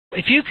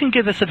If you can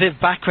give us a bit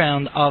of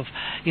background of,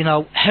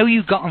 how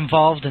you got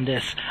involved in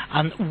this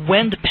and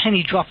when the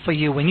penny dropped for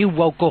you, when you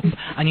woke up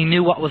and you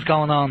knew what was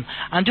going on,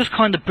 and just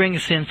kind of bring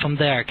us in from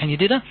there. Can you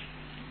do that?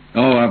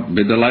 Oh, I'd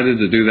be delighted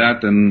to do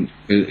that, and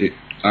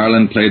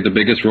Ireland played the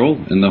biggest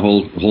role in the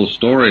whole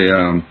story.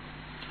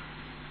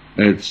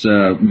 It's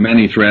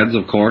many threads,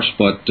 of course,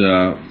 but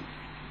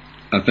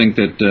I think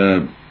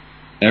that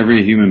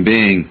every human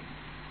being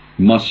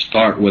must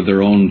start with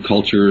their own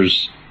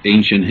culture's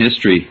ancient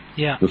history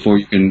before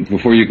you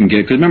can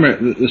get. Because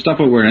remember, the stuff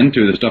that we're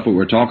into, the stuff that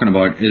we're talking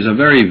about, is a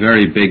very,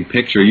 very big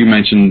picture. You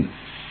mentioned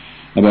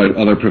about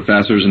other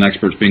professors and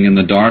experts being in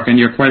the dark, and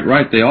you're quite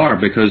right, they are,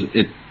 because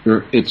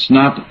it's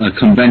not a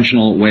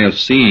conventional way of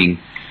seeing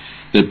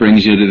that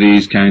brings you to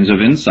these kinds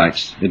of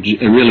insights.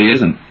 It really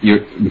isn't.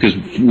 Because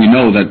we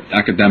know that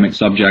academic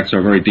subjects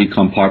are very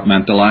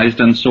decompartmentalized,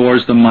 and so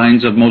is the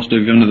minds of most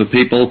of the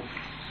people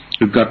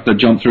who've got to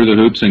jump through the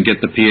hoops and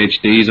get the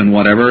PhDs and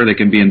whatever. They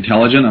can be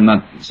intelligent. I'm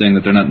not saying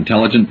that they're not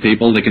intelligent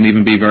people. They can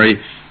even be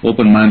very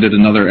open-minded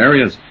in other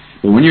areas.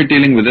 But when you're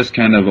dealing with this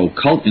kind of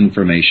occult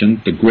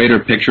information, the greater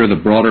picture, the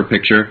broader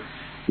picture,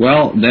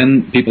 well,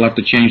 then people have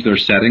to change their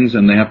settings,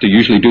 and they have to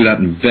usually do that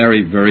in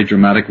very, very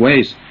dramatic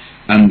ways.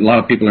 And a lot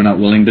of people are not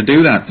willing to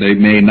do that. They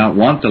may not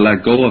want to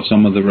let go of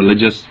some of the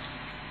religious,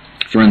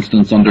 for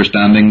instance,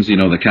 understandings,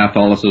 the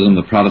Catholicism,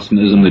 the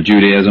Protestantism, the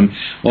Judaism,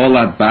 all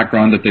that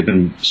background that they've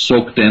been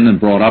soaked in and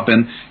brought up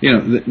in.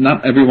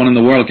 Not everyone in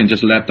the world can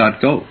just let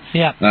that go.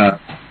 Yeah.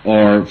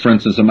 Or, for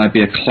instance, it might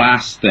be a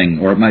class thing,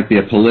 or it might be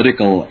a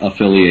political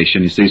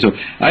affiliation, you see. So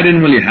I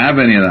didn't really have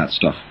any of that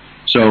stuff.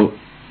 So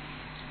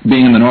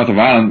being in the north of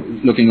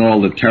Ireland, looking at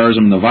all the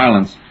terrorism and the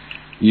violence,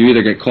 you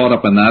either get caught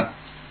up in that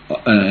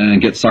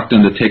and get sucked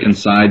into taking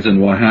sides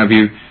and what have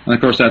you. And, of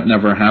course, that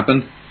never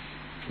happened.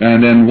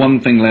 And then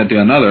one thing led to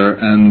another,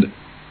 and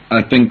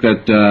I think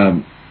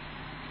that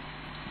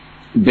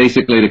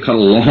basically, to cut a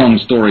long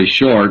story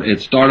short, it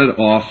started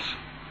off,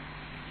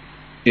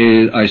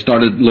 I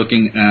started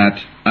looking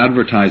at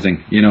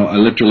advertising.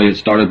 It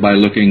started by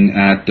looking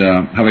at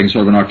having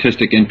sort of an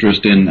artistic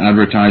interest in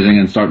advertising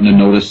and starting to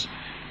notice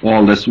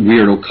all this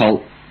weird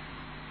occult,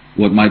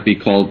 what might be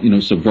called,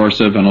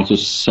 subversive and also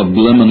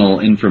subliminal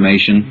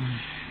information.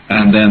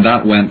 And then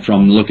that went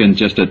from looking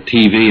just at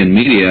TV and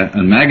media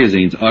and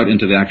magazines out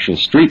into the actual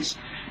streets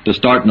to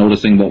start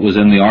noticing what was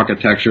in the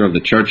architecture of the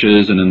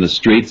churches and in the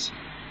streets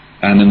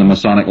and in the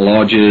Masonic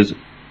lodges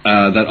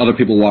that other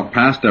people walk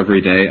past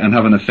every day, and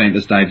having the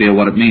faintest idea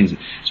what it means.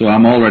 So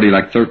I'm already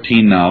like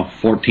 13 now,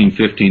 14,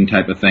 15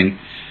 type of thing.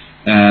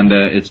 And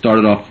it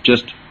started off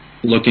just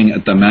looking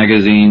at the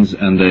magazines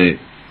and the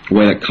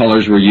way that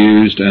colors were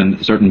used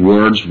and certain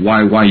words.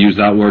 Why use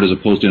that word as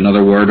opposed to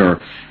another word? Or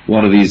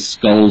what are these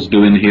skulls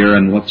doing here?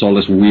 And what's all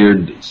this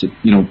weird,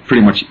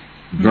 pretty much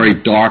very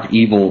dark,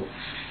 evil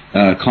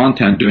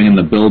content doing in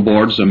the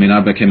billboards? I mean,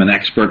 I became an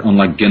expert on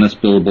like Guinness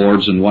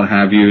billboards and what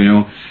have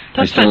you.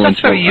 That's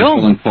very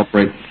young.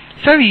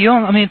 It's very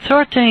young. I mean,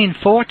 13,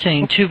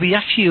 14, to be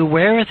actually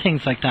aware of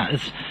things like that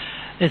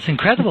is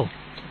incredible.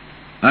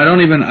 I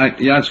don't even,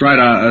 yeah, that's right.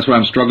 That's why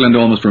I'm struggling to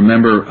almost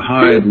remember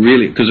how it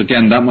really, because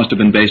again, that must have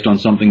been based on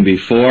something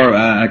before.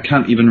 I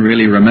can't even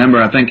really remember.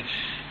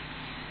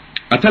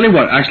 I'll tell you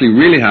what actually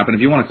really happened.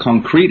 If you want a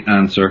concrete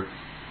answer,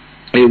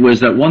 it was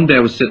that one day I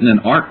was sitting in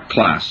art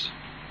class,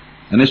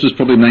 and this was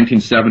probably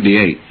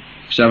 1978,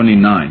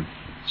 79,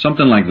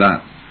 something like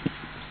that.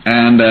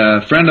 And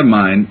a friend of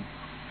mine,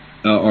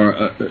 or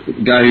a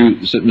guy who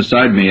was sitting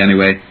beside me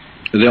anyway,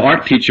 the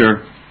art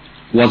teacher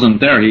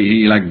wasn't there.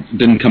 He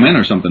didn't come in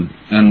or something,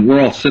 and we're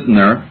all sitting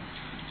there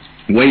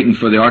waiting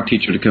for the art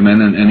teacher to come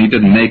in, and he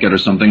didn't make it or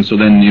something. So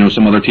then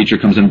some other teacher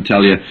comes in to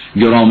tell you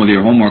get on with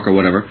your homework or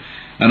whatever.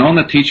 And on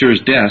the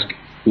teacher's desk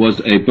was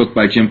a book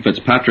by Jim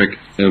Fitzpatrick,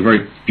 a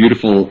very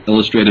beautiful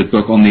illustrated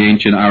book on the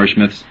ancient Irish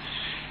myths.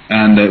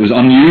 And it was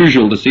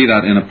unusual to see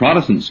that in a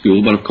Protestant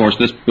school, but of course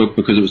this book,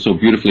 because it was so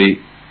beautifully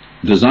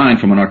designed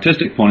from an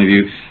artistic point of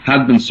view,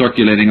 had been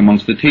circulating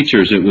amongst the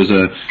teachers. It was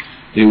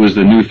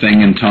the new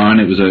thing in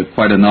town. It was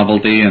quite a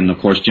novelty, and of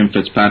course Jim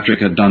Fitzpatrick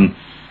had done,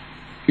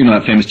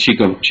 that famous Che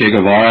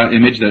Guevara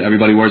image that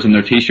everybody wears in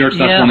their T-shirts.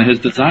 That's one of his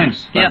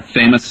designs. That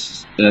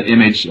famous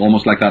image,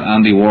 almost like that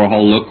Andy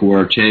Warhol look,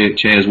 where Che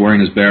is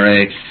wearing his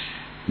beret.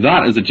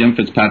 That is a Jim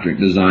Fitzpatrick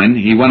design.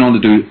 He went on to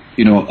do,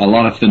 a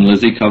lot of Thin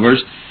Lizzy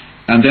covers,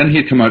 and then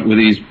he'd come out with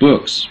these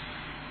books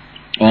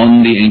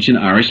on the ancient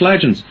Irish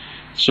legends.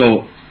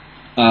 So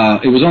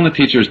it was on the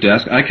teacher's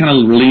desk. I kind of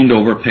leaned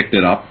over, picked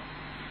it up,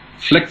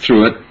 flicked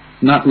through it,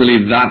 not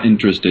really that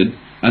interested,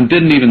 and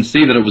didn't even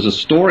see that it was a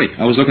story.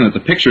 I was looking at the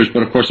pictures,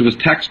 but of course it was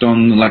text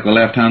on like the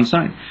left-hand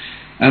side.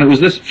 And it was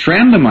this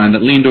friend of mine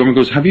that leaned over and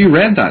goes, "Have you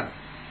read that?"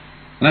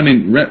 And I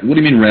mean, what do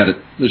you mean read it?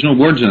 There's no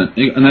words in it.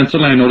 And then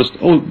suddenly I noticed,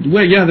 oh,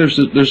 well, yeah,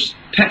 there's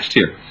text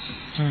here.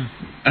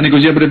 And he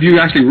goes, "Yeah, but have you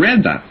actually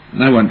read that?"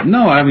 And I went,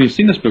 "No, I haven't even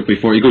seen this book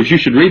before." He goes, "You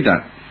should read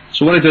that."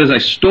 So what I did is I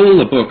stole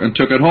the book and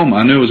took it home.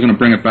 I knew I was going to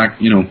bring it back,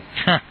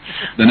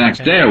 the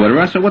next day or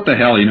whatever. I said, what the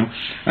hell, I'm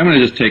going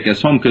to just take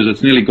this home because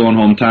it's nearly going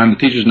home time. The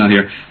teacher's not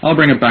here. I'll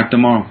bring it back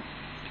tomorrow.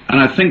 And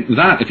I think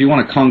that, if you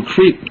want a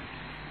concrete,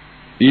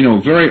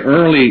 very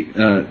early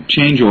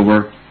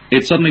changeover,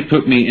 it suddenly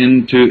put me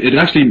into it.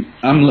 Actually,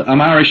 I'm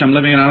Irish. I'm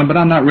living in Ireland, but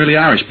I'm not really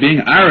Irish.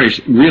 Being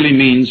Irish really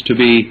means to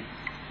be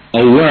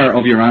aware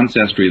of your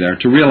ancestry there,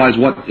 to realize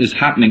what is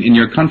happening in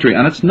your country.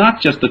 And it's not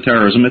just the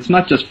terrorism, it's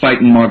not just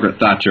fighting Margaret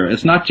Thatcher,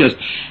 it's not just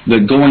the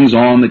goings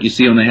on that you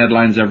see on the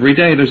headlines every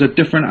day. There's a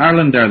different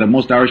Ireland there that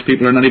most Irish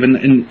people are not even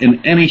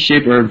in any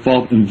shape or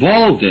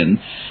involved in,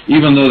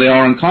 even though they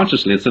are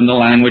unconsciously. It's in the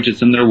language,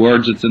 it's in their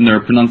words, it's in their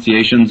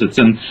pronunciations,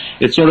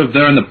 it's sort of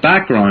there in the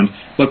background,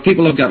 but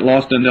people have got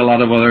lost into a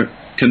lot of other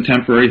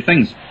contemporary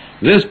things.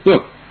 This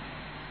book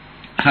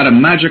had a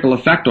magical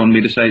effect on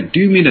me to say, do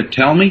you mean to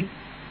tell me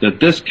that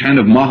this kind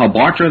of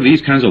Mahabharata,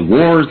 these kinds of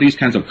wars, these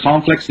kinds of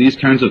conflicts, these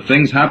kinds of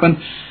things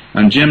happen?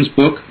 And Jim's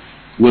book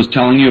was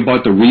telling you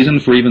about the reason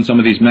for even some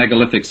of these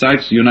megalithic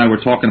sites. You and I were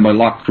talking about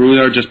Loch Crew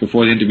there just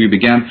before the interview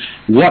began.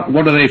 What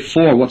are they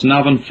for? What's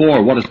Navan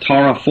for? What is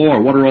Tara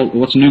for?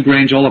 What's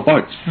Newgrange all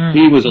about?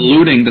 He was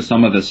alluding to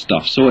some of this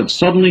stuff. So it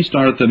suddenly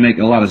started to make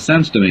a lot of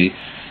sense to me.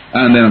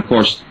 And then, of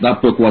course,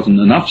 that book wasn't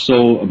enough.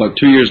 So about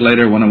 2 years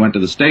later, when I went to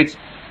the States,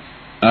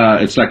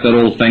 it's like that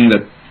old thing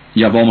that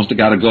you've almost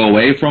got to go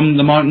away from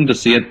the mountain to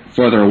see it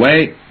further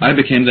away. I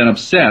became then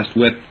obsessed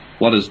with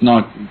what was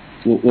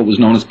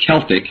known as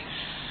Celtic.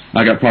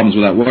 I got problems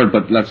with that word,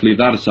 but let's leave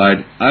that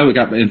aside. I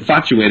got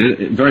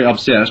infatuated, very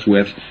obsessed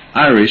with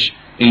Irish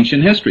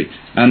ancient history.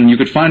 And you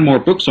could find more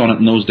books on it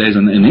in those days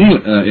in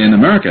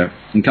America,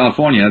 in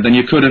California, than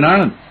you could in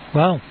Ireland.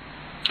 Wow.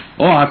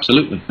 Oh,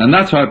 absolutely. And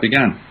that's how it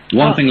began.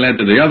 One thing led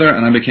to the other,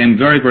 and I became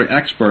very, very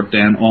expert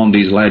then on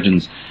these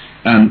legends.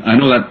 And I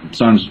know that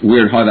sounds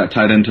weird how that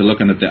tied into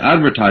looking at the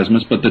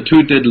advertisements, but the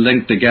two did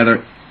link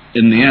together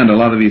in the end. A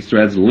lot of these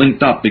threads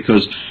linked up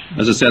because,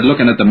 as I said,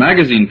 looking at the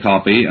magazine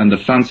copy and the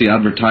fancy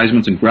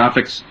advertisements and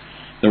graphics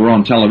that were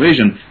on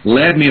television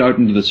led me out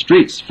into the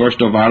streets,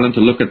 first of Ireland,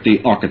 to look at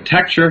the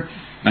architecture,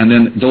 and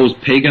then those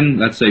pagan,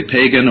 let's say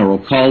pagan or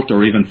occult,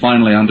 or even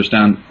finally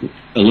understand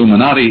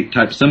Illuminati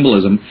type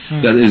symbolism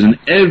that is in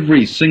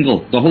every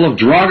single, the whole of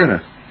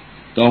Drogheda.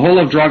 The whole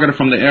of Drogheda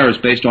from the air is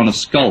based on a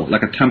skull,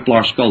 like a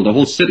Templar skull. The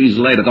whole city is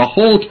laid out. The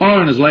whole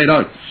town is laid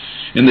out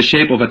in the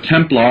shape of a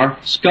Templar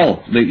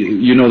skull.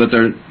 You know that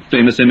their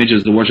famous image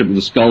is the worship of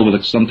the skull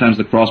with sometimes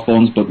the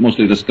crossbones, but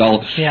mostly the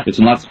skull. Yeah. It's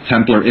in lots of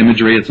Templar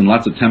imagery. It's in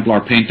lots of Templar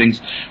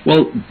paintings.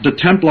 Well, the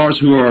Templars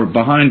who are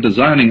behind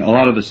designing a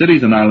lot of the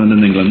cities in Ireland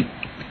and England,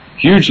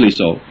 hugely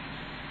so,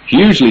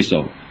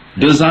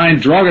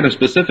 designed Drogheda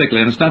specifically,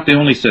 and it's not the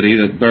only city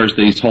that bears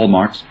these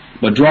hallmarks.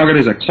 But Drogheda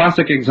is a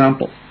classic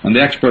example, and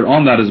the expert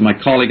on that is my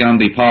colleague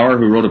Andy Power,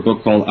 who wrote a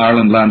book called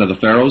Ireland, Land of the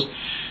Pharaohs.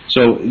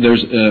 So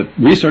there's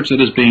research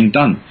that is being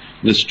done.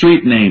 The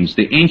street names,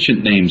 the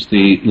ancient names,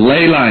 the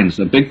ley lines.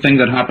 The big thing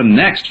that happened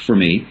next for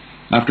me,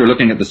 after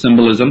looking at the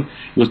symbolism,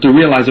 was to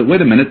realize that,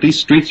 wait a minute, these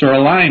streets are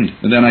aligned.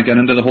 And then I get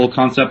into the whole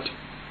concept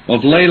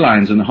of ley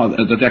lines and how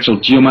the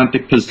actual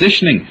geomantic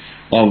positioning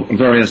of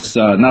various,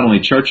 not only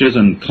churches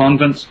and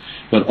convents,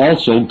 but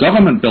also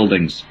government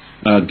buildings.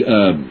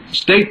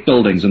 State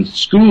buildings and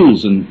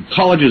schools and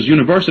colleges,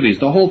 universities.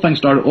 The whole thing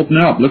started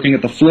opening up, looking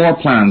at the floor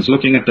plans,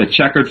 looking at the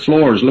checkered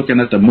floors, looking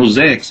at the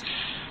mosaics.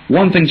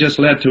 One thing just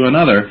led to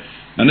another,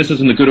 and this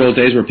is in the good old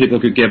days where people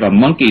could give a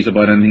monkeys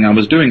about anything I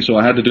was doing, so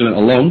I had to do it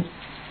alone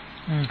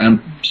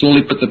and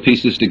slowly put the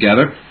pieces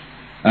together,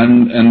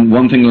 and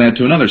one thing led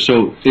to another.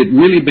 So it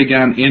really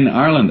began in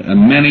Ireland,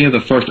 and many of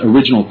the first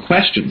original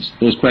questions,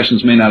 those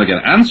questions may not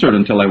get answered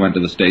until I went to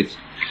the States,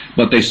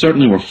 but they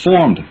certainly were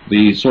formed.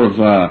 The sort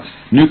of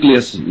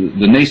nucleus,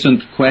 the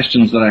nascent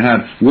questions that I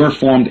had were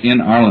formed in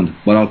Ireland.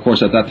 But of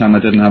course at that time I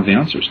didn't have the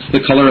answers.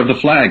 The colour of the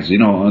flags,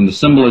 and the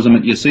symbolism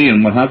that you see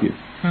and what have you.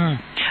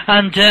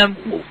 And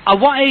at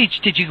what age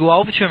did you go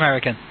over to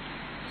America?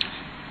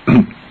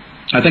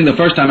 I think the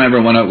first time I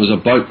ever went out was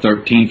about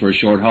 13 for a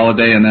short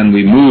holiday, and then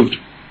we moved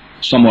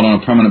somewhat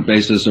on a permanent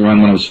basis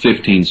around when I was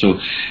 15. So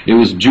it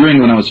was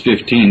during when I was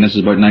 15, this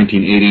is about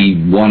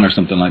 1981 or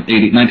something like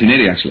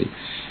 1980 actually,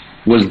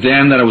 was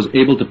then that I was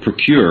able to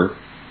procure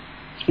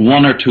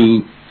one or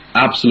two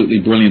absolutely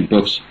brilliant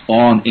books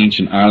on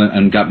ancient Ireland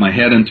and got my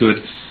head into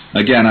it.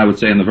 Again, I would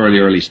say in the very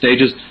early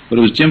stages, but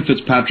it was Jim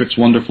Fitzpatrick's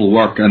wonderful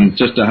work, and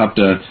just to have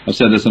to, I've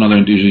said this in other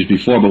interviews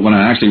before, but when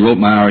I actually wrote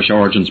my Irish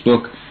Origins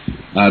book,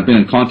 I'd been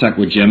in contact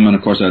with Jim, and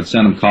of course I'd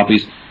sent him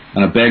copies,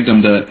 and I begged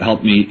him to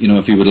help me,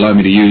 if he would allow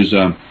me to use,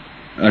 not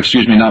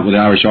with the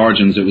Irish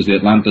Origins, it was the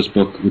Atlantis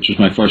book, which was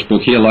my first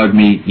book. He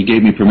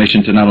gave me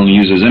permission to not only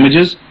use his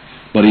images,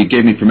 but he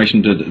gave me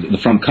permission to, the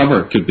front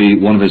cover could be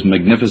one of his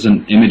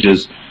magnificent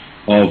images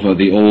of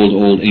the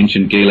old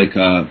ancient Gaelic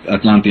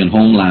Atlantean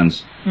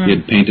homelands. He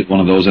had painted one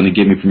of those, and he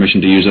gave me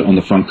permission to use it on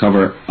the front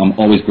cover. I'm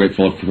always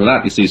grateful for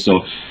that, you see.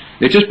 So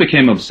it just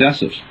became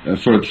obsessive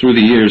through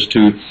the years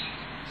to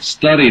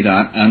study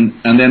that,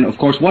 and then, of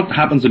course, what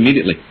happens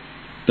immediately?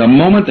 The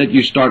moment that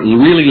you start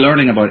really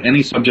learning about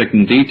any subject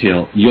in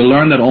detail, you'll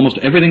learn that almost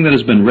everything that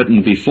has been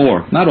written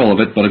before, not all of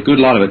it, but a good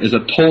lot of it, is a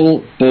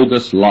total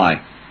bogus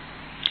lie.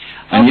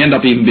 And you end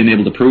up even being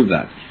able to prove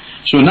that.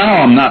 So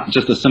now I'm not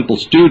just a simple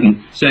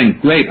student saying,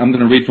 great, I'm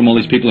going to read from all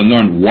these people and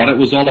learn what it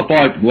was all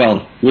about.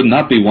 Well, wouldn't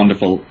that be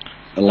wonderful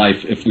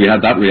life if we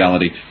had that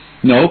reality?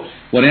 No,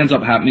 what ends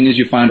up happening is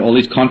you find all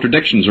these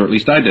contradictions, or at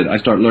least I did. I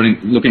start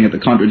looking at the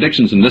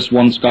contradictions in this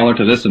one scholar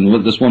to this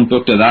and this one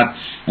book to that,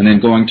 and then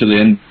going to the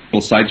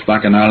individual sites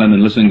back in Ireland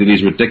and listening to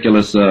these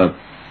ridiculous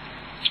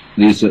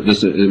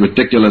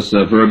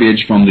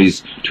verbiage from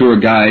these tour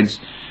guides.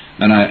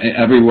 And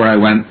everywhere I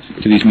went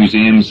to these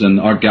museums and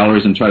art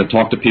galleries and try to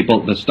talk to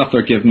people, the stuff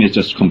they're giving me is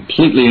just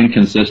completely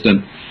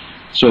inconsistent.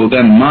 So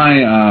then my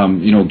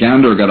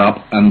gander got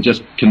up and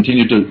just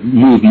continued to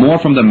move more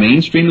from the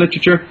mainstream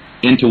literature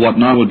into what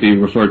now would be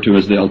referred to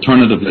as the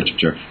alternative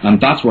literature. And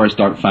that's where I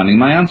start finding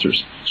my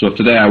answers. So if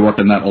today I work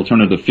in that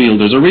alternative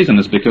field, there's a reason.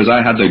 It's because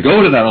I had to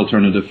go to that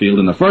alternative field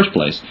in the first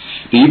place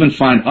to even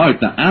find out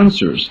the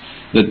answers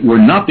that were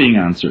not being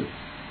answered.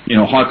 You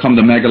know, how come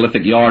the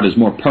megalithic yard is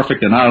more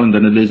perfect in Ireland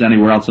than it is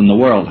anywhere else in the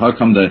world? How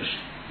come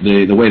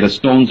the way the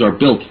stones are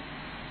built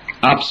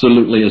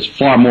absolutely is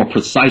far more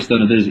precise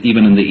than it is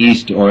even in the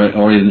East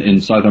or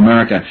in South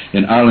America?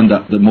 In Ireland,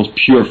 the most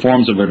pure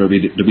forms of it are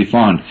to be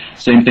found.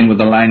 Same thing with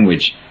the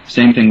language.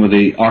 Same thing with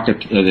the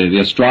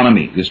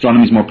astronomy. The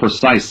astronomy is more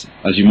precise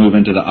as you move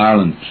into the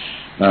Ireland,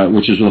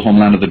 which is the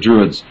homeland of the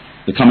Druids.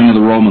 The coming of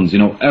the Romans, you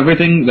know,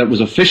 everything that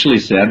was officially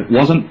said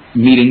wasn't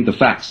meeting the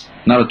facts.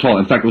 Not at all.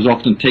 In fact, it was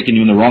often taking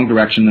you in the wrong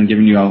direction and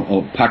giving you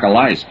a pack of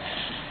lies.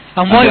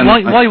 And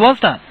why was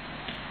that?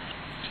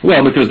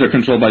 Well, because they're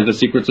controlled by the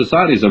secret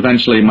societies.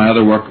 Eventually, my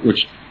other work,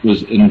 which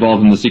was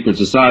involved in the secret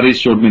societies,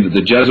 showed me that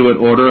the Jesuit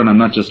order, and I'm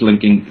not just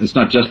linking, it's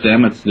not just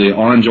them, it's the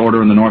Orange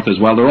Order in the north as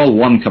well, they're all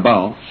one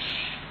cabal.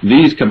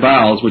 These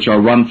cabals, which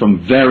are run from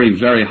very,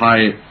 very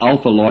high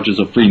alpha lodges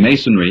of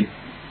Freemasonry,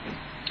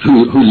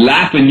 who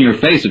laugh in your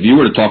face if you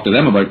were to talk to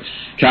them about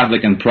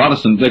Catholic and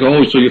Protestant. They go,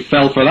 oh, so you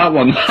fell for that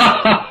one.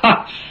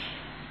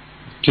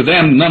 To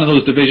them, none of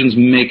those divisions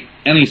make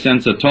any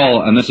sense at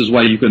all, and this is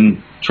why you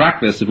can track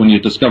this when you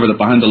discover that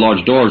behind the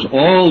lodge doors,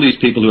 all these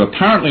people who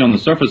apparently on the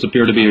surface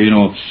appear to be, you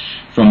know,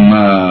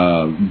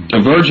 from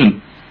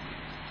divergent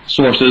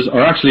sources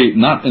are actually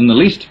not in the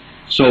least.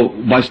 So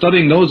by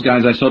studying those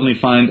guys, I suddenly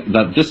find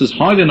that this is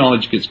how the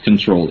knowledge gets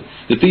controlled,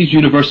 that these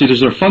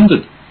universities are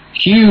funded.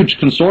 Huge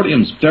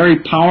consortiums, very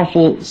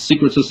powerful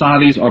secret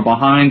societies are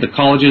behind the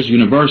colleges,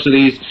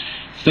 universities,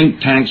 think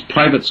tanks,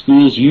 private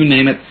schools, you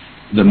name it.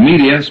 The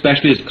media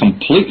especially is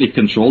completely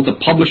controlled. The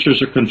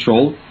publishers are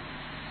controlled.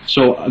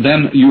 So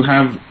then you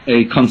have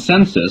a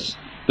consensus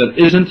that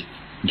isn't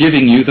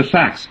giving you the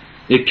facts.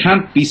 It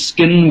can't be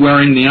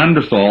skin-wearing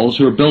Neanderthals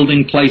who are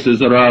building places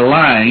that are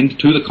aligned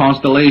to the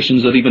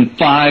constellations that even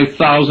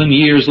 5,000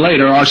 years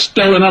later are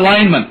still in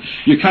alignment.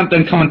 You can't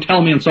then come and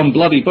tell me in some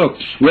bloody book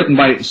written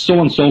by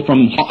so-and-so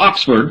from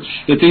Oxford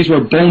that these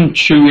were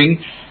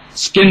bone-chewing,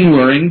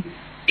 skin-wearing,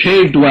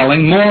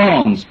 cave-dwelling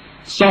morons.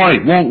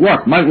 Sorry, won't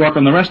work. Might work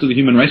on the rest of the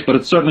human race, but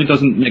it certainly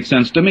doesn't make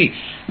sense to me.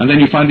 And then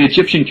you find the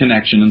Egyptian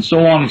connection, and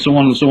so on, and so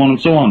on, and so on, and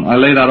so on. I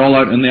lay that all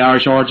out in the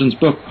Irish Origins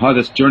book, how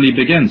this journey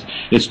begins.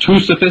 It's too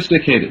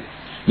sophisticated.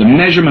 The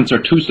measurements are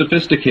too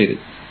sophisticated.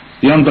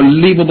 The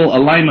unbelievable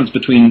alignments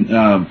between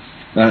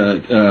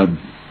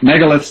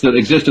megaliths that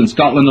exist in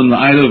Scotland and the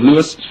Isle of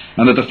Lewis,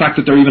 and that the fact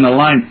that they're even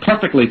aligned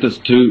perfectly to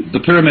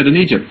the pyramid in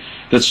Egypt.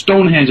 That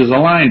Stonehenge is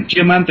aligned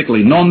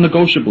geometrically,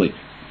 non-negotiably,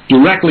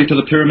 directly to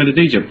the pyramid of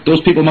Egypt.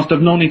 Those people must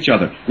have known each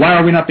other. Why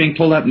are we not being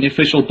told that in the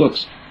official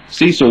books?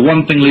 See, so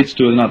one thing leads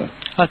to another.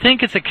 I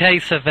think it's a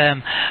case of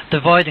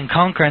divide and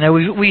conquer. Now,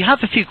 we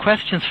have a few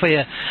questions for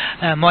you,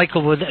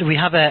 Michael. We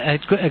have a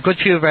good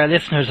few of our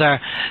listeners are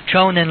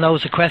throwing in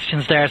loads of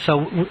questions there,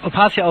 so I'll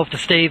pass you over to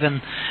Steve,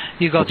 and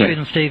you go through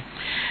them, Steve.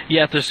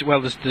 Yeah, there's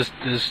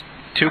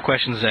two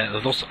questions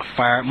thus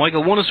far.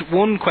 Michael,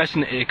 one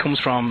question comes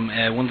from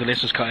one of the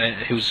listeners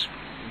who's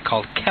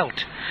called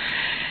Celt.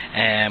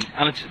 And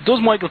it's,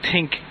 does Michael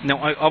think,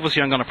 now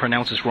obviously I'm going to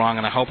pronounce this wrong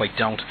and I hope I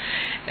don't,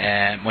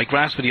 my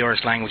grasp of the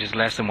Irish language is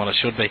less than what it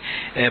should be,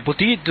 but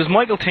does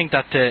Michael think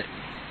that the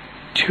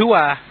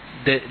Tua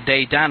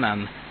de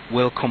Danann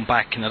will come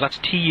back? Now that's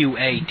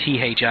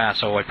Tuathr,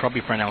 so I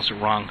probably pronounced it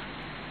wrong.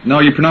 No,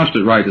 you pronounced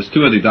it right. It's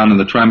Tua de Danann,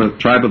 the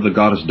tribe of the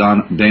goddess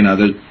Dana.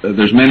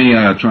 There's many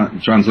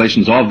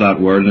translations of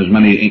that word. There's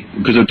many,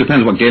 because it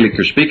depends what Gaelic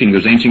you're speaking.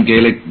 There's ancient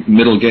Gaelic,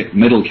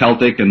 Middle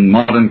Celtic, and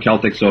modern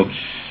Celtic, so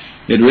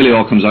it really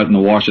all comes out in the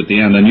wash at the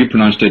end, and you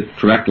pronounced it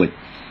correctly.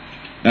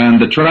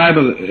 And the tribe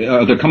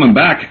they're coming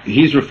back.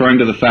 He's referring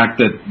to the fact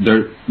that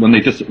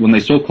when they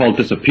so-called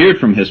disappeared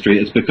from history,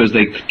 it's because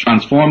they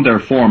transformed their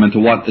form into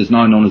what is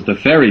now known as the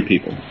fairy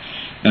people.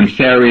 And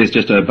fairy is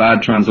just a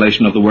bad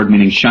translation of the word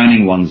meaning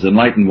shining ones,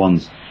 enlightened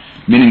ones,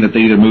 meaning that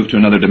they either moved to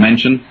another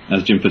dimension,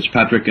 as Jim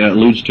Fitzpatrick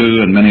alludes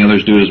to, and many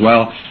others do as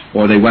well,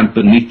 or they went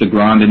beneath the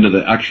ground into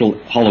the actual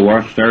hollow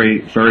earth,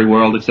 fairy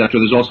world, etc.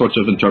 There's all sorts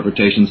of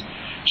interpretations.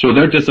 So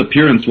their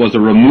disappearance was a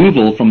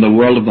removal from the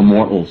world of the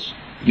mortals.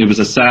 It was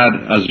a sad,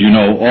 as you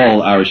know,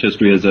 all Irish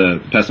history is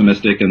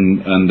pessimistic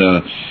and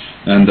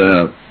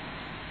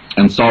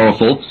and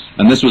sorrowful.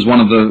 And this was one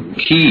of the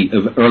key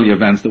early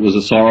events, that was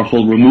a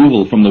sorrowful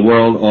removal from the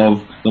world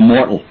of the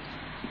mortal,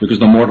 because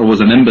the mortal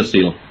was an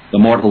imbecile. The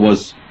mortal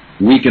was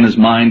weak in his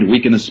mind,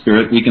 weak in his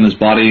spirit, weak in his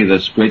body.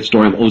 This great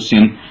story of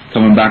Ossian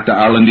coming back to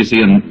Ireland, you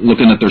see, and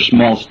looking at their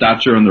small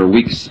stature and their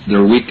weak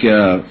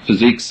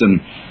physiques, and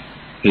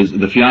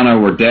the Fianna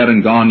were dead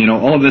and gone. You know,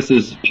 all of this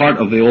is part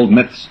of the old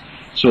myths.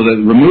 So the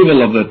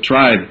removal of the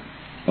tribe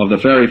of the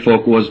fairy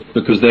folk was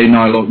because they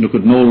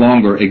could no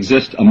longer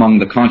exist among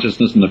the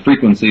consciousness and the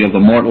frequency of the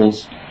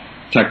mortals.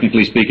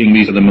 Technically speaking,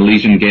 these are the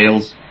Milesian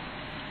Gaels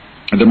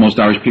that most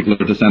Irish people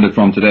are descended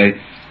from today.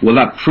 Well,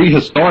 that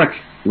prehistoric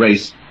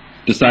race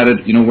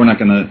decided, you know, we're not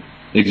going to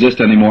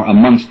exist anymore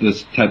amongst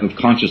this type of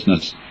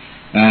consciousness.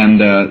 And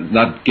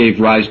that gave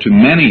rise to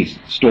many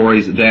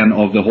stories then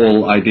of the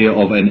whole idea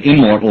of an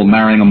immortal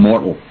marrying a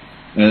mortal.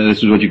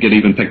 This is what you get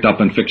even picked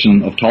up in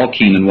fiction of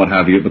Tolkien and what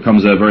have you. It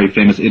becomes a very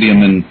famous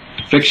idiom in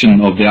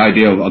fiction of the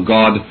idea of a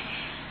god-like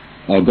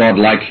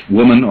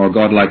woman or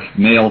god-like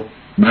male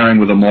marrying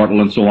with a mortal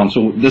and so on.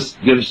 So this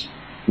gives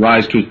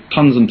rise to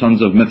tons and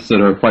tons of myths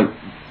that are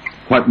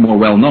quite more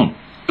well known.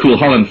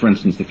 Cuchulainn, for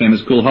instance, the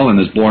famous Cuchulainn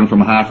is born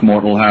from half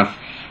mortal, half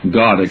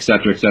god,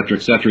 etc., etc.,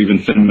 etc. Even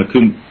Finn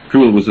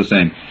McCool was the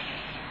same.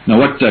 Now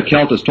what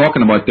Celt is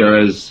talking about there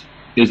is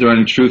there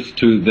any truth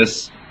to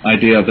this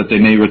idea that they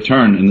may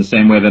return, in the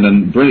same way that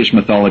in British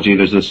mythology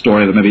there's a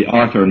story that maybe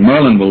Arthur and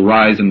Merlin will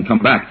rise and come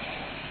back.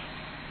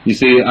 You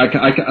see,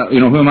 you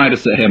know, who am I to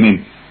say? I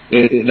mean,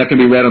 that can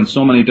be read on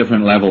so many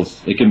different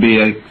levels. It can be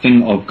a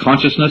thing of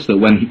consciousness, that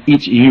when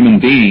each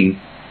human being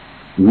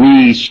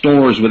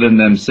restores within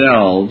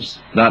themselves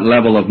that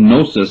level of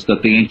gnosis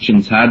that the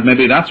ancients had,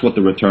 maybe that's what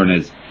the return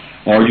is.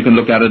 Or you can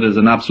look at it as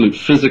an absolute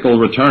physical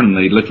return.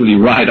 They literally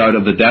ride out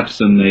of the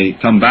depths and they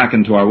come back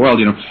into our world,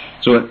 you know.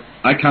 So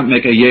I can't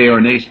make a yay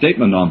or nay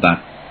statement on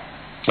that.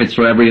 It's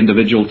for every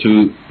individual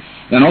to...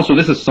 And also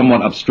this is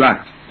somewhat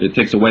abstract. It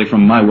takes away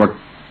from my work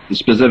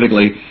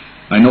specifically.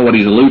 I know what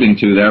he's alluding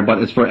to there, but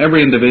it's for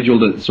every individual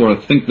to sort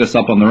of think this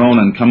up on their own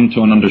and come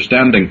to an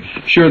understanding.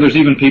 Sure, there's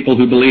even people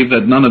who believe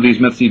that none of these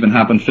myths even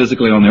happened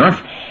physically on the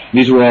earth.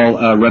 These were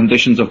all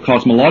renditions of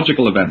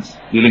cosmological events,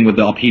 dealing with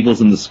the upheavals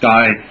in the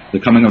sky,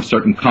 the coming of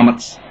certain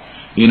comets.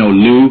 You know,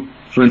 Lu,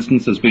 for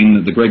instance, has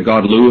been, the great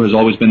god Lu has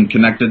always been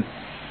connected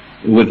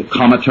with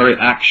cometary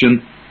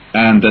action,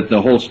 and that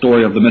the whole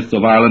story of the myths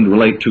of Ireland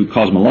relate to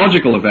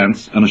cosmological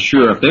events. And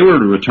sure, if they were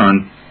to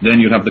return, then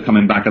you'd have the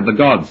coming back of the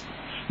gods.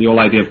 The whole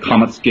idea of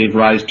comets gave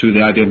rise to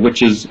the idea of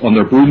witches on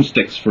their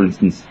broomsticks, for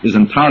instance, is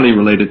entirely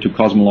related to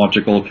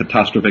cosmological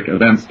catastrophic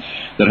events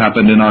that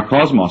happened in our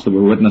cosmos that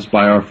were witnessed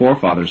by our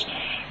forefathers.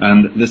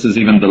 And this is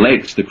even the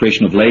lakes, the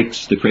creation of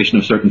lakes, the creation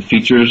of certain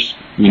features.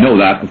 We know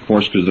that, of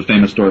course, because the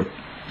famous story of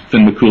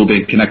Finn McCool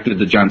being connected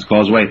to Giant's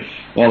Causeway.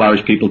 All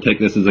Irish people take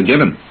this as a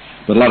given.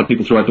 But a lot of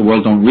people throughout the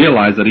world don't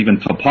realize that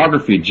even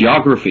topography,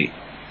 geography,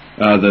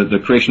 the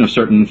creation of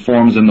certain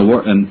forms in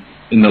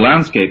the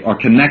landscape are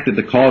connected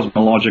to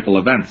cosmological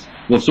events.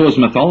 Well, so is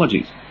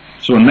mythologies.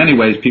 So in many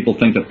ways, people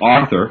think that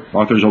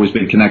Arthur's always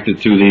been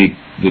connected to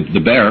the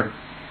bear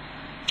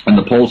and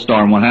the pole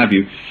star and what have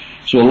you.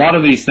 So a lot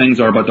of these things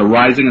are about the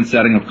rising and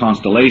setting of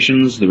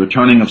constellations, the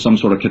returning of some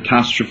sort of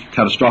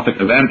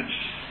catastrophic event.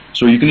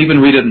 So you can even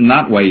read it in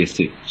that way, you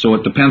see. So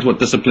it depends what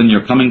discipline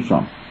you're coming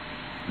from.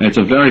 It's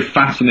a very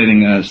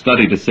fascinating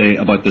study to say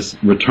about this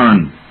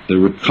return,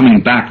 the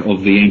coming back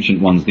of the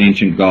ancient ones, the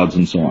ancient gods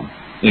and so on.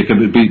 It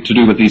could be to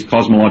do with these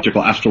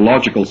cosmological,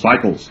 astrological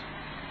cycles.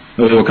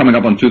 We're coming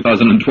up on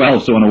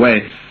 2012, so in a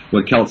way,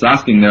 what Celt's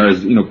asking there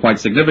is, you know, quite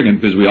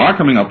significant, because we are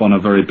coming up on a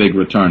very big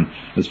return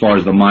as far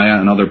as the Maya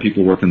and other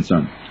people were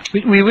concerned.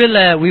 We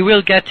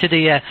will get to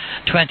the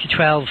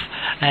 2012,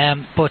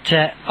 but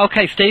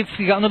okay, Steve,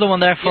 you got another one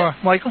there for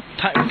Michael?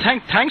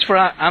 Thanks for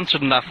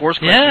answering that first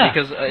question,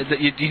 because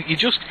you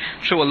just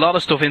threw a lot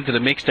of stuff into the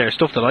mix there,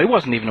 stuff that I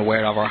wasn't even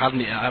aware of or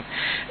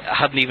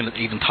hadn't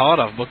even thought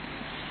of, but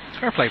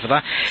fair play for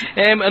that.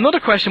 Another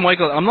question,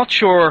 Michael, I'm not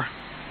sure,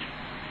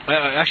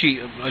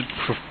 actually, I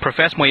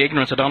profess my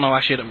ignorance, I don't know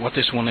actually what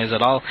this one is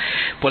at all,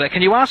 but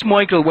can you ask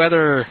Michael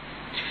whether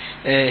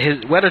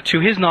to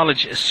his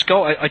knowledge,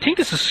 I think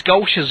this is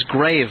Scotia's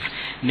grave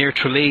near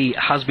Tralee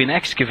has been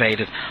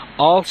excavated.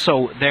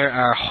 Also, there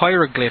are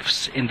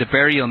hieroglyphs in the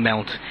burial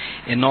mound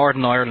in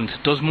Northern Ireland.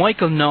 Does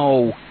Michael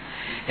know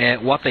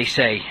what they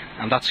say?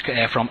 And that's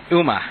from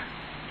Uma.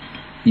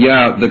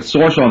 Yeah, the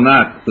source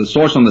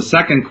on the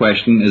second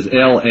question is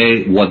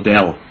L.A.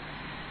 Waddell.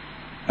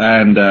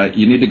 And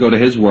you need to go to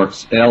his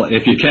works,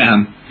 if you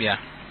can. Yeah.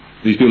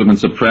 These people have been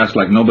suppressed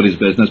like nobody's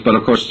business, but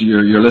of course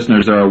your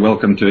listeners are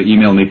welcome to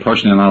email me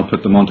personally and I'll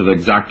put them onto the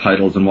exact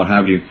titles and what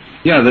have you.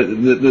 Yeah,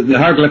 the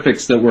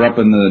hieroglyphics that were up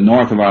in the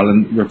north of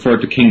Ireland refer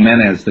to King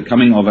Menes, the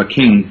coming of a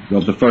king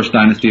of the first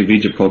dynasty of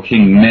Egypt called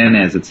King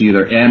Menes. It's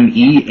either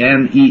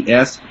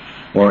M-E-N-E-S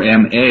or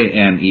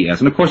M-A-N-E-S.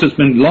 And of course it's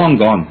been long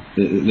gone.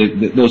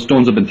 Those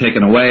stones have been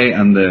taken away,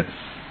 and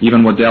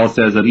even Waddell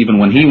says that even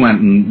when he went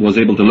and was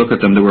able to look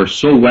at them, they were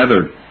so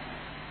weathered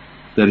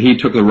that he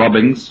took the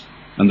rubbings,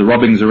 and the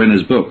rubbings are in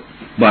his book.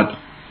 But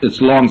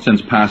it's long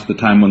since past the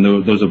time when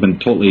those have been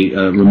totally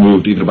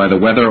removed, either by the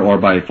weather or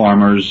by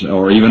farmers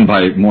or even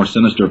by more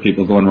sinister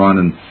people going around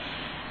and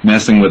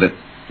messing with it.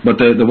 But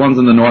the ones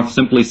in the north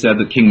simply said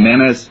that King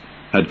Menes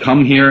had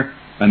come here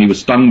and he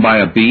was stung by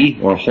a bee,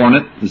 or a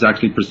hornet is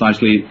actually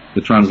precisely the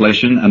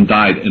translation, and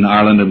died in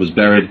Ireland and was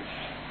buried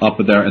up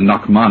there in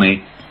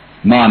Knockmany.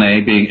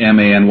 Mane being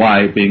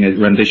M-A-N-Y, being a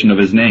rendition of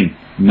his name,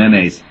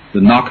 Menes, the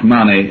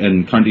Knockmany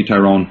in County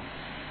Tyrone.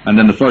 And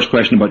then the first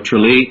question about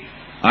Tralee,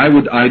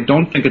 I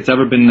don't think it's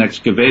ever been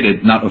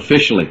excavated, not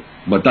officially,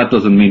 but that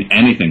doesn't mean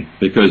anything,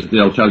 because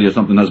they'll tell you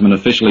something has been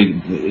officially,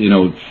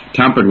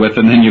 tampered with,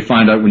 and then you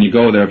find out when you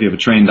go there, if you have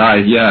a trained eye,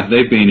 yeah,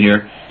 they've been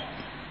here.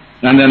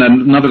 And then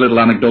another little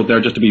anecdote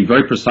there, just to be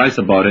very precise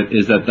about it,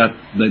 is that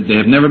they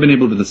have never been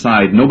able to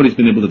decide, nobody's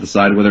been able to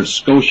decide whether it's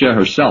Scotia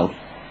herself,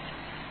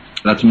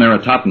 that's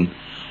Meritaten,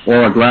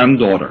 or a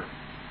granddaughter.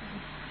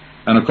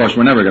 And of course,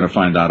 we're never going to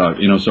find that out,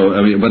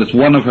 but it's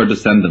one of her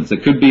descendants.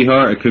 It could be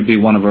her, it could be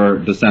one of her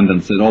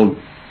descendants.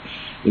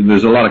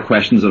 There's a lot of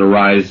questions that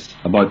arise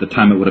about the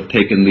time it would have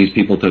taken these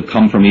people to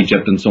come from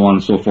Egypt and so on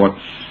and so forth.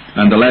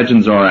 And the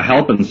legends are a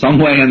help in some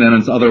way, and then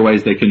in other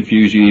ways they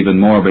confuse you even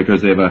more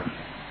because they have a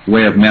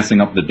way of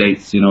messing up the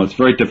dates. It's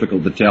very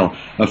difficult to tell.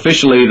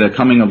 Officially, the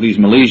coming of these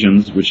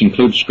Milesians, which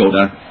includes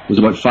Scotia, was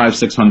about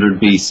 500-600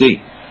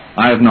 BC.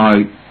 I have now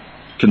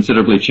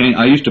considerably changed.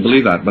 I used to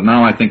believe that, but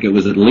now I think it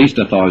was at least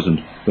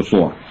 1,000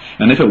 before.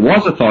 And if it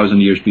was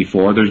 1,000 years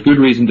before, there's good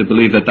reason to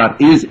believe that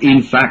that is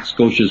in fact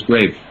Scotia's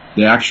grave,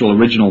 the actual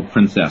original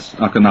princess,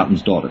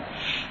 Akhenaten's daughter.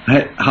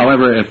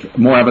 However, if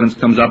more evidence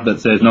comes up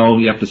that says, no,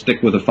 you have to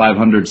stick with the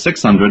 500,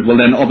 600, well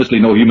then obviously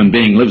no human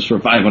being lives for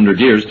 500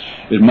 years.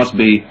 It must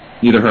be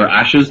either her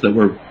ashes that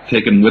were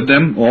taken with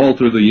them all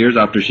through the years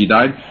after she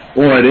died,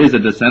 or it is a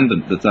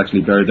descendant that's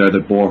actually buried there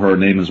that bore her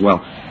name as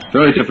well.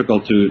 Very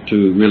difficult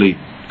to really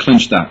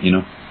clinch that,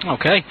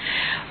 Okay.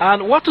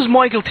 And what does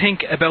Michael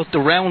think about the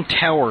Round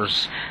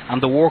Towers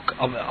and the work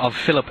of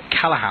Philip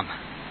Callahan?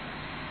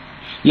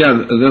 Yeah,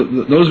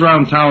 those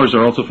round towers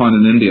are also found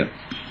in India.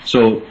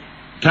 So,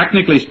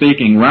 technically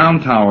speaking,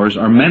 round towers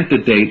are meant to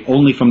date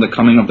only from the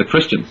coming of the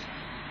Christians.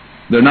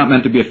 They're not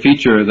meant to be a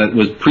feature that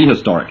was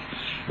prehistoric.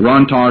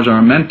 Round towers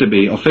are meant to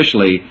be,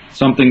 officially,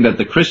 something that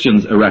the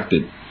Christians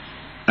erected.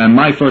 And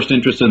my first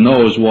interest in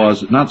those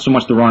was not so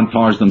much the round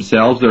towers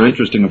themselves, they're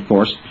interesting of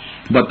course,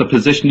 but the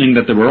positioning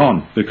that they were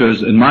on.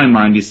 Because in my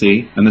mind, you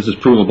see, and this is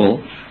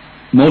provable,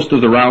 most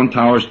of the round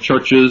towers,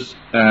 churches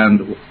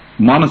and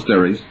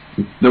monasteries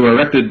that were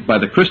erected by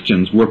the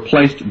Christians were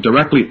placed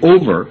directly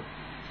over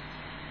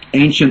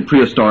ancient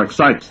prehistoric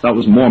sites. That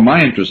was more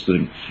my interest,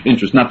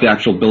 not the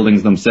actual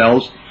buildings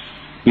themselves,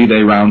 be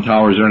they round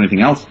towers or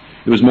anything else.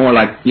 It was more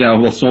like, yeah,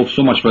 well,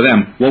 so much for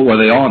them. What were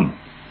they on?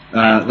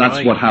 That's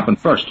right. What happened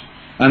first.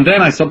 And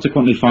then I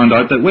subsequently found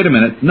out that, wait a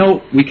minute,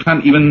 no, we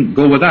can't even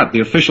go with that.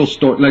 The official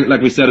story,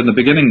 like we said in the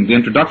beginning, the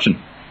introduction,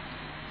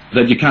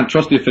 that you can't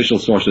trust the official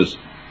sources.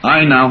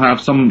 I now have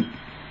some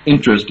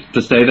interest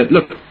to say that,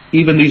 look,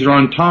 even these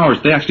round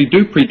towers, they actually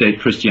do predate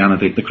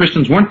Christianity. The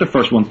Christians weren't the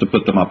first ones to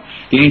put them up.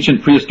 The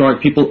ancient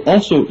prehistoric people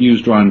also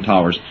used round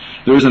towers.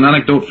 There is an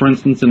anecdote, for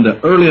instance, in the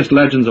earliest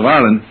legends of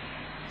Ireland,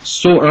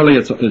 so early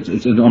it's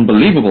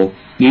unbelievable,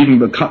 even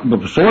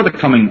before the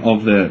coming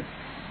of the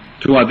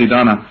Tuatha Dé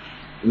Danann,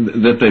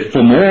 that the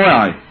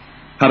Fomori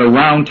had a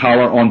round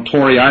tower on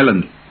Tory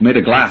Island, made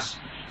of glass.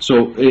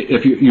 So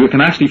if you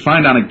can actually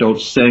find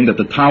anecdotes saying that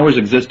the towers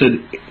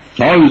existed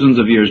thousands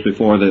of years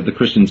before the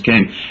Christians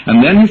came.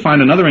 And then you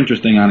find another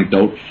interesting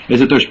anecdote, is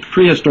that there's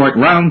prehistoric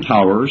round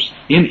towers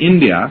in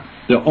India.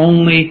 The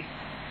only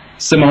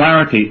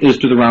similarity is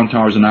to the round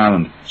towers in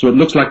Ireland. So it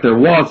looks like there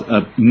was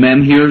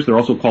menhirs. They're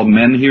also called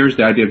menhirs,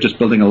 the idea of just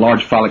building a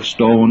large phallic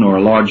stone or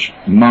a large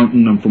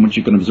mountain from which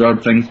you can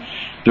observe things.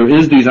 There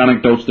is these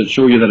anecdotes that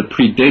show you that it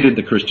predated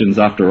the Christians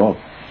after all.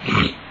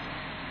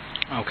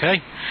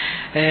 Okay.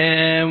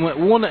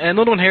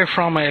 Another one here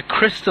from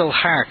Crystal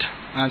Hart.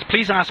 And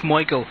please ask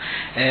Michael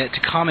to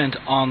comment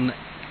on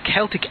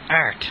Celtic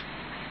art.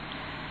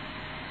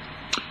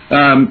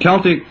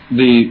 Celtic,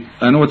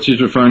 I know what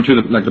she's referring to,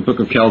 like the Book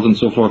of Kells and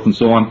so forth and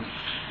so on.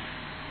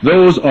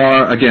 Those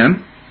are,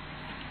 again,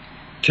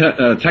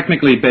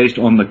 technically based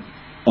on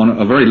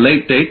a very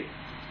late date,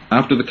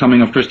 after the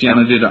coming of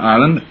Christianity to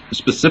Ireland,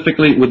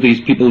 specifically with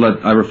these people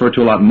that I refer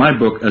to a lot in my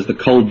book as the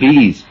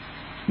Culdees.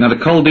 Now, the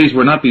Culdees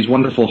were not these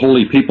wonderful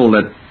holy people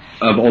that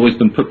have always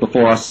been put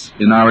before us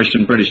in Irish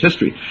and British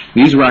history.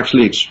 These were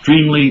actually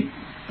extremely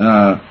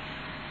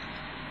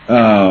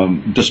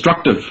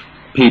destructive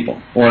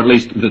people, or at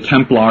least the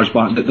Templars.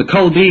 The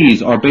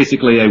Culdees are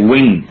basically a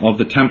wing of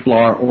the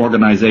Templar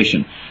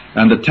organization,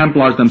 and the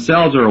Templars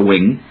themselves are a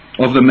wing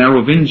of the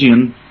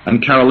Merovingian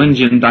and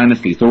Carolingian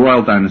dynasties, the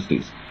royal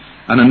dynasties.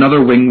 And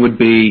another wing would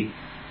be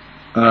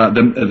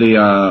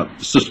the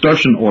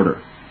Cistercian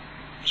order.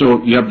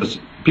 So you have this,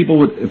 people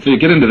would, if they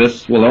get into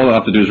this, well, all they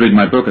have to do is read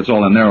my book, it's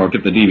all in there, or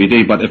get the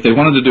DVD. But if they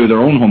wanted to do their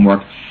own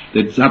homework,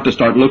 they'd have to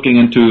start looking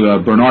into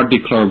Bernard de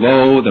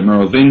Clairvaux, the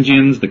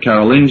Merovingians, the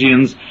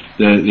Carolingians,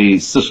 the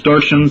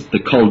Cistercians, the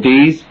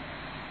Culdees.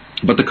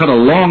 But to cut a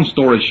long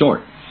story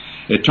short,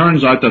 it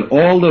turns out that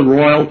all the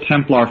royal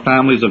Templar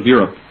families of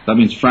Europe, that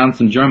means France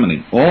and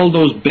Germany, all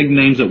those big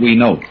names that we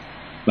know,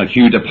 like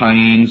Hugh de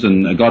Payens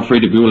and Godfrey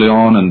de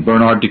Bouillon and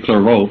Bernard de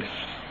Clairvaux,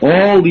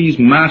 all these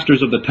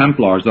masters of the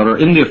Templars that are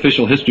in the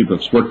official history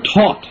books were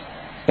taught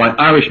by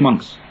Irish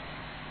monks.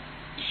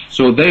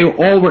 So they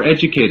all were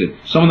educated.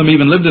 Some of them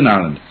even lived in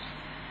Ireland.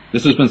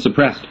 This has been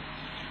suppressed.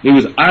 It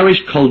was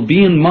Irish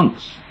Chaldean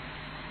monks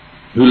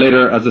who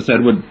later, as I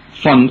said, would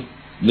fund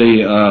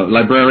the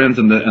librarians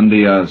and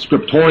the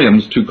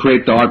scriptoriums to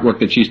create the artwork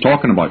that she's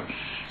talking about.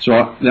 So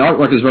the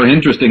artwork is very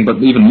interesting, but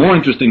even more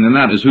interesting than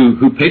that is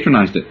who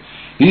patronized it.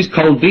 These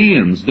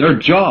Chaldeans, their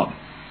job,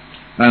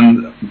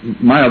 and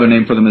my other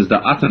name for them is the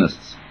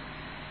Atenists,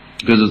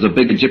 because there's a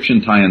big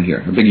Egyptian tie-in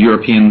here, a big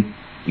European,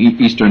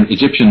 Eastern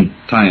Egyptian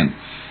tie-in.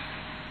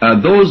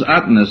 Those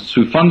Atenists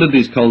who funded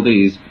these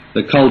Chaldees,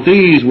 the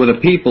Chaldees were the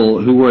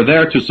people who were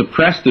there to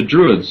suppress the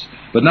Druids,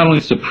 but not only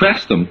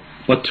suppress them,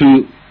 but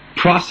to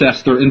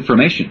process their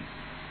information.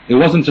 It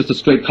wasn't just a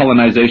straight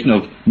colonization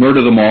of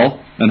murder them all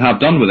and have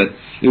done with it.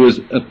 It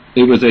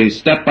was a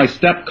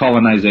step-by-step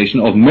colonization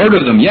of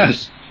murder them,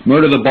 yes,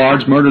 murder the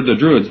bards, murder the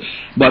Druids,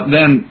 but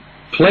then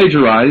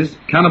plagiarize,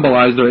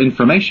 cannibalize their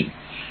information.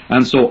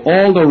 And so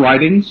all the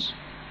writings,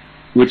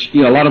 which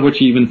a lot of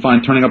which you even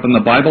find turning up in the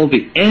Bible,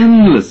 the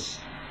endless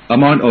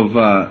amount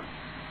of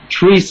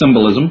tree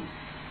symbolism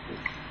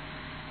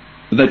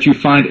that you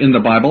find in the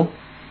Bible,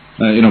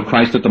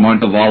 Christ at the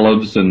Mount of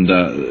Olives and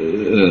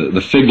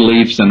the fig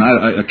leaves and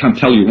I can't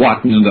tell you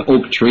what, the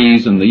oak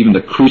trees and even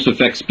the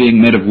crucifix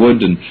being made of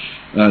wood and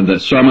the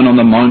Sermon on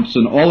the Mount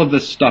and all of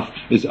this stuff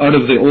is out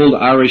of the old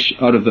Irish,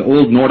 out of the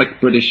old Nordic,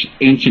 British,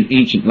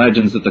 ancient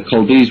legends that the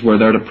Chaldees were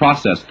there to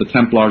process, the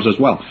Templars as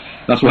well.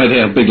 That's why they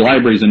have big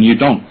libraries and you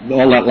don't.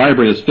 All that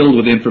library is filled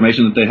with the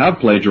information that they have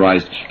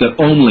plagiarized that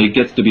only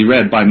gets to be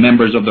read by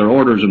members of their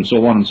orders and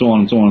so on and so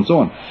on and so on and so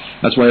on.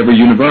 That's why every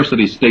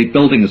university, state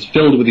building is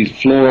filled with these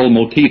floral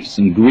motifs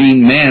and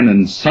green men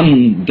and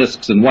sun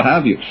discs and what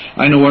have you.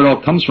 I know where it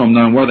all comes from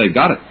now and where they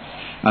got it.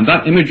 And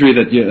that imagery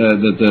that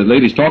the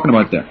lady's talking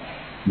about there,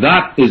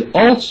 that is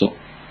also,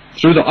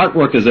 through the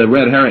artwork, is a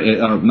red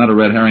herring, not a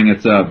red herring,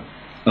 it's a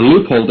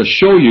loophole to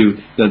show you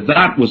that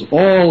that was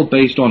all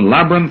based on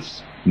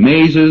labyrinths,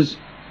 mazes,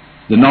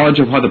 the knowledge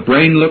of how the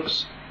brain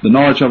looks, the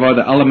knowledge of how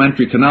the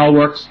alimentary canal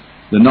works,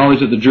 the knowledge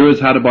that the Druids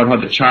had about how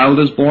the child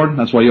is born.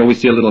 That's why you always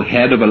see a little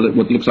head of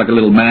what looks like a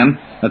little man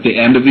at the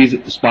end of these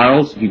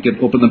spirals. If you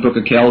open the Book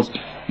of Kells,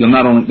 you'll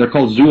not only, they're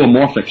called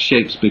zoomorphic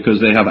shapes because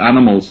they have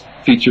animals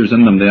features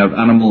in them, they have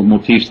animal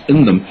motifs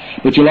in them,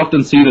 but you'll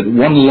often see that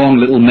one long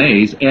little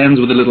maze ends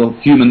with a little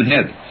human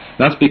head.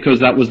 That's because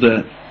that was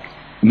the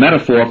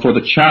metaphor for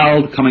the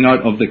child coming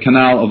out of the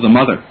canal of the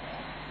mother.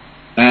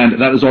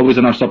 And that is always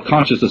in our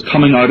subconscious, as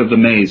coming out of the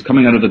maze,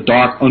 coming out of the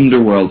dark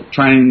underworld,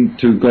 trying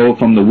to go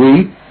from the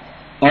womb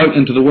out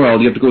into the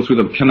world. You have to go through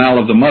the canal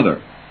of the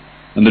mother.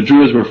 And the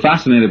Druids were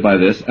fascinated by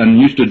this and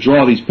used to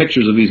draw these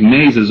pictures of these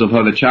mazes of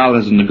how the child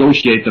has to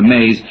negotiate the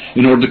maze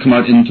in order to come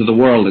out into the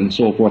world and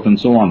so forth and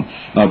so on.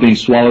 Being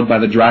swallowed by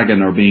the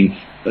dragon or being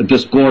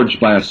disgorged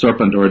by a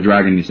serpent or a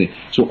dragon, you see.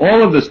 So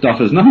all of this stuff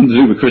has nothing to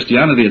do with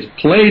Christianity. It's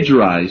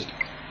plagiarized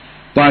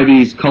by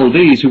these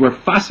Chaldees who were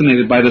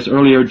fascinated by this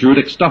earlier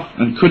Druidic stuff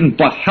and couldn't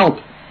but help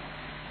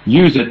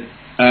use it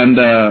and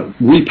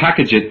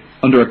repackage it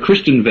under a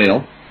Christian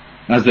veil,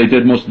 as they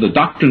did most of the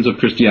doctrines of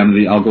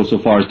Christianity, I'll go so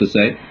far as to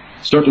say.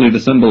 Certainly the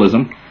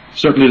symbolism,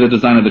 certainly the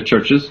design of the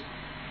churches,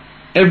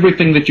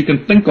 everything that you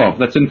can think of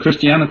that's in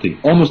Christianity,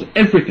 almost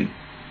everything,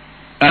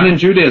 and in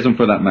Judaism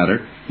for that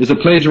matter, is a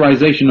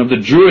plagiarization of the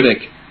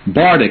Druidic,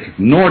 Bardic,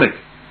 Nordic,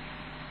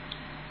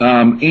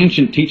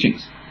 ancient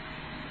teachings.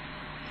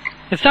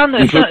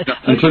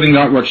 Including the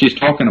artwork she's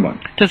talking about.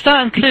 Does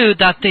that include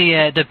that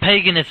the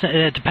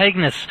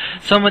paganists,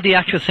 some of the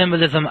actual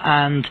symbolism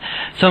and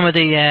some of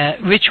the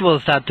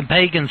rituals that the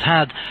pagans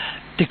had,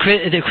 the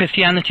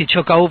Christianity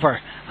took over,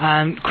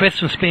 and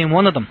Christmas being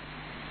one of them?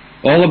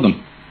 All of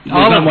them.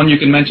 There's not one you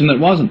can mention that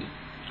wasn't.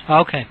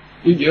 Okay.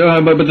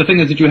 But the thing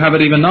is that you have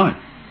it even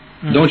now.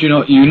 Don't you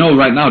know? You know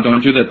right now,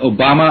 don't you, that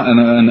Obama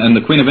and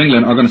the Queen of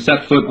England are going to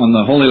set foot on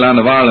the Holy Land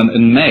of Ireland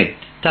in May.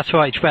 That's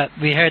right,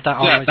 we heard that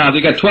already. Now, they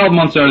get 12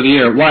 months out of the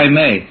year. Why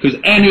May? Because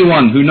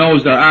anyone who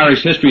knows their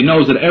Irish history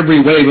knows that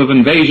every wave of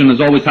invasion has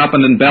always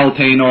happened in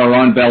Beltane or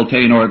around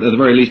Beltane, or at the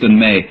very least in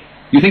May.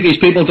 You think these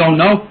people don't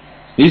know?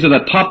 These are the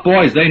top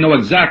boys. They know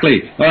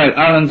exactly. All right,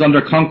 Ireland's under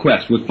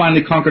conquest. We've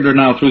finally conquered her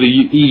now through the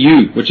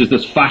EU, which is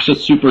this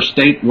fascist super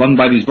state run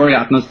by these very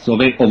Atenists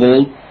of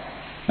old.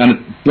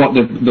 And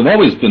they've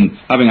always been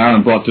having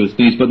Ireland brought to its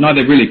knees, but now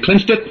they've really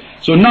clinched it.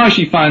 So now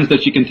she finds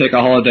that she can take a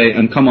holiday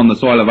and come on the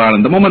soil of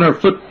Ireland. The moment her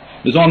foot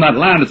is on that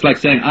land, it's like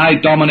saying, I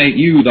dominate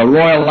you. The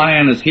royal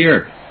lion is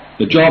here.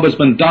 The job has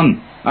been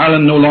done.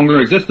 Ireland no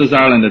longer exists as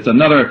Ireland. It's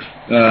another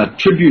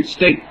tribute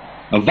state,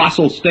 a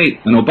vassal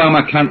state. And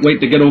Obama can't wait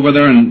to get over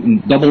there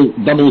and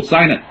double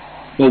sign it.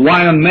 But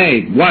why on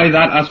May? Why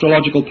that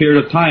astrological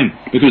period of time?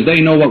 Because they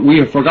know what we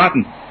have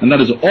forgotten. And that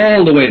is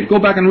all the waves. Go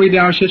back and read the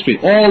Irish history.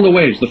 All the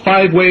waves. The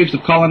 5 waves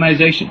of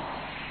colonization.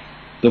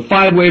 The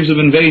 5 waves of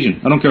invasion,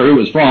 I don't care who it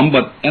was from,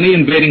 but any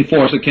invading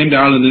force that came to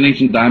Ireland in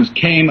ancient times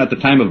came at the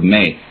time of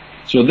May.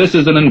 So this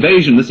is an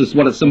invasion. This is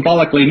what it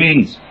symbolically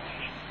means.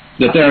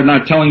 That they're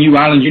now telling you,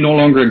 Ireland, you no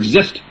longer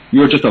exist.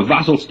 You're just a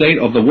vassal state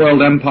of the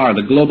world empire,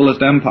 the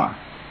globalist empire.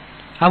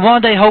 And what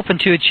are they hoping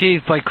to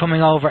achieve by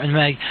coming over in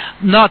May?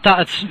 Not that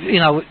it's, you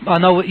know, I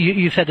know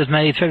you said that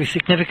May is very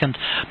significant,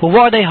 but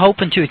what are they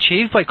hoping to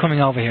achieve by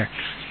coming over here?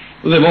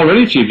 Well, they've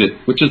already achieved it,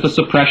 which is the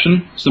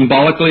suppression,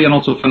 symbolically and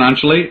also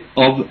financially,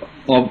 of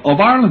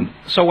Ireland.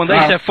 So when they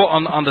set foot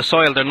on the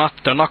soil, they're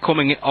not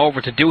coming over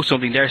to do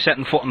something. They're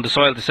setting foot on the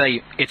soil to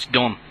say it's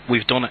done.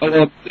 We've done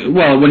it.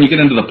 Well, when you get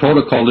into the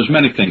protocol, there's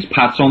many things.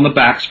 Pats on the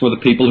backs for the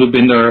people who've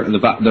been their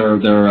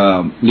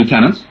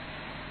lieutenants.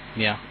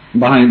 Yeah.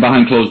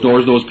 Behind closed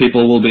doors, those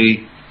people will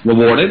be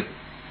rewarded.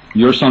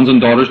 Your sons and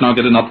daughters now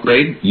get an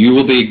upgrade. You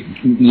will be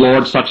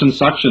Lord such and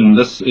such, and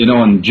this, you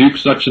know, and Duke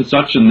such and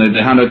such, and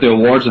they hand out the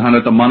awards and hand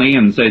out the money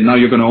and say, now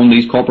you're going to own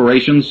these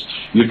corporations.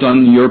 You've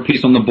done your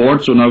piece on the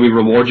board, so now we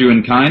reward you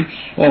in kind.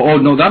 Oh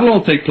no, that'll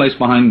all take place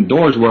behind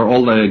doors where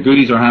all the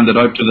goodies are handed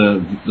out to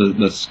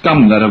the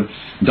scum that have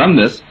done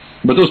this.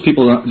 But those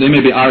people, they may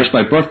be Irish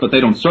by birth, but they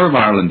don't serve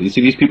Ireland. You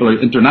see, these people are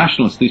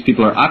internationalists. These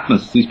people are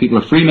atmists. These people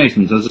are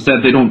Freemasons. As I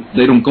said, they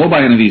don't go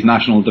by any of these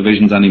national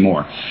divisions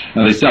anymore.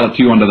 They sell it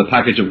to you under the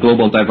package of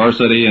global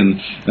diversity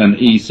and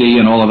EC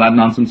and all of that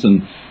nonsense.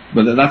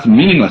 But that's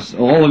meaningless.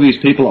 All of these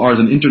people are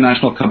an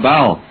international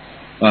cabal,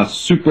 a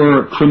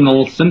super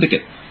criminal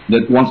syndicate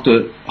that wants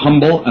to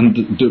humble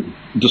and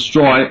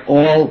destroy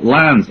all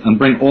lands and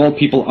bring all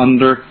people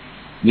under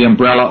the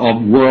umbrella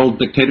of world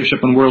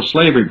dictatorship and world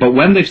slavery. But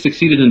when they've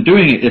succeeded in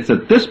doing it, it's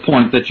at this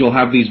point that you'll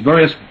have these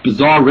various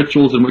bizarre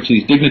rituals in which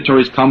these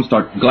dignitaries come,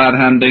 start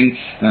glad-handing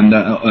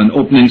and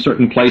opening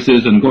certain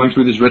places and going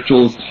through these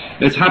rituals.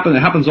 It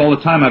happens all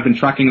the time. I've been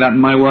tracking that in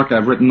my work.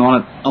 I've written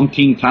on it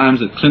umpteen times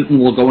that Clinton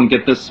will go and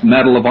get this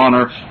Medal of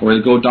Honor, or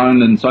he'll go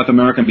down in South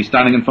America and be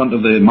standing in front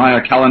of the Maya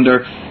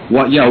calendar.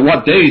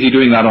 What day is he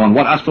doing that on?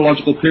 What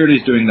astrological period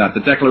is doing that?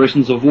 The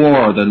declarations of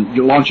war, the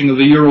launching of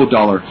the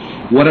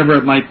Eurodollar, whatever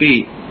it might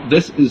be.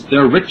 This is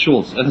their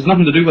rituals. It has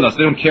nothing to do with us.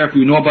 They don't care if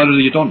you know about it or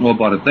you don't know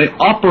about it. They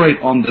operate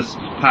on this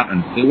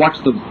pattern. They watch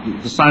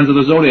the signs of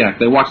the zodiac.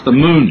 They watch the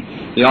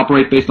moon. They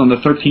operate based on the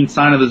 13th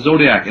sign of the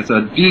zodiac. It's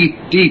a deep,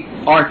 deep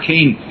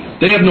arcane.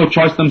 They have no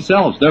choice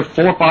themselves. Their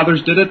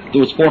forefathers did it.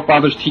 Those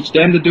forefathers teach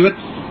them to do it.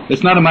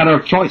 It's not a matter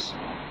of choice.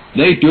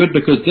 They do it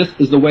because this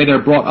is the way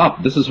they're brought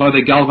up. This is how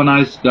they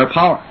galvanize their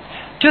power.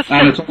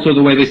 And it's also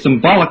the way they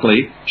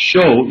symbolically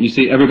show, you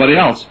see, everybody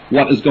else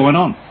what is going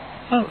on.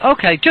 Oh,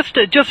 okay, just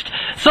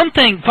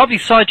something, probably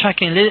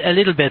sidetracking a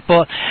little bit,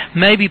 but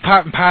maybe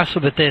part and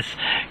parcel with this.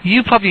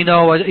 You probably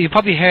know, you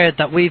probably heard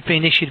that we've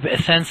been issued with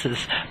a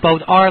census,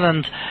 both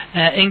Ireland,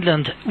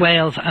 England,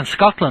 Wales and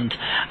Scotland,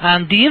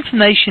 and the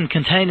information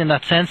contained in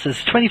that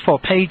census, 24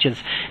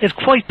 pages, is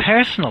quite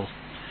personal.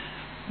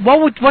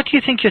 What do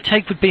you think your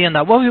take would be on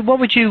that? What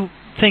would you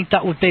think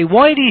that would be?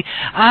 Why are they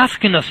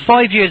asking us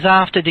 5 years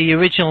after the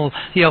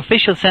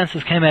official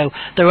census came out,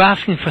 they're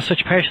asking for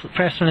such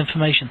personal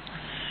information?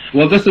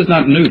 Well, this is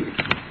not new.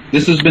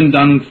 This has been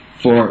done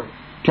for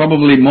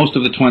probably most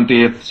of the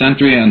 20th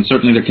century, and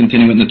certainly they're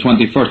continuing in the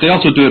 21st. They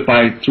also do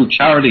it through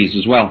charities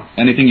as well.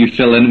 Anything you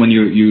fill in when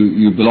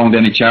you belong to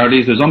any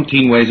charities, there's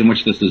umpteen ways in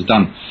which this is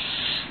done.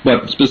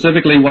 But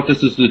specifically what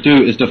this is to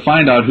do is to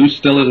find out who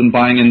still isn't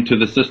buying into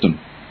the system.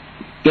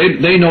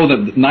 They know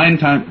that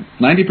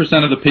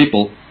 90% of the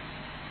people,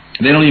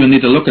 they don't even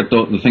need to look at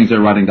the things they're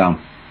writing down,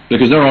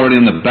 because they're already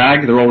in the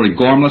bag, they're already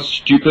gormless,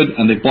 stupid,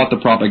 and they've bought the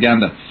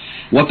propaganda.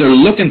 What they're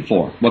looking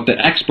for, what the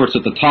experts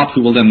at the top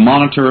who will then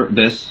monitor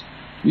this,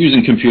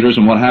 using computers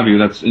and what have you,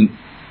 that's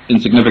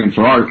insignificant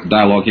for our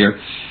dialogue here,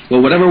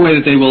 but whatever way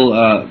that they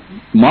will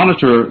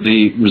monitor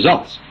the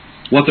results,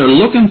 what they're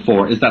looking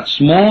for is that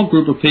small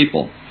group of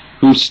people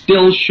who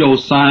still show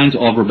signs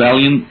of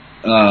rebellion,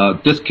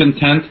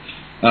 discontent,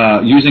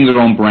 using their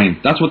own brain.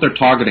 That's what they're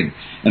targeting.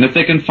 And if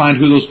they can find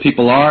who those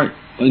people are,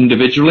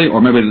 individually,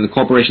 or maybe the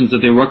corporations that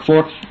they work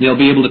for, they'll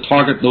be able to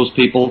target those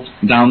people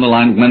down the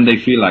line when they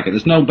feel like it.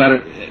 It's no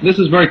better. This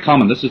is very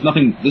common. This is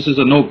nothing. This is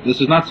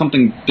not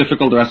something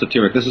difficult or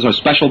esoteric. This is how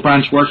special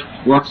branch works.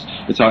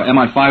 It's how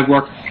MI5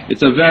 work.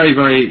 It's a very,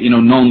 very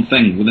known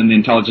thing within the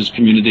intelligence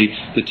community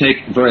to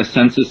take various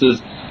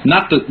censuses.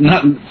 Not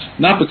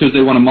because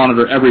they want to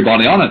monitor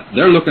everybody on it.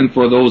 They're looking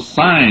for those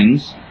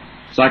signs,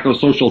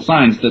 psychosocial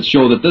signs, that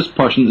show that this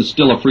person is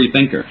still a free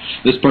thinker.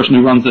 This person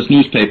who runs this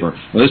newspaper,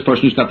 or this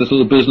person who's got this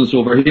little business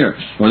over here,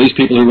 or these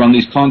people who run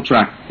these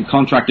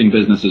contracting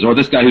businesses, or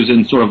this guy who's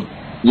in sort of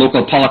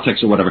local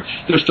politics or whatever.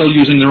 They're still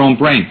using their own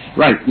brain.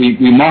 Right,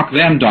 we mark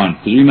them down,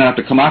 because we might have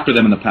to come after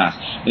them in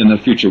the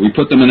future. We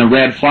put them in a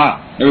red file.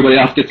 Everybody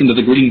else gets into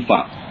the green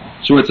file.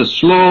 So it's a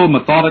slow,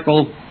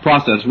 methodical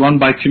process run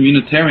by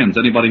communitarians.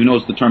 Anybody who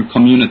knows the term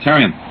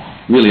communitarian,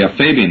 really a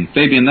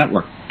Fabian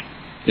network.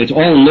 It's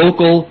all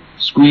local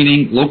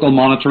screening, local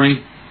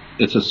monitoring.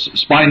 It's a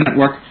spy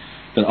network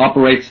that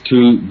operates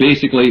to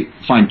basically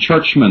find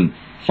churchmen,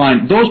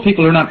 find those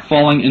people who are not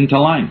falling into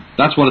line.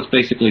 That's what it's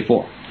basically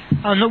for.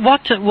 And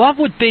what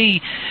would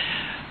be?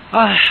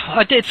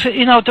 It's,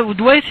 the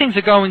way things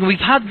are going, we've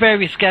had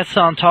various guests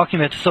on talking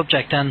about the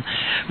subject, and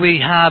we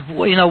have,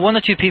 one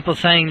or two people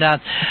saying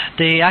that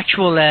the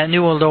actual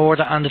New World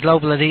Order and the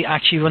global elite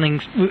actually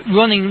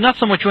running, not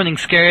so much running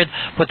scared,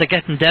 but they're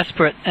getting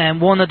desperate. And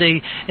one of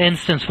the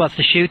instances was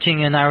the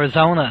shooting in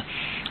Arizona.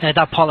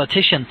 That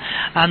politician,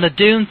 and they're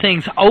doing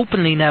things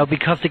openly now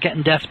because they're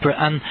getting desperate.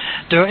 And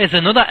there is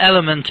another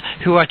element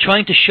who are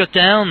trying to shut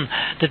down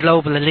the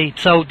global elite.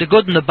 So the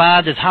good and the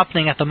bad is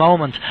happening at the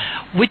moment.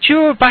 With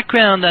your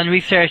background and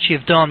research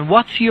you've done,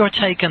 what's your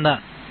take on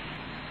that?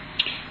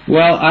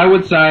 Well, I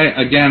would say,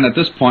 again, at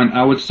this point,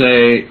 I would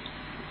say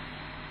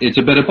it's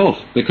a bit of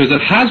both, because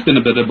it has been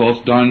a bit of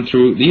both down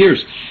through the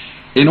years.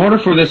 In order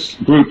for this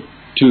group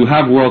to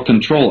have world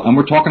control, and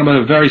we're talking about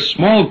a very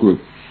small group,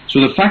 so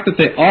the fact that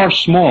they are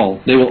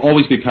small, they will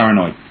always be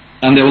paranoid,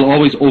 and they will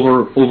always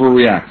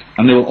overreact,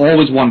 and they will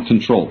always want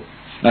control.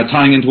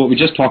 Tying into what we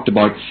just talked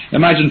about,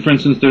 imagine, for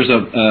instance, there's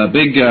a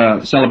big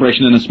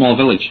celebration in a small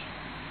village,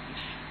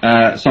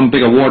 some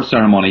big award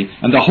ceremony,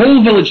 and the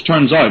whole village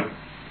turns out,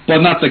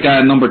 but not the guy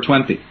at number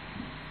 20.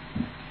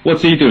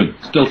 What's he doing?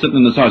 Still sitting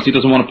in his house. He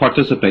doesn't want to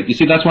participate. You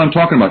see, that's what I'm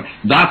talking about.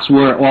 That's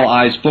where all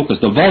eyes focus.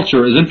 The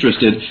vulture is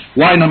interested.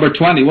 Why number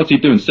 20? What's he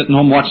doing? Sitting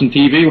home watching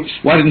TV?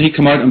 Why didn't he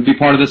come out and be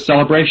part of this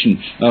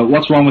celebration?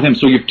 What's wrong with him?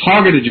 So you've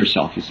targeted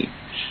yourself, you see.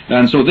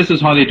 And so this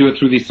is how they do it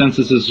through these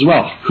censuses as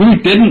well. Who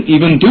didn't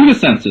even do the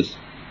census?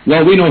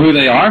 Well, we know who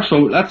they are,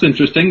 so that's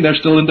interesting. They're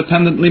still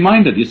independently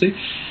minded, you see.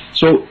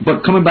 So,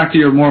 but coming back to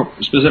your more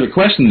specific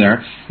question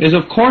there, is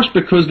of course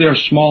because they're a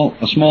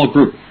small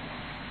group.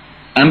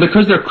 And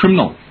because they're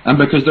criminal, and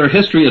because their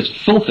history is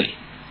filthy,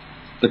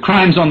 the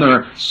crimes on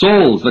their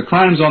souls, the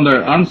crimes on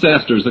their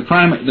ancestors, the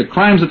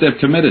crimes that they've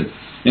committed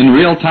in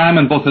real time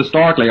and both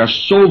historically are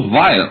so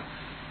vile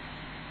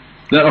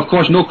that, of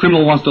course, no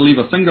criminal wants to leave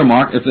a finger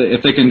mark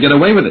if they can get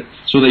away with it.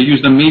 So they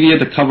use the media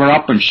to cover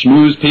up and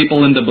schmooze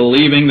people into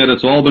believing that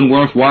it's all been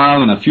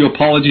worthwhile, and a few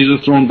apologies are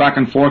thrown back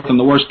and forth in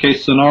the worst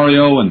case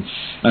scenario,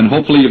 and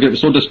hopefully you get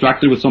so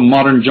distracted with some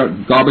modern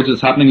garbage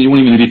that's happening you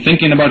won't even be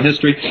thinking about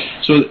history.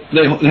 So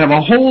they have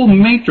a whole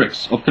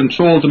matrix of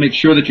control to make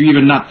sure that you're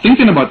even not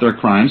thinking about their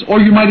crimes, or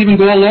you might even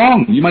go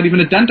along. You might even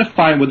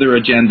identify with their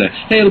agenda.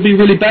 Hey, it'll be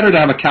really better to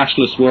have a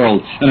cashless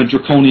world and a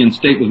draconian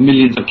state with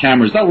millions of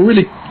cameras. That will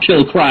really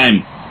kill crime.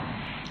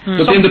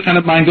 But the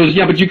independent mind goes,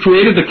 yeah, but you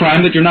created the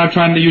crime that you're now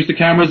trying to use the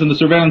cameras and the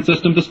surveillance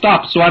system to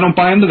stop, so I don't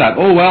buy into that.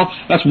 Oh, well,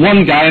 that's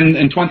one guy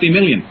in 20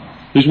 million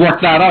who's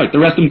worked that out. The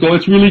rest of them go,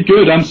 it's really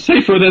good, I'm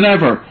safer than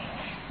ever.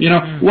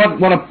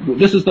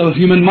 This is the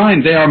human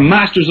mind. They are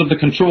masters of the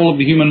control of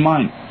the human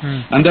mind.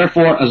 And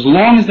therefore, as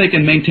long as they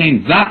can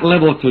maintain that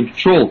level of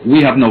control,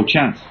 we have no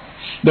chance.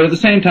 But at the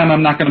same time,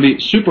 I'm not going to be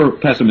super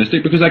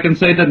pessimistic, because I can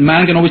say that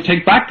man can always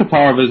take back the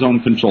power of his own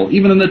control.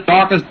 Even in the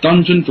darkest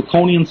dungeon,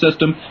 draconian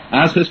system,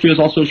 as history has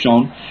also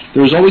shown,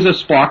 there is always a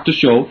spark to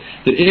show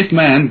that if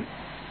man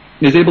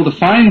is able to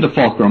find the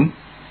fulcrum,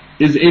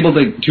 is able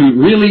to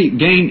really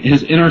gain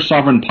his inner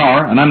sovereign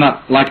power, and I'm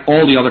not like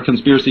all the other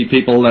conspiracy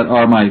people that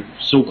are my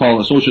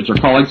so-called associates or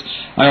colleagues.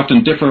 I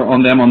often differ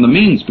on them on the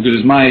means,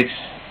 because my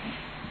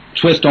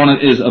twist on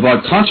it is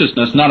about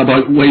consciousness, not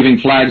about waving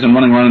flags and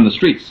running around in the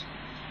streets.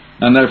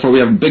 And therefore we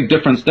have a big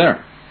difference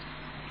there.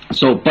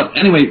 So, but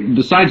anyway,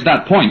 besides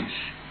that point,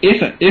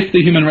 if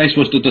the human race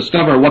was to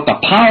discover what the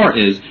power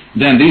is,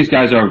 then these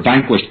guys are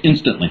vanquished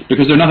instantly,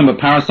 because they're nothing but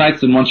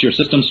parasites, and once your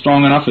system's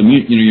strong enough,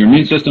 your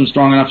immune system's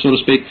strong enough, so to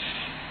speak,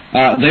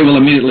 they will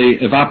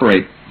immediately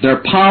evaporate.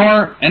 Their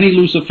power, any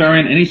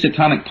Luciferian, any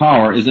satanic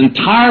power, is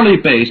entirely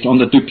based on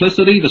the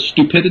duplicity, the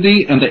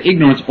stupidity, and the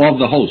ignorance of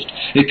the host.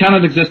 It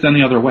cannot exist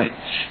any other way.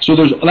 So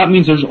that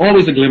means there's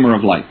always a glimmer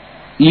of light.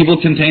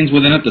 Evil contains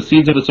within it the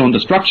seeds of its own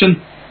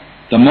destruction.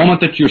 The moment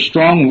that you're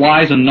strong,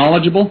 wise, and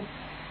knowledgeable,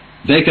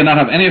 they cannot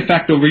have any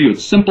effect over you.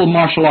 It's simple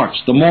martial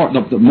arts. The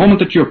moment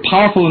that you're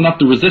powerful enough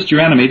to resist your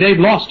enemy, they've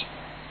lost.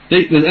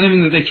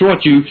 Anything that they throw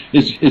at you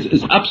is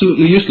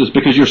absolutely useless,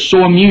 because you're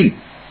so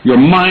immune. Your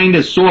mind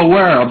is so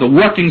aware of the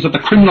workings of the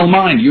criminal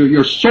mind.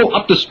 You're so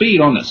up to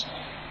speed on this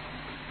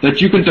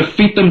that you can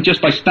defeat them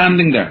just by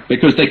standing there,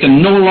 because they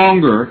can no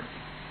longer,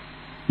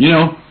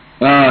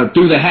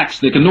 do the hex.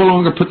 They can no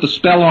longer put the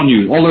spell on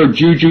you. All their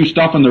juju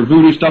stuff and their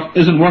voodoo stuff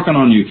isn't working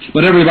on you.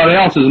 But everybody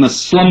else is in a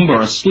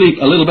slumber, asleep,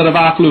 a little bit of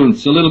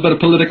affluence, a little bit of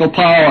political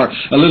power,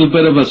 a little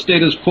bit of a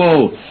status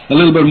quo, a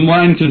little bit of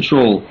mind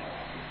control,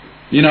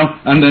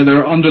 and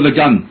they're under the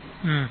gun.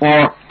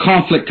 Or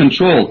conflict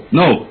control.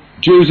 No.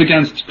 Jews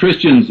against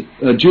Christians,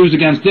 Jews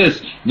against this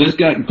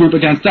group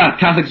against that,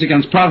 Catholics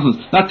against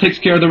Protestants. That takes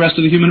care of the rest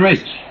of the human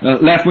race.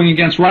 Left wing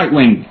against right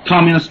wing,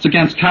 communists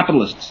against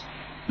capitalists.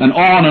 And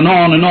on and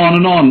on and on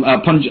and on.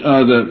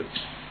 The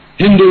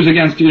Hindus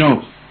against,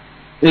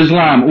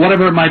 Islam,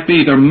 whatever it might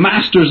be. They're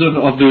masters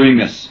of doing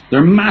this.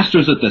 They're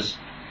masters at this.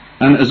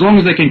 And as long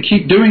as they can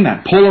keep doing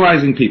that,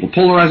 polarizing people,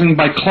 polarizing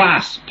by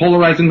class,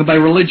 polarizing them by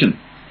religion,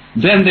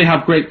 then they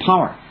have great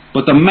power.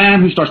 But the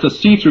man who starts to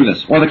see through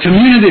this, or the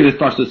community that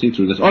starts to see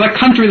through this, or the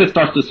country that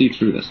starts to see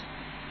through this,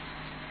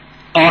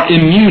 are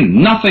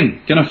immune.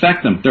 Nothing can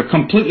affect them. They're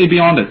completely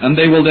beyond it, and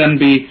they will then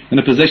be in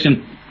a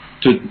position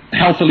to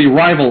healthily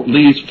rival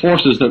these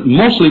forces that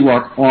mostly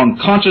work on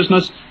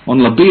consciousness,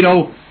 on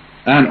libido,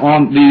 and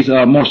on these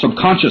more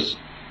subconscious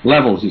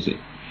levels, you see.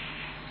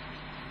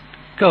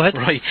 Go ahead.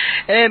 Right.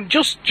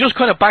 Just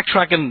kind of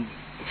backtracking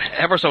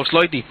ever so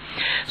slightly.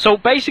 So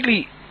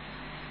basically,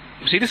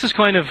 see, this is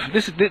kind of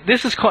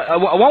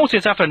I won't say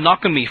it's after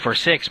knocking me for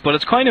 6, but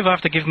it's kind of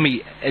after giving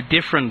me a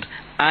different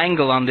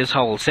angle on this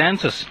whole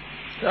census.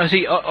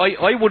 See,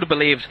 I would have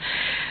believed,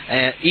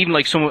 even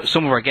like some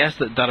of our guests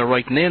that are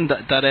writing in,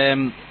 that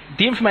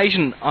the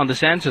information on the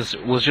census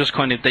was just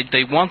kind of,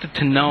 they wanted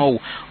to know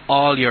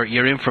all your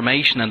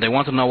information, and they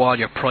wanted to know all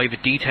your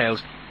private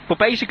details. But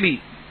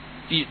basically,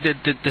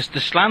 the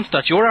slant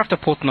that you're after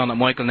putting on it,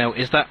 Michael, now,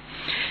 is that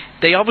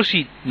they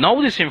obviously know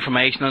this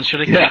information, and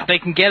sure they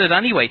can get it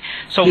anyway.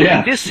 So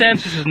this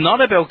census is not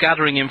about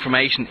gathering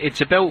information. It's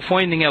about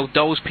finding out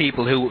those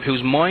people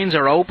whose minds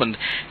are opened,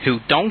 who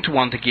don't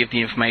want to give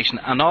the information.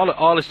 And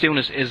all it's doing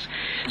is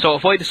so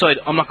if I decide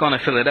I'm not going to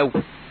fill it out,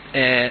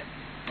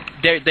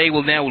 they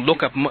will now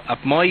look at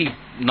my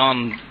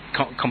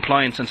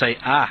non-compliance and say,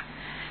 a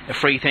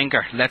free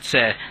thinker. Let's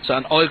so,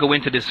 and I'll go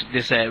into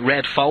this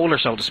red folder,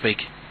 so to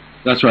speak.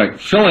 That's right.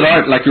 Fill it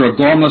out like you're a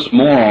gormless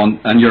moron,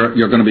 and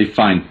you're going to be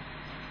fine.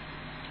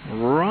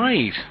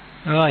 Right.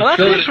 Right. Well,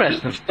 that's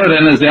interesting. Fill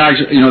it in as the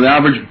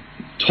average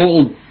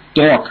total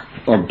dork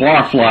or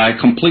barfly,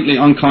 completely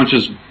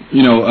unconscious,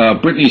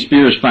 Britney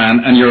Spears fan,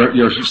 and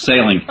you're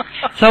sailing.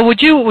 So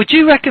would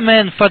you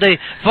recommend for the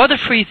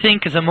free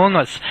thinkers among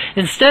us,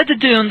 instead of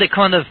doing the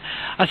kind of,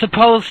 I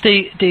suppose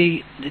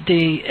the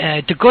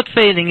gut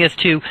feeling is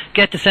to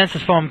get the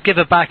census form, give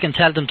it back, and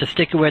tell them to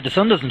stick it where the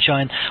sun doesn't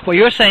shine. What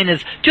you're saying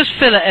is just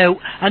fill it out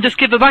and just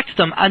give it back to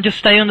them and just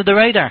stay under the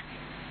radar.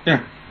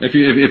 Yeah. If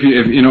you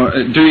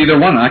do either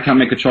one. I can't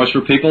make a choice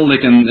for people. They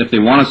can, if they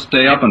want to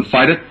stay up and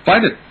fight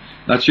it.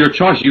 That's your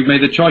choice. You've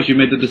made the choice. You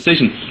made the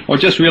decision. Or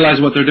just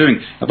realize what they're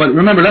doing. But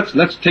remember,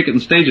 let's take it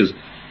in stages.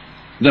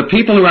 The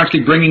people who are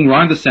actually bringing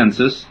round the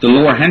census, the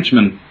lower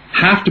henchmen,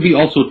 have to be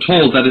also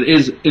told that it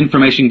is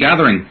information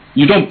gathering.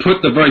 You don't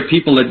put the very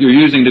people that you're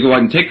using to go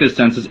out and take this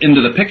census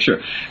into the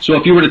picture. So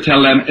if you were to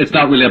tell them it's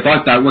not really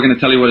about that, we're going to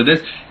tell you what it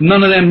is,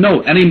 none of them know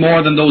any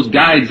more than those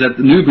guides at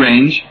the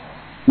Newgrange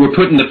were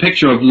put in the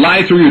picture of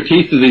lie through your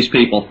teeth to these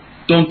people.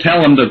 Don't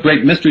tell them the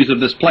great mysteries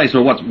of this place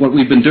or what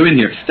we've been doing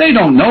here. They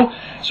don't know.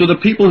 So the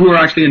people who are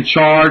actually in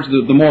charge,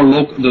 the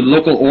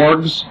local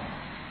orgs,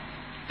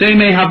 they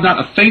may have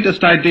not a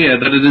faintest idea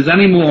that it is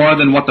any more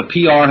than what the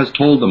PR has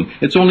told them.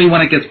 It's only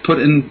when it gets put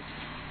in,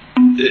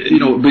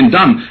 been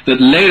done, that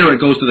later it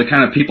goes to the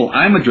kind of people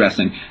I'm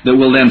addressing that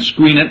will then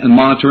screen it and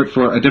monitor it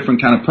for a different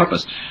kind of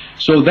purpose.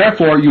 So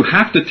therefore, you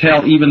have to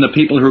tell even the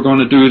people who are going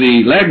to do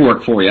the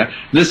legwork for you,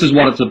 this is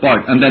what it's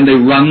about. And then they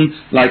run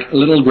like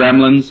little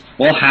gremlins,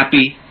 all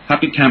happy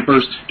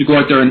campers, to go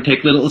out there and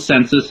take little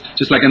census,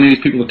 just like any of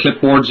these people with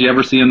clipboards you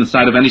ever see on the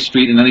side of any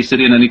street in any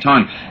city in any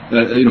town,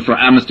 for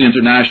Amnesty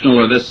International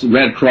or this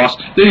Red Cross.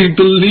 They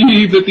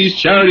believe that these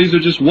charities are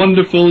just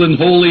wonderful and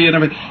holy and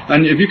everything.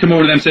 And if you come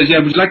over to them and says,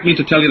 would you like me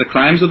to tell you the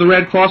crimes of the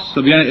Red Cross?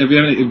 Do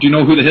you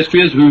know who the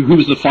history is? Who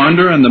was the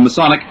founder and the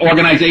Masonic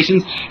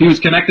organizations he was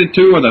connected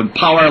to, or the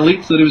power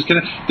elites that he was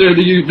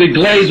connected? They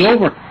glaze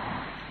over.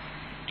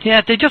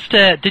 Yeah, they just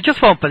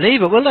won't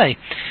believe it, will they?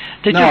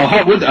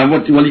 How would they?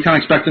 Well, you can't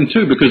expect them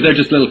to, because they're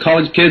just little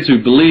college kids who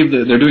believe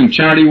that they're doing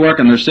charity work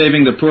and they're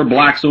saving the poor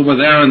blacks over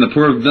there and the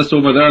poor this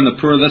over there and the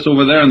poor this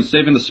over there and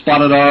saving the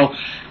spotted owl.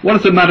 What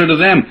does it matter to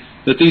them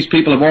that these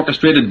people have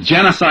orchestrated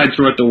genocide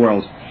throughout the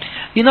world?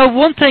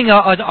 One thing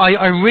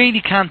I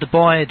really can't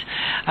abide,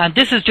 and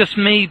this is just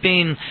me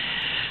being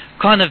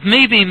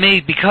me,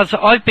 because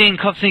I've been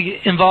constantly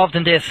involved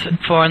in this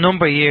for a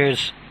number of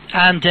years.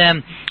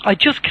 And I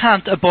just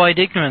can't abide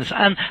ignorance.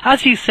 And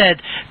as he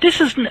said,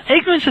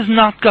 ignorance has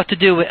not got to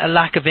do with a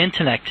lack of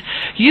intellect.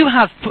 You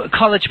have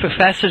college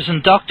professors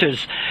and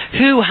doctors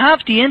who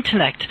have the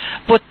intellect,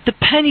 but the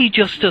penny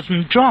just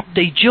doesn't drop.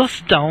 They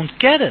just don't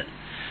get it.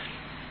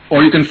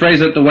 Or you can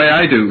phrase it the way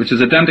I do, which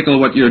is identical to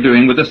what you're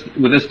doing with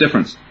this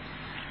difference.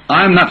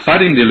 I'm not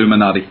fighting the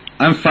Illuminati.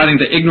 I'm fighting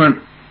the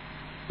ignorant.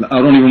 I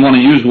don't even want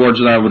to use words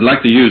that I would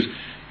like to use.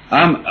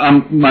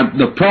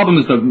 The problem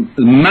is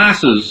the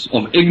masses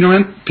of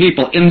ignorant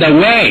people in the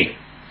way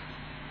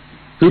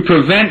who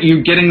prevent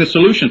you getting the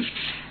solution.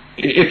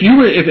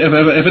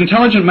 If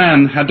intelligent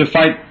man had to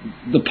fight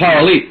the power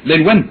elite,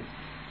 they'd win.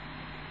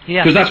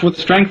 Yeah. Because that's what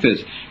strength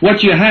is.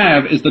 What you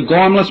have is the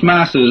gormless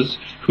masses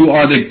who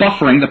are the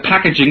buffering, the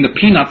packaging, the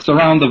peanuts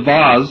around the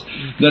vase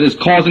that is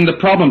causing the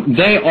problem.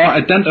 They are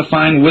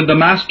identifying with the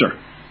master.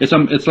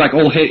 It's like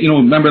old,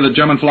 remember the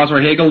German philosopher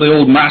Hegel, the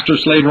old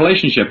master-slave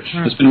relationship.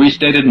 It's been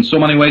restated in so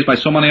many ways by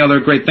so many other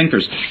great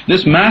thinkers.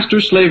 This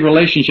master-slave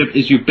relationship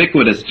is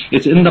ubiquitous.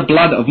 It's in the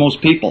blood of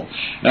most people.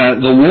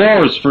 The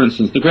wars, for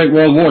instance, the great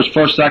world wars,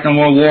 First, Second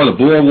World War, the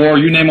Boer War,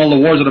 you name all the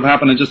wars that have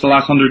happened in just the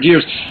last 100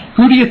 years.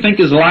 Who do you think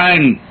is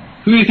lying?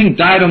 Who do you think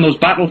died on those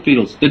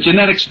battlefields? The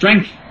genetic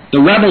strength,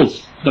 the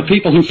rebels, the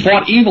people who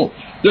fought evil.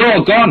 They're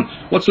all gone.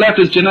 What's left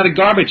is genetic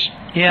garbage.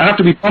 Yeah. I have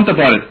to be blunt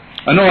about it.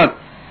 I know that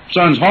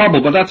sounds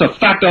horrible, but that's a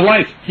fact of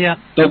life. Yeah.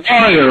 The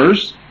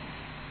warriors,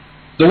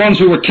 the ones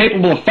who were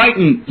capable of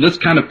fighting this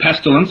kind of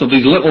pestilence of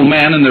these little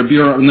men and their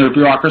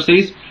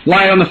bureaucracies,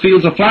 lie on the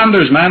fields of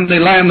Flanders, man. They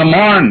lie in the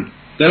Marne.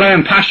 They lie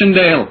in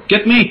Passchendaele.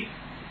 Get me?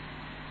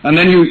 And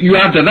then you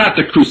add to that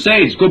the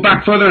Crusades. Go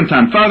back further in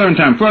time, further in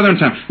time, further in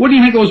time. What do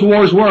you think those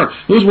wars were?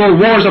 Those were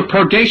wars of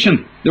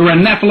purgation. They were a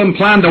Nephilim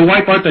plan to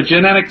wipe out the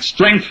genetic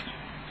strength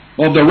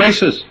of the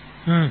races.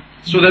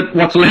 So that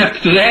what's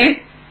left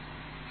today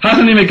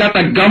hasn't even got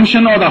the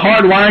gumption or the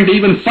hard wiring to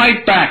even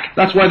fight back.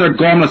 That's why they're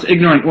gormless,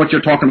 ignorant what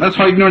you're talking about. That's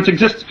how ignorance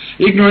exists.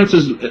 Ignorance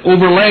is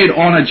overlaid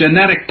on a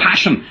genetic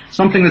passion,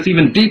 something that's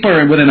even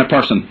deeper within a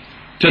person.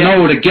 To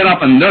know to get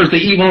up and there's the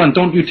evil and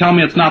don't you tell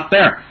me it's not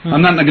there.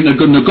 I'm not going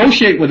to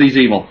negotiate with these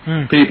evil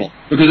people,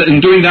 because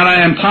in doing that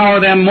I empower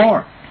them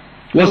more.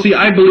 Well, see,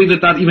 I believe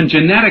that even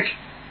genetic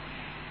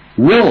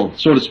will,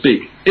 so to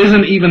speak,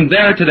 isn't even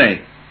there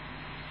today.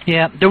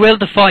 Yeah, the will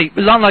to fight,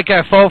 not like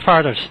our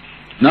forefathers.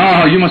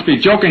 No, you must be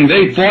joking.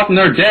 They fought and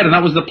they're dead, and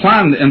that was the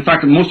plan. In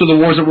fact, most of the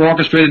wars that were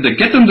orchestrated to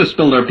get them to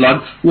spill their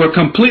blood were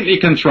completely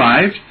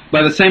contrived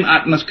by the same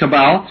Atlas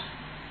cabal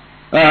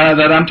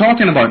that I'm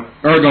talking about.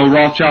 Ergo,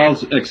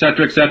 Rothschilds,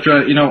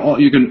 etc., you know,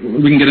 we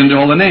can get into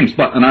all the names,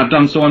 and I've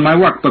done so in my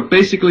work. But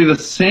basically the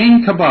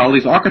same cabal,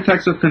 these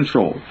architects of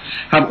control,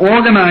 have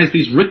organized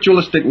these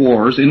ritualistic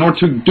wars in order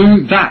to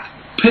do that.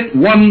 Pit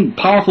one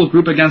powerful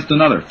group against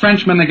another.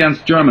 Frenchmen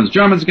against Germans,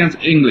 Germans against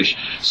English,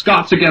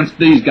 Scots against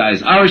these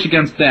guys, Irish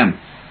against them.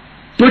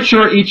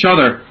 Butcher each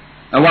other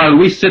while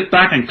we sit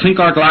back and clink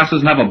our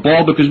glasses and have a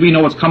ball because we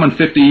know what's coming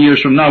 50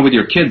 years from now with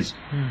your kids.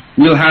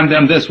 We'll hand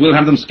them this, we'll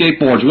hand them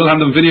skateboards, we'll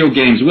hand them video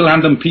games, we'll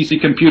hand them PC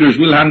computers,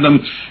 we'll hand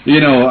them, you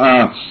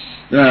know,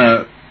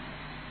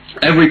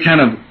 every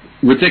kind of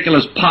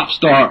ridiculous pop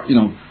star, you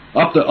know,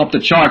 up the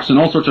charts in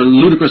all sorts of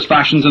ludicrous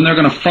fashions, and they're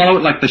going to follow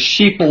it like the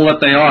sheeple that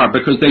they are,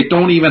 because they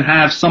don't even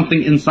have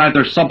something inside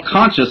their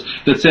subconscious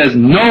that says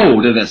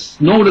no to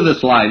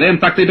this lie. In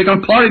fact, they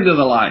become party to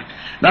the lie.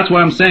 That's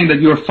why I'm saying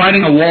that you're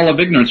fighting a wall of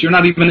ignorance. You're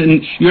not even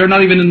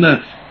in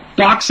the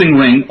boxing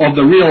ring of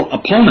the real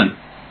opponent,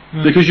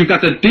 because you've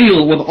got to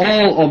deal with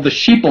all of the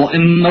sheeple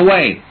in the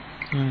way.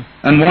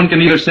 And one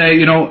can either say,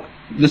 you know,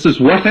 this is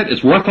worth it,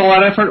 it's worth all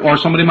that effort, or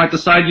somebody might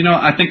decide, you know,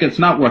 I think it's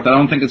not worth it, I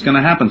don't think it's going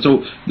to happen.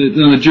 So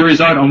the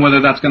jury's out on whether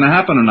that's going to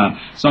happen or not.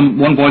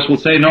 One voice will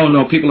say,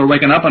 no, people are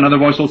waking up, another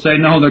voice will say,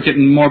 no, they're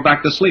getting more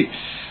back to sleep.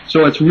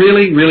 So it's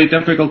really, really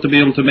difficult to be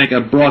able to make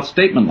a broad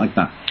statement like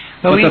that.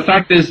 But the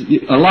fact is,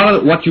 a lot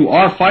of what you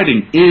are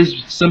fighting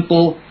is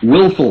simple,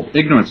 willful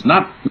ignorance,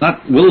 not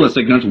willless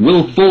ignorance,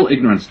 willful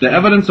ignorance. The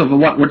evidence of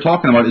what we're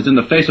talking about is in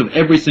the face of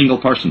every single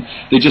person.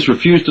 They just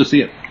refuse to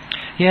see it.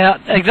 Yeah,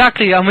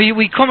 exactly, and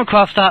we come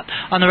across that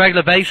on a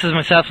regular basis,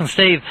 myself and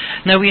Steve.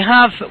 Now we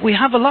have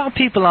a lot of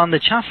people on the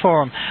chat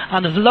forum,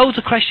 and there's loads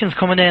of questions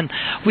coming in.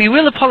 We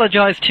will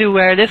apologise to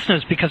our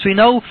listeners, because we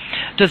know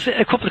there's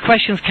a couple of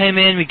questions came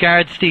in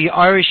regards the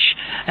Irish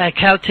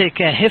Celtic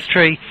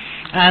history,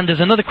 and there's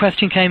another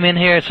question came in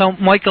here. So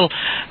Michael,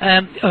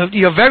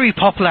 you're very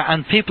popular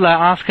and people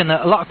are asking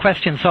a lot of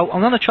questions, so I'm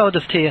going to throw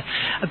this to you,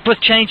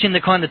 but changing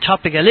the kind of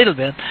topic a little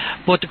bit.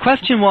 But the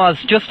question was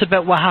just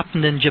about what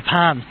happened in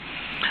Japan.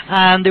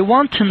 And they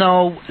want to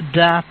know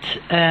that,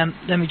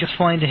 let me just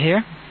find it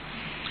here.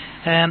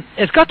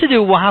 It's got to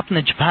do with what happened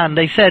in Japan.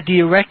 They said, do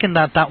you reckon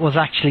that was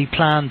actually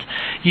planned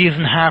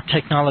using HARP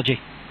technology?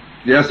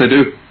 Yes, I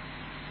do.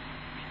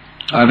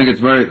 I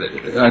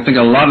think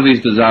a lot of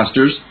these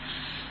disasters,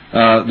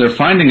 they're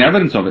finding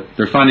evidence of it.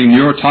 They're finding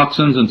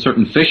neurotoxins in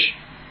certain fish.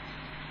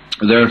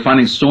 They're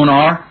finding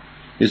sonar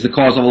is the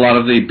cause of a lot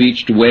of the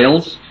beached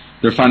whales.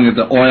 They're finding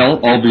that the oil,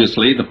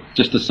 obviously,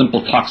 just the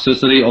simple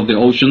toxicity of the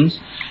oceans.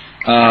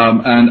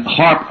 And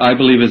HARP, I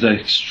believe, is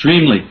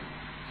extremely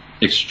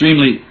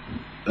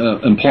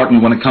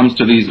important when it comes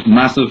to these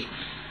massive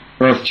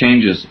earth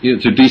changes,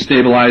 to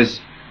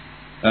destabilize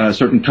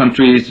certain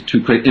countries,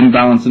 to create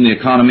imbalance in the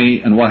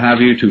economy and what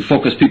have you, to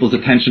focus people's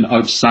attention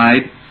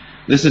outside.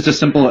 This is just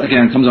simple,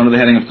 again, comes under the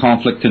heading of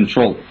conflict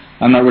control.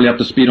 I'm not really up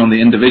to speed on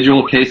the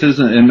individual cases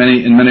in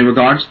many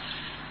regards,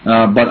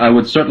 but I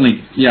would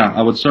certainly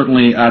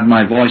add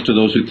my voice to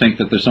those who think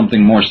that there's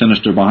something more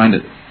sinister behind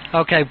it.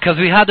 Okay, because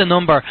we had a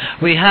number.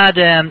 We had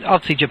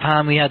obviously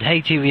Japan, we had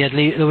Haiti, we had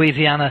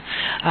Louisiana,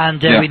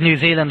 and we had New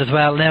Zealand as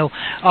well. Now,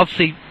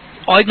 obviously,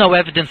 I've no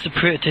evidence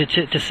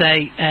to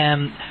say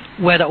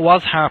whether it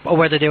was HARP or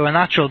whether they were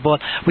natural,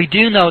 but we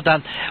do know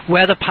that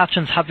weather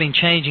patterns have been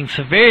changing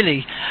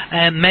severely,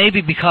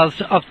 maybe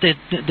because of the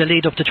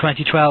lead up to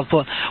 2012.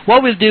 But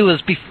what we'll do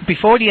is,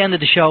 before the end of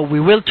the show, we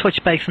will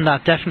touch base on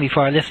that definitely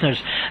for our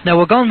listeners. Now,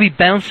 we're going to be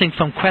bouncing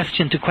from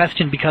question to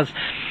question because,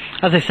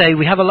 as I say,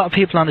 we have a lot of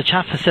people on the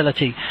chat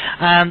facility,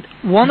 and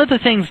one of the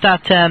things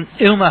that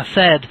Uma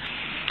said,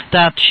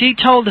 that she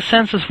told the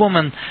census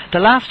woman the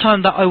last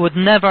time that I would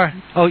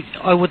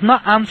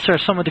not answer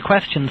some of the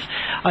questions.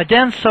 I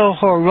then saw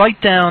her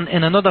write down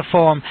in another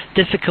form,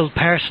 difficult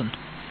person.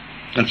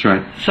 That's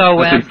right. So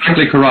that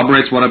exactly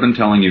corroborates what I've been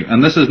telling you.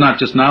 And this is not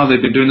just now,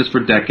 they've been doing this for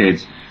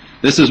decades.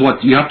 This is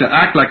what, you have to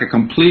act like a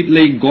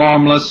completely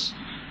gormless,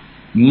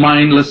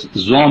 mindless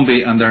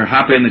zombie, and they're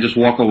happy and they just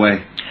walk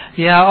away.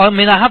 Yeah, I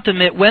mean, I have to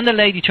admit, when the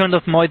lady turned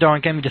up at my door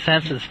and gave me the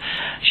census,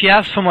 she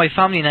asked for my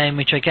family name,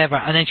 which I gave her,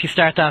 and then she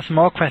started asking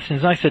more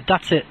questions. And I said,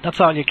 that's it, that's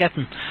all you're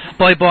getting.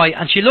 Bye-bye.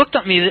 And she looked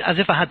at me as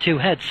if I had two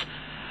heads.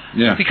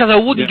 Yeah. Because I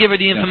wouldn't give her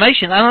the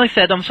information. And I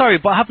said, I'm sorry,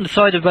 but I haven't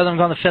decided whether I'm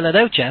going to fill it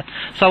out yet.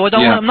 So I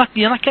don't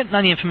you're not getting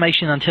any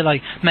information until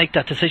I make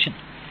that decision.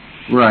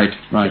 Right.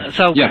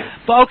 So,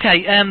 but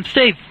okay,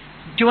 Steve, do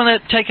you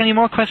want to take any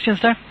more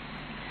questions there?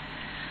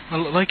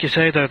 Well, like you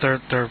say,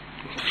 they're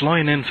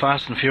flying in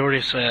fast and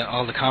furious.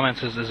 All the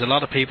comments, there's a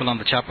lot of people on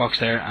the chat box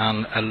there,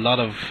 and a lot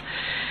of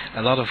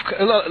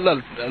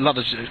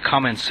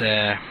comments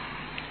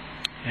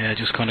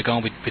just kind of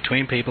going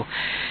between people.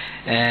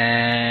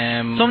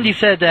 Somebody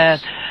said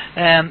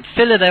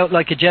fill it out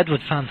like a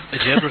Jedward fan. A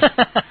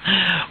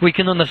Jedward. We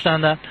can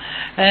understand that.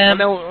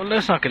 No,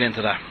 let's not get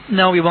into that.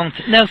 No, we won't.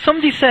 Now,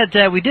 somebody said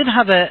we did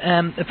have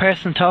a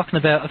person talking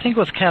about, I think it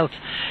was Celt.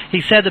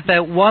 He said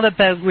about, what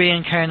about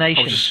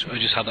reincarnation? I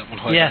just had that one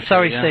highlighted. Yeah,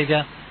 sorry, Steve.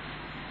 Yeah.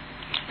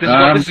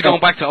 This is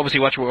going back to obviously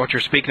what you're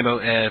speaking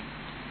about.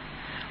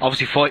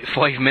 Obviously,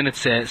 5 minutes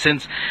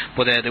since,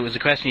 but there was a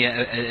question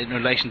in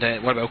relation to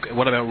what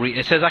about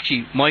it says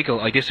actually, Michael,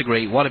 I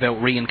disagree. What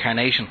about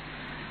reincarnation?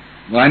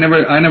 Well, I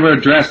never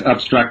address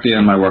abstractly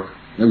in my work.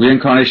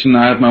 Reincarnation,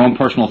 I have my own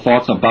personal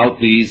thoughts about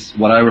these,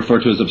 what I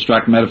refer to as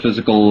abstract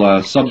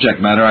metaphysical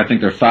subject matter. I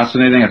think they're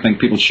fascinating. I think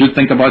people should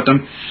think about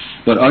them.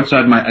 But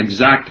outside my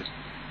exact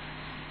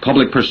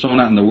public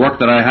persona and the work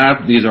that I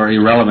have, these are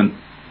irrelevant.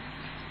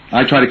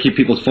 I try to keep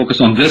people's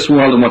focus on this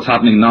world and what's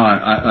happening now.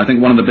 I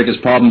think one of the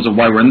biggest problems of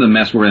why we're in the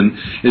mess we're in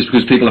is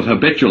because people have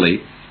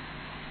habitually,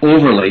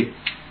 overly,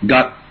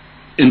 got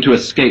into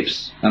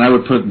escapes. And I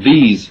would put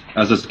these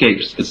as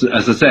escapes.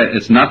 As I said,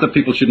 it's not that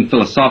people shouldn't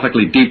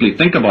philosophically deeply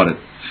think about it,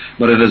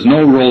 but it has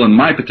no role in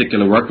my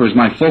particular work, whereas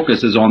my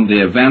focus is on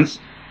the events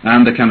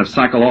and the kind of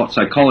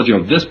psychology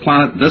of this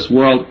planet, this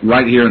world,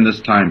 right here in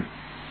this time.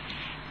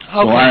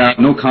 Okay. So I have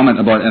no comment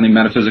about any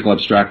metaphysical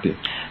abstractive.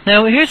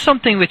 Now, here's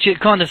something which it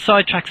kind of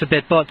sidetracks a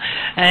bit, but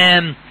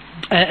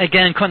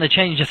again, kind of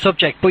change the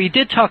subject. But you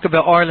did talk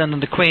about Ireland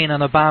and the Queen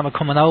and Obama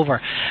coming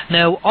over.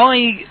 Now,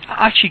 I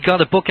actually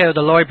got a book out of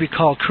the library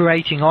called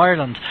Creating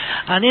Ireland,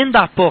 and in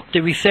that book,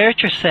 the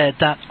researcher said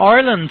that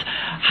Ireland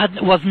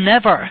was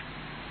never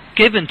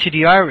given to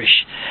the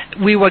Irish.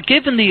 We were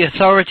given the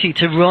authority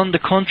to run the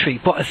country,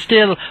 but it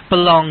still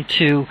belonged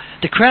to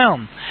the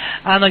Crown.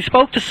 And I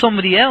spoke to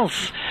somebody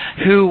else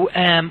who,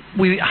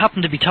 we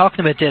happened to be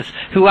talking about this,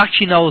 who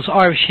actually knows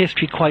Irish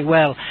history quite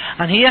well,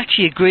 and he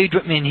actually agreed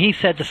with me, and he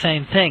said the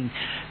same thing.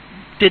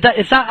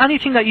 Is that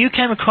anything that you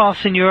came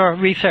across in your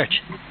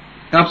research?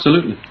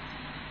 Absolutely.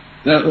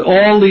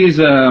 All these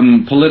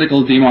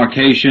political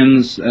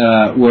demarcations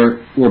were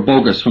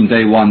bogus from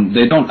day one.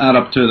 They don't add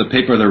up to the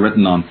paper they're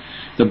written on.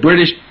 The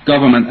British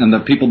government and the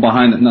people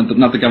behind it,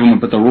 not the government,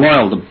 but the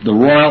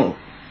royal.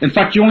 In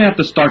fact, you only have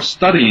to start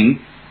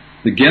studying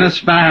the Guinness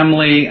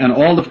family and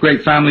all the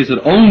great families that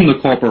own the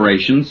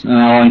corporations, and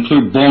I'll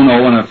include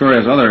Bono and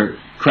various other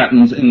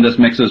cretins in this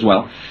mix as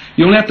well.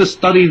 You only have to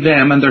study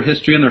them and their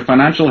history and their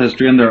financial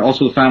history and their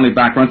also family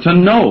background to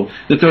know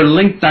that they're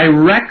linked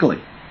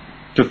directly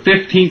to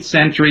 15th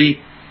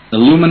century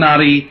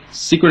Illuminati,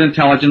 secret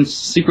intelligence,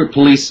 secret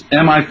police,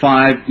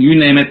 MI5, you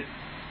name it,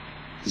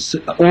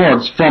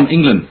 orgs from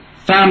England.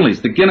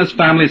 Families. The Guinness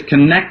family is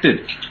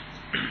connected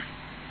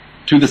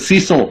to the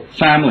Cecil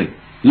family.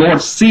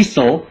 Lord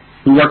Cecil,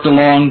 who worked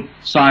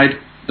alongside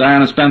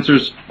Diana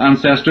Spencer's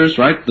ancestors,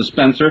 right? The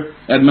Spencer,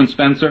 Edmund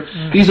Spencer.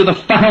 These are the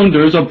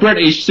founders of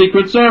British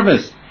Secret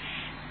Service.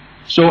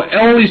 So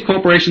all these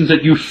corporations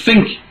that you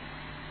think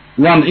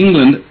run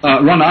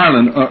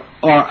Ireland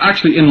are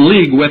actually in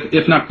league with,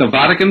 if not the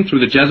Vatican, through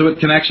the Jesuit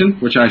connection,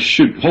 which I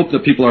should hope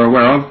that people are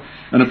aware of,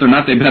 and if they're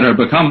not, they better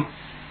become,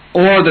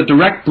 or the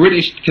direct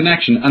British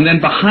connection, and then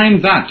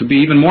behind that, to be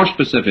even more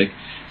specific,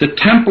 the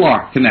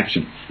Templar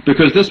connection,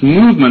 because this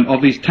movement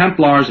of these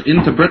Templars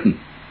into Britain,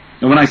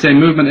 and when I say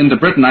movement into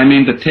Britain, I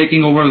mean the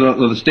taking over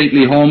the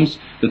stately homes,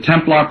 the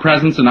Templar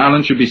presence in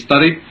Ireland should be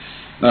studied.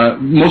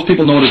 Most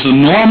people know it as the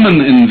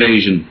Norman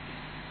invasion.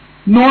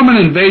 Norman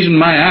invasion,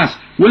 my ass.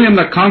 William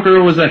the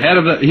Conqueror was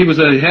he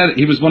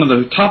was one of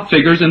the top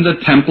figures in the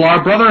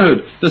Templar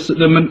Brotherhood,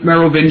 the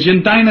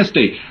Merovingian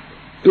dynasty.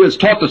 It was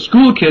taught to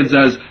school kids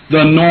as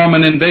the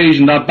Norman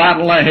invasion, the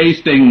Battle of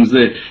Hastings,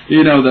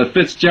 the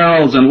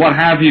Fitzgeralds and what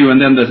have you,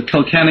 and then the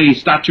Kilkenny,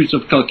 statutes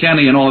of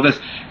Kilkenny and all of this.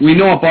 We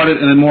know about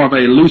it in a more of a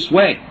loose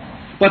way.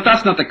 But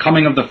that's not the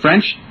coming of the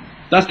French.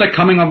 That's the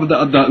coming of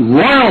the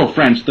royal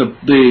French,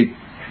 the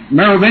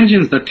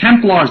Merovingians, the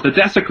Templars, the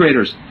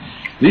desecrators.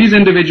 These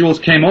individuals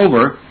came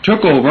over,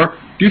 took over.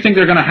 Do you think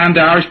they're going to hand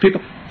to Irish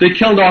people? They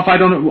killed off, I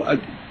don't know,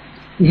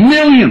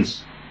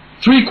 millions.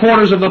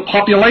 3/4 of the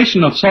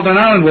population of Southern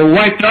Ireland were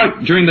wiped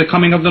out during the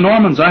coming of the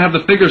Normans. I have the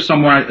figures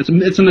somewhere. It's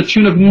in the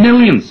tune of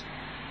millions.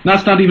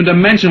 That's not even to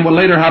mention what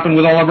later happened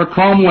with Oliver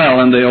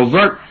Cromwell and the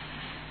overt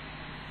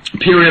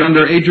period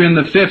under Adrian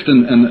V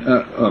and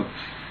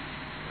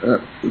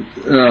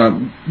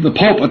the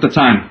Pope at the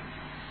time.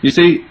 You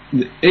see,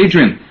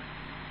 Adrian,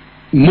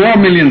 more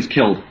millions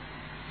killed.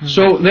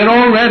 So they'd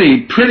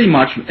already pretty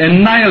much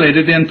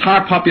annihilated the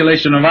entire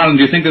population of Ireland.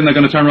 Do you think that they're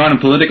going to turn around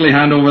and politically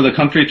hand over the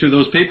country to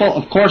those people?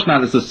 Of course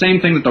not. It's the same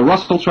thing that the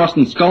Russell Trust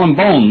and Skull and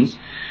Bones,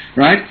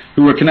 right,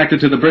 who were connected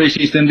to the British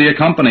East India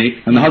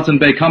Company and the Hudson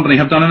Bay Company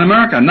have done in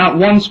America. Not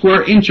 1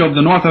 square inch of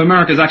the north of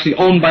America is actually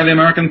owned by the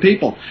American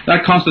people.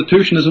 That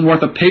Constitution isn't worth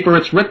the paper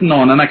it's written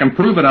on, and I can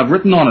prove it. I've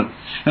written on it.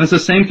 And it's the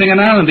same thing in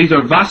Ireland. These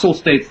are vassal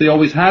states. They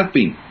always have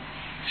been.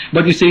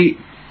 But you see,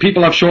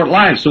 people have short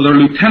lives, so they're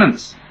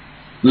lieutenants.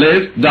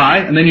 Live, die,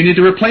 and then you need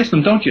to replace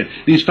them, don't you?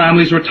 These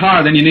families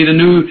retire, then you need a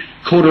new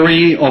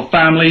coterie of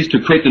families to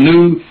create the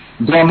new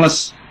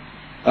gormless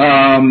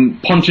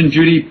punch and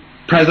judy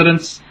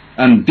presidents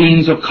and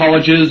deans of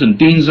colleges and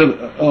deans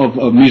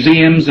of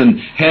museums and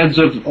heads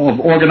of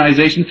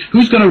organizations.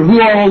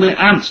 Who are all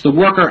the ants, the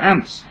worker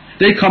ants?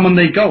 They come and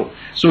they go.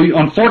 So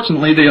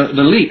unfortunately, the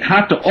elite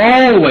have to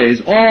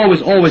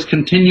always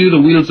continue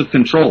the wheels of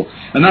control.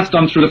 And that's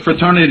done through the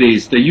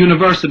fraternities, the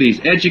universities,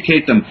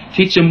 educate them,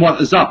 teach them what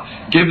is up,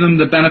 give them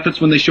the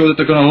benefits when they show that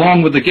they're going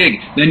along with the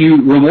gig. Then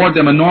you reward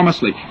them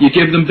enormously. You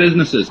give them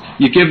businesses,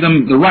 you give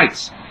them the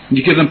rights,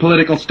 you give them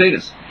political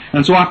status.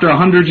 And so after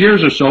 100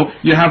 years or so,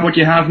 you have what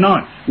you have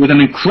now, with an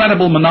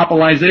incredible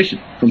monopolization,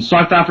 from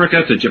South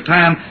Africa to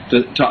Japan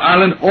to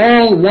Ireland,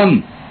 all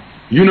one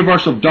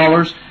universe of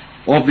dollars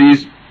of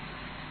these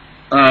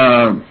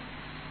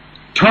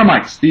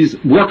termites, these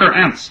worker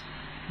ants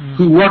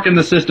who work in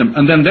the system,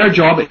 and then their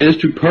job is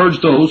to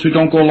purge those who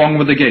don't go along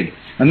with the gig.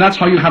 And that's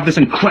how you have this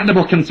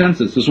incredible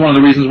consensus. This is one of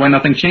the reasons why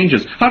nothing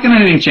changes. How can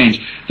anything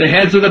change? The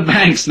heads of the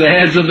banks, the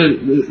heads of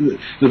the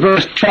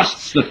various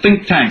trusts, the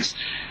think tanks.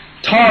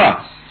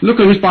 Tara, look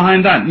at who's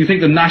behind that. You think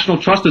the National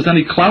Trust has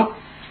any clout?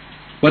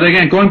 But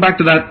again, going back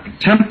to that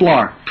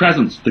Templar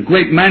presence, the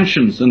great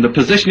mansions and the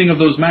positioning of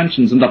those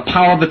mansions and the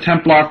power of the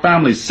Templar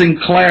families,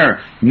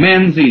 Sinclair,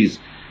 Menzies,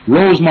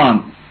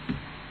 Rosemont,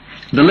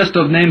 the list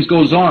of names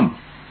goes on.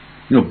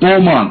 You know,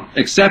 Beaumont,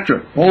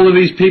 etc. All of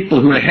these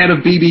people who are head of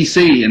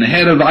BBC and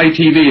head of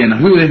ITV and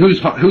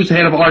who's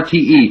head of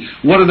RTE,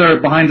 what are their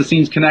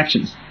behind-the-scenes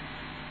connections?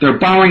 They're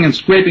bowing and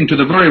scraping to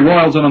the very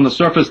royals, and on the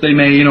surface they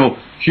may,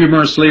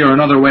 humorously or in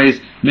other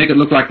ways, make it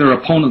look like they're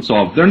opponents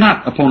of. They're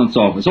not opponents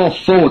of. It's all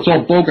faux. It's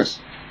all bogus.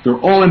 They're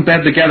all in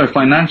bed together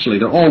financially.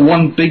 They're all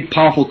one big,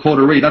 powerful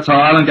coterie. That's how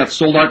Ireland got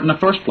sold out in the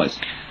first place.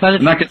 Well,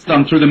 and that gets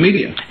done through the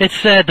media.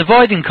 It's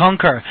divide and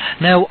conquer.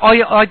 Now,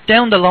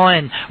 down the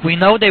line, we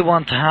know they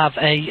want to have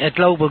a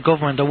global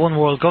government, a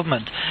one-world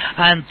government.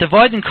 And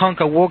divide and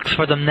conquer works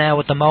for them now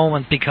at the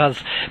moment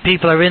because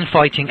people are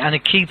infighting, and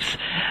it keeps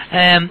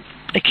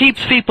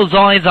people's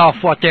eyes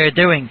off what they're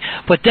doing.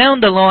 But down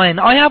the line,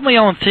 I have my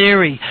own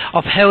theory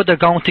of how they're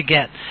going to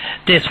get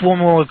this one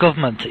world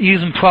government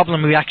using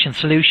problem reaction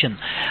solution.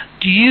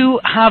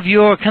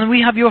 Can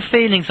we have your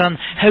feelings on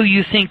how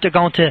you think they're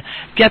going to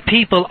get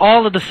people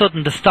all of a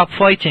sudden to stop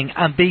fighting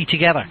and be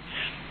together?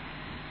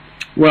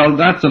 Well,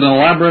 that's an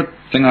elaborate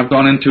thing I've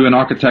gone into in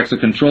Architects of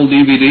Control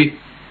DVD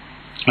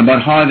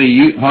about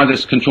how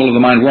this control of the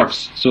mind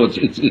works. So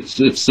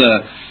it's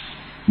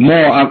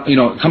more,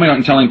 coming out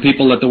and telling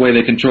people that the way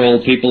they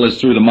control people is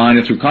through the mind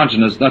and through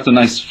consciousness. That's a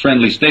nice,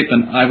 friendly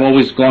statement. I've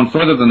always gone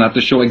further than that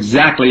to show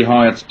exactly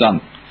how it's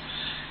done.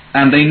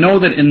 And they know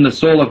that in the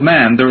soul of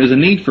man there is a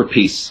need for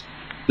peace.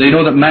 They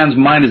know that man's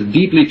mind is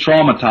deeply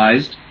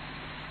traumatized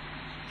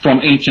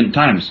from ancient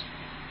times.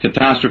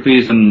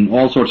 Catastrophes and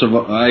all sorts of,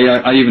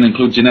 I even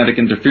include genetic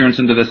interference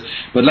into this,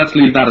 but let's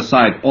leave that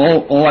aside.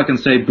 All I can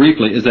say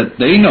briefly is that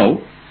they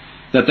know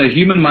that the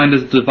human mind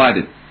is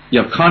divided.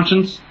 You have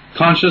consciousness,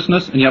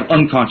 and you have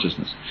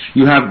unconsciousness.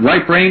 You have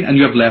right brain and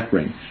you have left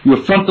brain. You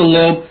have frontal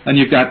lobe and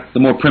you've got the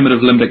more primitive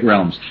limbic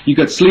realms. You've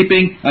got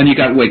sleeping and you've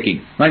got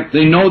waking. Right?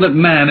 They know that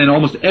man, in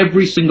almost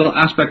every single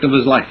aspect of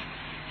his life,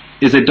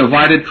 is a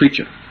divided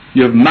creature.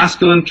 You have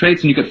masculine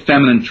traits and you've got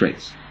feminine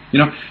traits.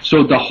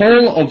 So the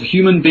whole of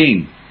human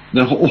being,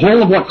 the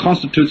whole of what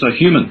constitutes a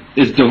human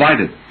is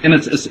divided in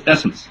its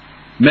essence.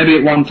 Maybe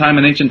at one time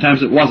in ancient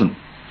times it wasn't.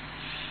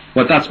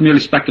 But that's merely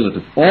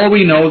speculative. All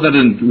we know that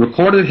in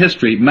recorded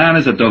history, man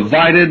is a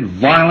divided,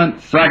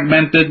 violent,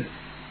 fragmented,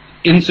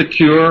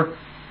 insecure,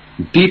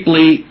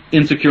 deeply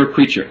insecure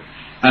creature.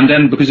 And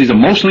then, because he's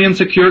emotionally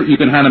insecure, you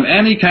can hand him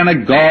any kind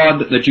of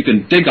god that you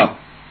can dig up.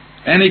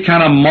 Any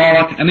kind of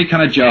Moloch, any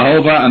kind of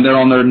Jehovah, and they're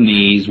on their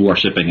knees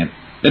worshipping it.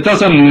 It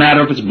doesn't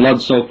matter if it's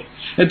blood-soaked.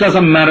 It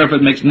doesn't matter if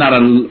it makes not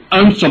an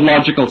ounce of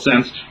logical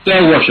sense.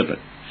 They'll worship it.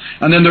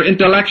 And then they're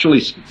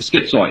intellectually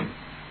schizoid.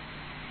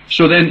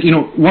 So then,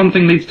 one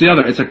thing leads to the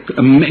other. It's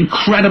an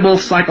incredible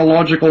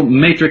psychological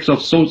matrix of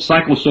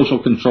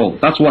psychosocial control.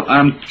 That's what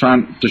I'm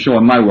trying to show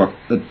in my work,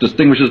 that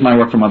distinguishes my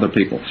work from other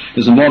people.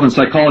 It's involved in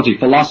psychology,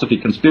 philosophy,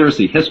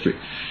 conspiracy, history.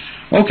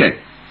 Okay.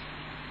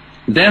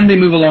 Then they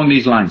move along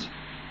these lines.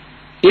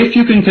 If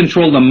you can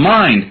control the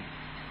mind,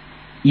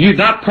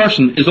 that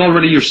person is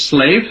already your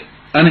slave,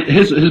 and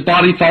his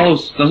body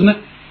follows, doesn't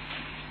it?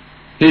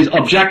 His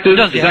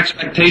objectives, his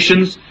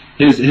expectations,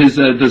 his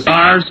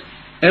desires,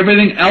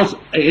 everything else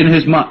in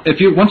his mind.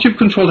 Once you've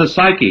controlled his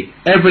psyche,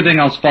 everything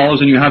else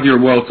follows, and you have your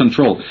world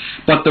controlled.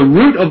 But the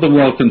root of the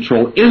world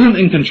control isn't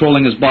in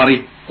controlling his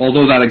body,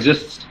 although that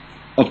exists,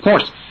 of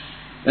course.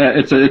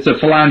 It's a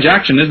phalange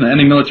action, isn't it?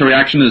 Any military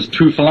action is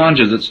two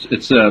phalanges.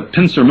 It's a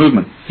pincer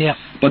movement. Yeah.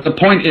 But the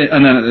point is,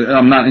 and then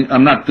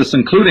I'm not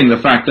disincluding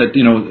the fact that,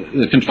 you know,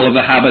 the control of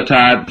the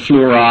habitat,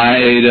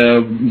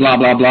 fluoride, blah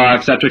blah blah,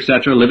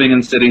 etc., living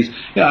in cities,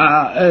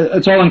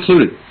 it's all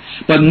included.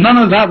 But none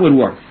of that would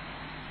work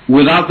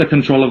without the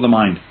control of the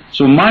mind.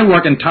 So my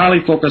work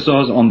entirely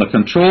focuses on the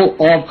control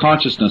of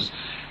consciousness.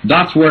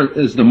 That's where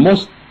is the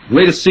most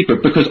greatest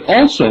secret, because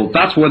also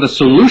that's where the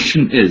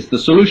solution is. The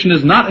solution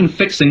is not in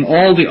fixing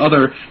all the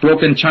other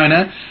broken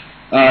china.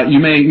 You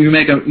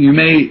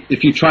may,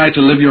 if you try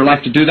to live your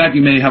life to do that,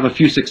 you may have a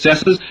few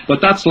successes,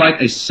 but that's like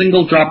a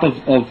single drop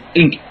of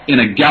ink in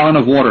a gallon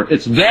of water.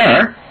 It's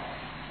there,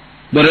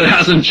 but it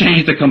hasn't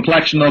changed the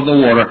complexion of the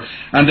water,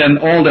 and then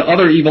all the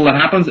other evil that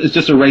happens is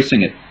just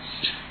erasing it.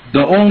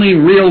 The only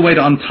real way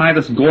to untie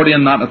this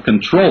Gordian knot of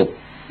control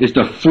is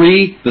to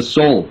free the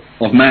soul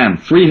of man,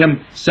 free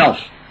himself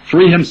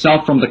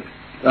from the,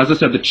 as I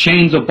said, the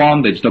chains of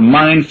bondage, the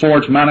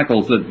mind-forged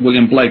manacles that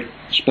William Blake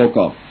spoke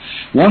of.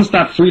 Once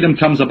that freedom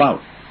comes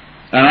about,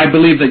 and I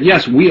believe that,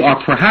 yes, we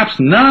are perhaps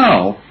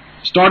now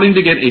starting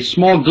to get a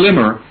small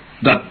glimmer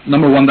that,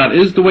 number one, that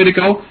is the way to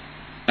go,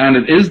 and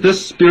it is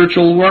this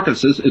spiritual work,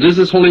 it is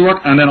this holy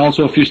work, and then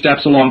also a few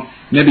steps along,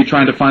 maybe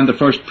trying to find the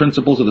first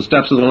principles or the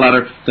steps of the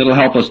ladder that'll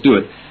help us do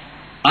it.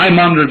 I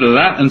monitor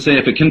that and say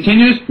if it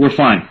continues, we're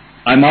fine.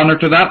 I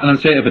monitor that and I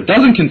say if it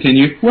doesn't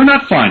continue, we're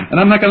not fine. And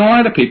I'm not going to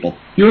lie to people.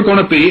 You're going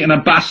to be in a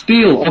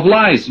bastille of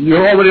lies.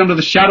 You're already under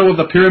the shadow of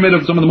the pyramid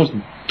of some of the most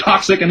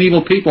toxic and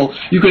evil people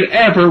you could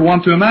ever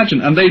want to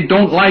imagine. And they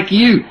don't like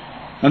you.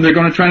 And they're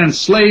going to try and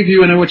enslave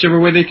you in whichever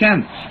way they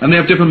can. And they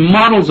have different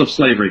models of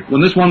slavery.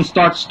 When this one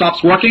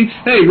stops working,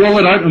 hey, roll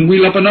it out and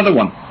wheel up another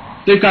one.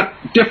 They've got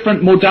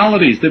different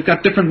modalities. They've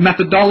got different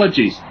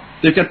methodologies.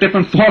 They've got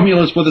different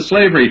formulas for the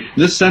slavery.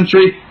 This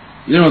century,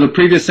 you know, the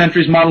previous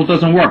century's model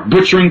doesn't work.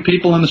 Butchering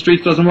people in the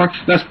streets doesn't work.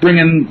 Let's bring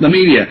in the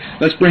media.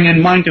 Let's bring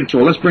in mind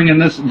control. Let's bring in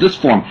this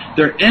form.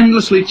 They're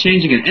endlessly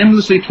changing it,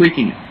 endlessly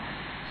tweaking it.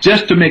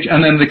 Just to make,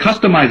 and then they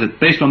customize it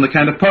based on the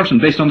kind of person,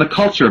 based on the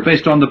culture,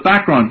 based on the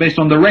background, based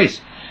on the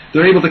race.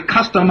 They're able to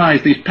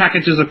customize these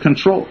packages of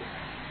control.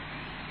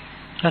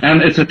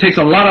 And it takes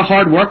a lot of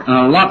hard work and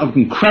a lot of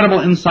incredible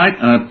insight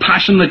and a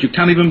passion that you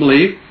can't even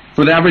believe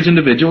for the average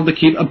individual to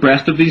keep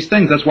abreast of these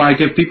things. That's why I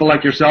give people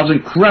like yourselves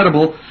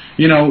incredible,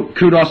 you know,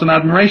 kudos and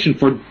admiration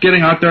for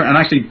getting out there and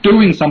actually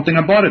doing something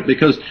about it,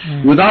 because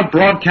without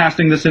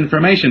broadcasting this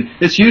information,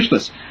 it's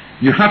useless.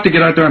 You have to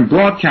get out there and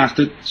broadcast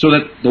it so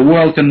that the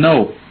world can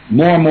know.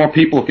 More and more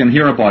people can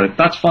hear about it.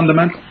 That's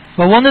fundamental.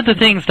 Well, one of the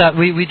things that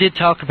we did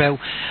talk about,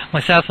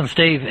 myself and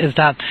Steve, is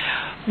that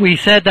we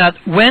said that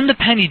when the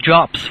penny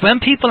drops, when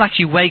people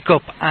actually wake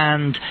up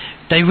and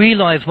they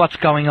realize what's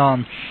going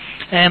on,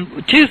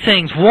 two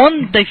things.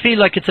 One, they feel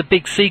like it's a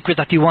big secret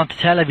that you want to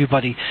tell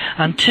everybody.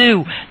 And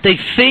two, they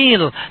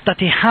feel that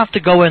they have to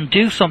go and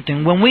do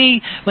something. When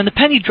the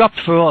penny dropped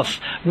for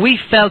us, we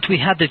felt we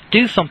had to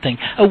do something.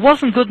 It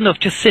wasn't good enough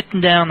just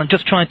sitting down and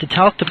just trying to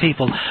talk to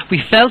people. We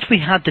felt we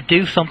had to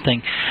do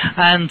something.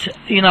 And,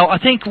 you know, I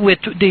think with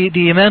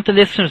the amount of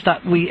listeners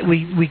that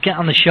we get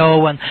on the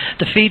show and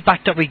the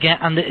feedback that we get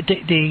and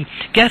the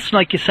guests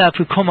like yourself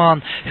who come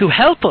on who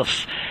help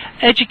us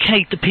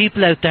educate the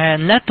people out there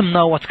and let them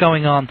know what's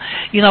going on.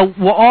 You know,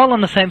 we're all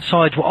on the same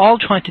side. We're all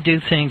trying to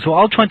do things. We're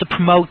all trying to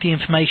promote the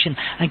information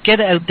and get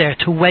it out there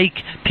to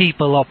wake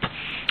people up.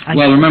 And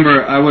well,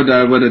 remember, I would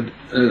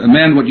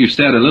amend what you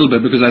said a little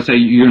bit, because I say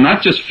you're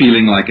not just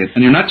feeling like it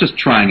and you're not just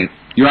trying it.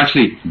 You're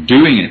actually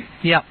doing it.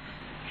 Yeah.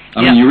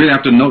 I mean, you really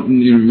have to note,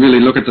 you really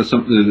look at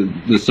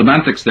the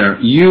semantics there.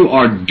 You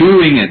are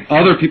doing it.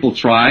 Other people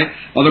try.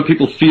 Other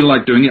people feel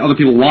like doing it. Other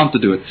people want to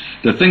do it.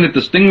 The thing that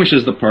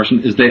distinguishes the person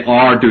is they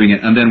are doing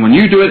it. And then when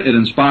you do it, it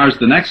inspires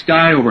the next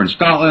guy over in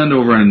Scotland,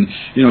 over in,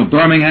 you know,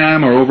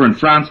 Birmingham, or over in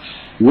France,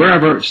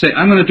 wherever, say,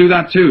 I'm going to do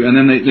that too. And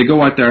then they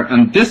go out there.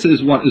 And this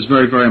is what is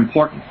very, very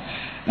important.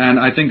 And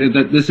I think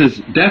that this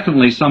is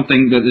definitely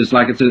something that is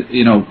like it's,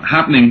 you know,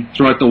 happening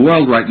throughout the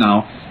world right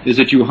now, is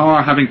that you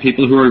are having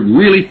people who are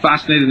really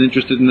fascinated and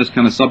interested in this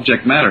kind of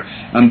subject matter.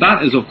 And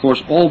that is, of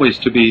course, always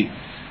to be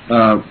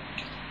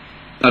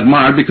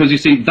admired, because, you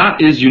see,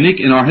 that is unique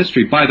in our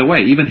history. By the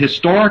way, even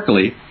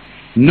historically,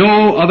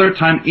 no other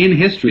time in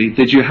history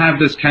did you have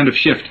this kind of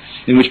shift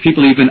in which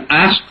people even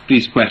asked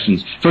these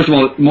questions. First of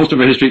all, most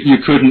of our history, you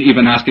couldn't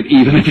even ask it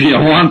even if you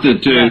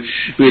wanted to,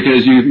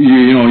 because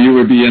you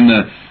would be in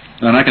the,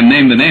 and I can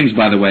name the names,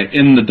 by the way,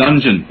 in the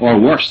dungeon or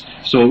worse.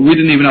 So we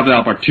didn't even have the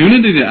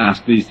opportunity to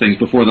ask these things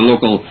before the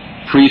local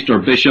priest or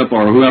bishop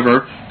or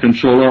whoever,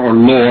 controller or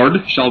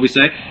lord, shall we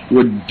say,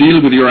 would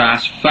deal with your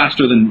ass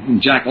faster than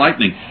Jack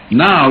Lightning.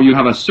 Now you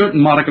have a certain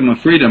modicum of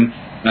freedom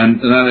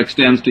And that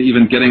extends to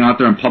even getting out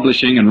there and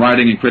publishing and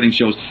writing and creating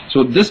shows.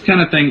 So this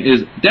kind of thing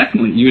is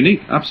definitely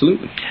unique,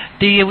 absolutely.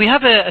 We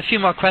have a few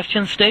more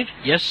questions, Steve?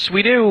 Yes,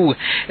 we do.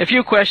 A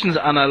few questions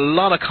and a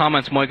lot of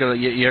comments, Michael.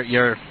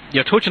 You're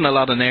touching a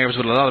lot of nerves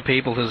with a lot of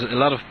people. There's a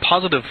lot of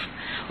positive.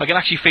 I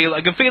can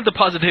feel the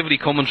positivity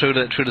coming through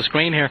the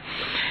screen here.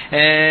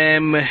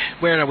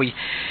 Where are we?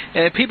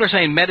 People are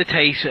saying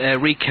meditate,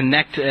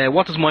 reconnect.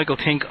 What does Michael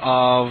think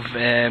of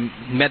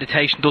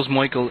meditation? Does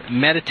Michael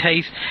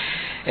meditate?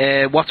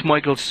 What are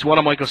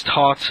Michael's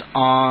thoughts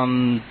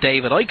on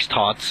David Icke's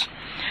thoughts?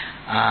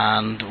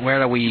 And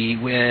where are we?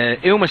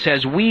 Uma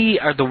says, we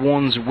are the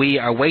ones we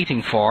are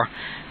waiting for.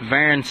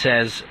 Vern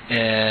says,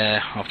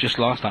 I've just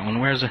lost that one.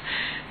 Where is it?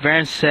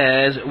 Vern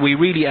says, we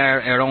really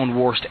are our own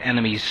worst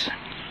enemies.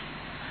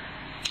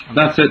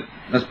 That's it.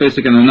 That's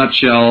basically in a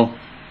nutshell.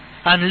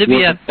 And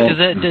Libya,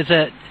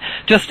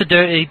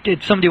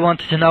 somebody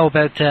wanted to know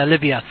about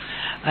Libya.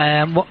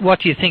 What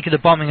do you think of the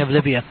bombing of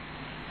Libya?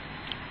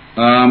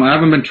 I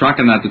haven't been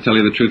tracking that, to tell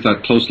you the truth,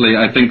 that closely.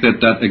 I think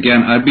that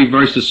again, I'd be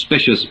very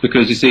suspicious,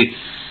 because you see,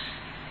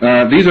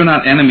 these are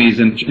not enemies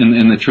in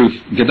the truth.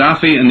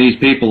 Gaddafi and these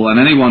people, and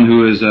anyone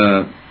who is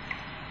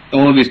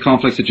all of these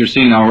conflicts that you're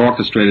seeing are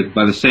orchestrated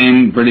by the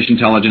same British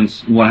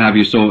intelligence, what have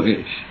you. So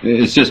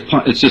it's just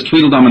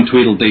Tweedledum and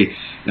Tweedledee.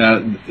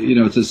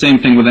 It's the same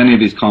thing with any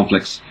of these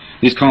conflicts.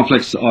 These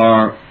conflicts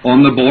are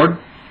on the board,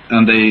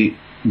 and they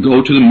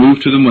move to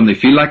them when they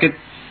feel like it.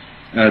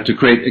 To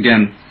create,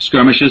 again,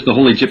 skirmishes. The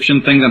whole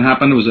Egyptian thing that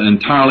happened was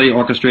entirely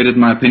orchestrated, in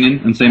my opinion,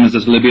 and same as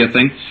this Libya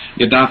thing.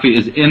 Gaddafi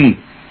is in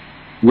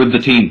with the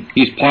team.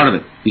 He's part of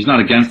it. He's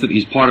not against it.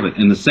 He's part of it.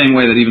 In the same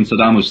way that even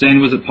Saddam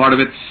Hussein was a part of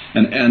it,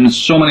 and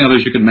so many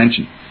others you could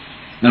mention.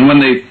 And when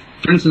they,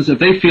 for instance, if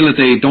they feel that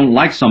they don't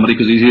like somebody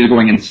because he's either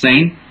going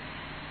insane,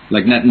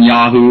 like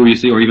Netanyahu, you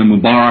see, or even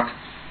Mubarak,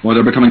 or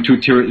they're becoming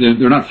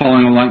they're not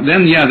following along,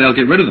 then yeah, they'll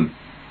get rid of them.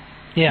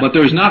 Yeah. But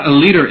there's not a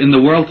leader in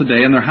the world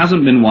today, and there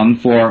hasn't been one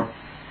for,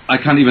 I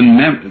can't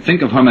even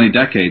think of how many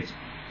decades,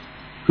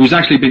 who's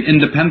actually been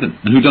independent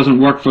and who doesn't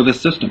work for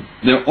this system.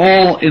 They're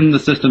all in the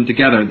system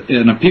together,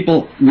 and if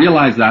people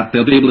realize that,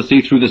 they'll be able to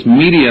see through this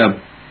media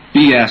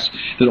BS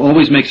that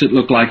always makes it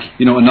look like,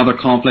 another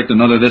conflict,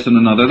 another this and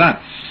another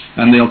that.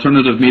 And the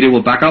alternative media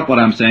will back up what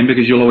I'm saying,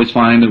 because you'll always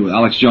find that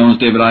Alex Jones,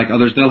 David Icke,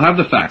 others, they'll have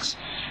the facts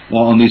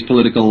on these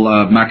political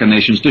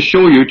machinations to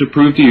show you, to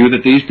prove to you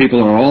that these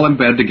people are all in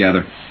bed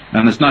together.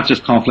 And it's not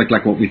just conflict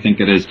like what we think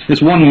it is.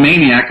 It's one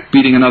maniac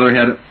beating another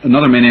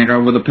maniac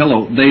over the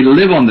pillow. They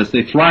live on this.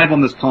 They thrive on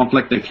this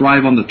conflict. They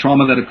thrive on the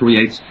trauma that it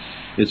creates.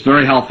 It's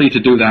very healthy to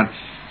do that,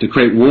 to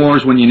create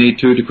wars when you need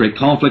to create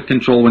conflict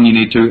control when you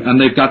need to. And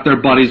they've got their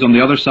buddies on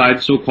the other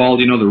side, so-called,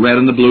 the red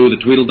and the blue, the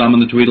Tweedledum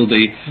and the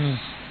Tweedledee.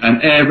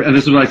 And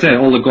this is what I say,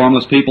 all the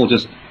gormless people,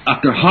 just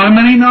after how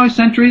many now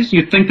centuries?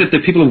 You'd think that the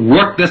people have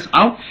worked this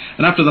out,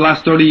 and after the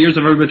last 30 years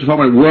of everybody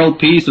talking about world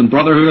peace and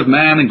brotherhood of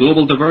man and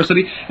global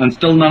diversity, and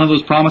still none of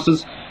those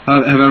promises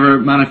have ever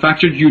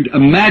manufactured. You'd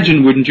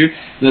imagine, wouldn't you,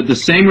 that the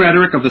same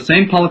rhetoric of the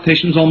same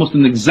politicians, almost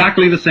in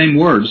exactly the same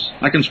words.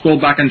 I can scroll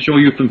back and show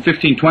you from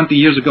 15, 20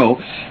 years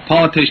ago,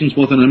 politicians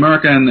both in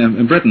America and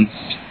in Britain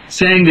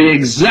saying the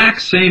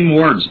exact same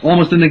words,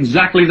 almost in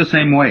exactly the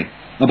same way,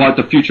 about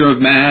the future of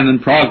man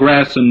and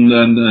progress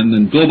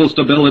and global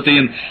stability.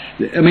 And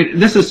I mean,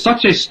 this is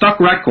such a stuck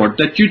record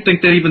that you'd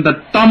think that even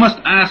the dumbest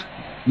ass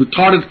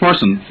retarded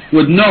person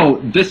would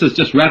know this is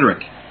just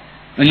rhetoric.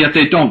 And yet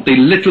they don't. They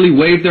literally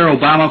wave their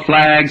Obama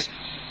flags,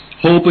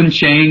 hope and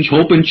change,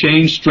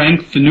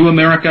 strength, the new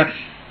America,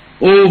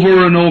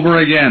 over and over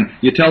again.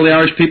 You tell the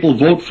Irish people,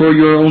 vote for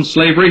your own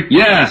slavery?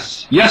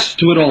 Yes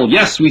to it all.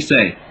 Yes, we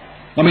say.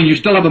 I mean, you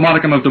still have the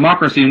modicum of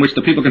democracy in which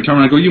the people can turn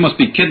around and go, you must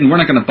be kidding, we're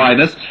not going to buy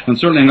this, and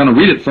certainly I'm going to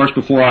read it first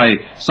before I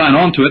sign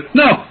on to it.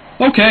 No,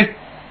 okay,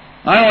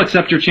 I'll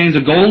accept your chains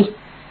of gold.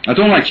 I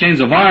don't like chains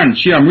of iron.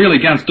 Gee, I'm really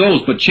against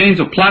those, but chains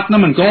of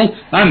platinum and gold,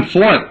 I'm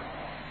for it.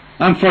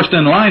 I'm first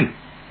in line.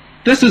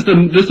 This is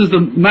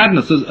the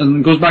madness, and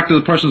it goes back to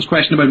the person's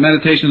question about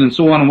meditation and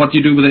so on, and what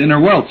you do with the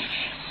inner world.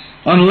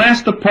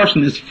 Unless the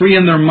person is free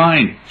in their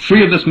mind,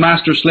 free of this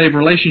master-slave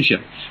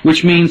relationship,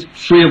 which means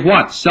free of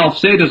what?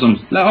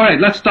 Self-sadism. All right,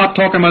 let's stop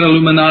talking about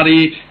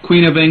Illuminati,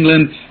 Queen of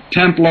England,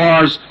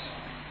 Templars,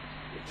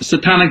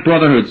 satanic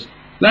brotherhoods.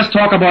 Let's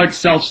talk about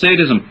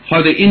self-sadism,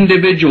 how the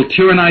individual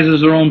tyrannizes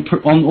their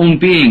own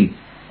being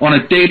on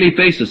a daily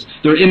basis,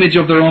 their image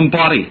of their own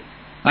body.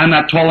 I'm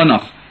not tall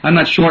enough. I'm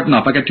not short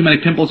enough. I got too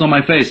many pimples on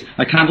my face.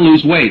 I can't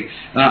lose weight.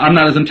 I'm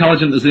not as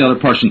intelligent as the other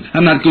person.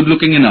 I'm not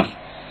good-looking enough.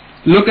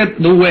 Look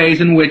at the ways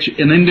in which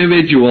an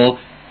individual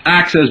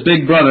acts as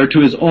big brother to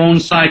his own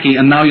psyche,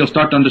 and now you'll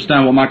start to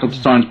understand what Michael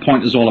TSARION's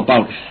point is all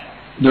about.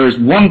 There's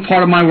one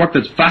part of my work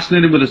that's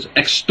fascinated with this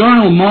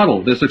external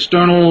model, this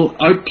external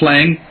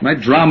outplaying, right,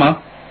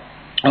 drama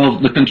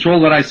of the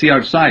control that I see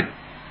outside.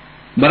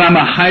 But I'm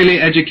a highly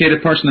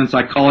educated person in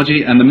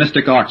psychology and the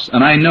mystic arts,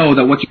 and I know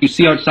that what you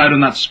see outside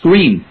on that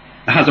screen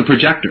has a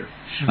projector,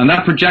 and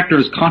that projector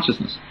is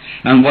consciousness.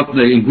 And what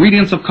the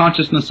ingredients of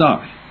consciousness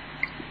are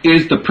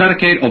is the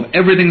predicate of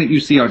everything that you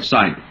see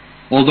outside.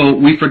 Although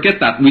we forget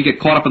that. We get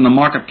caught up in the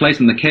marketplace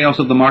and the chaos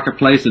of the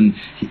marketplace and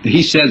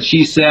he said,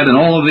 she said, and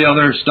all of the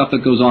other stuff that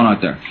goes on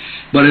out there.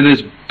 But it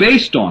is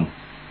based on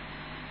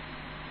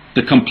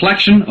the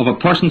complexion of a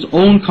person's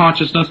own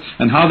consciousness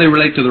and how they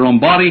relate to their own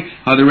body,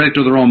 how they relate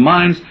to their own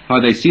minds, how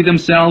they see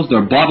themselves,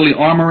 their bodily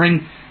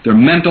armoring, their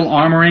mental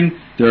armoring,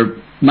 their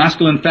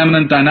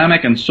masculine-feminine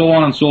dynamic, and so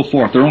on and so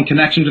forth, their own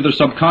connection to their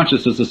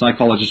subconscious, as the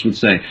psychologists would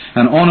say,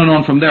 and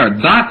on from there.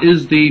 That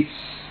is the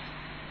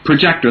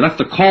projector. That's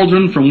the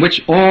cauldron from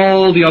which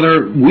all the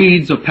other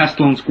weeds of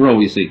pestilence grow,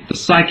 you see. The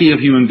psyche of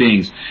human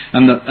beings.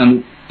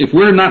 And if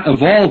we're not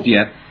evolved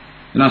yet,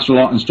 in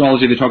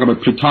astrology they talk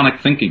about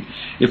Plutonic thinking.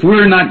 If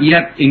we're not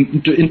yet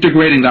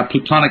integrating that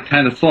Plutonic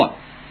kind of thought,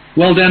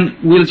 well then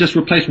we'll just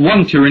replace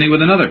one tyranny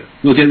with another.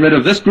 We'll get rid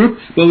of this group,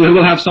 but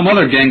we'll have some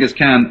other Genghis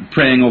Khan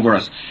preying over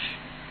us.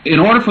 In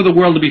order for the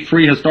world to be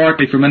free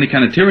historically from any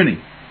kind of tyranny,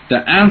 the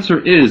answer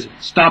is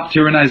stop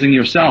tyrannizing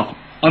yourself.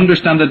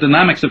 Understand the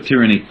dynamics of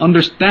tyranny.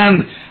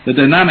 Understand the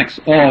dynamics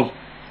of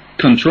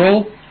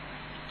control,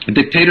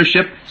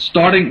 dictatorship,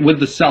 starting with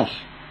the self.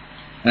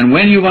 And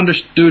when you've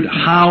understood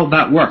how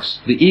that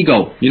works, the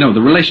ego,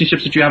 the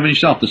relationships that you have in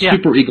yourself, the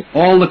superego,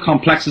 all the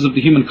complexes of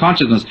the human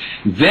consciousness,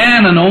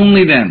 then and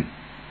only then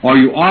are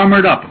you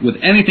armored up with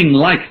anything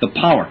like the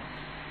power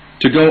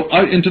to go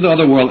out into the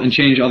other world and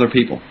change other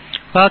people.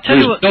 Well,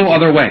 There's no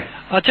other way.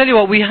 I'll tell you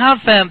what, we have,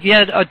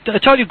 I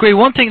totally agree.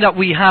 One thing that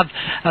we have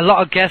a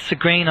lot of guests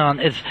agreeing on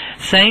is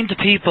saying to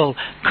people,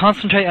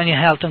 concentrate on your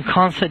health and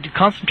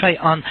concentrate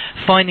on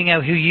finding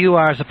out who you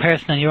are as a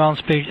person and your own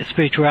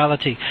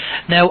spirituality.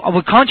 Now,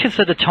 we're conscious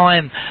of the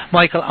time,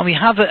 Michael, and we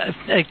have,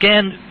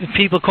 again,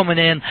 people coming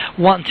in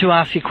wanting to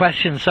ask you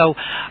questions. So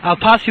I'll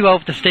pass you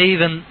over to Steve,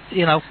 and,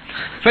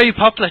 very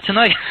popular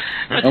tonight.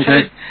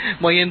 Okay.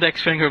 My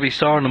index finger will be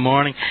sore in the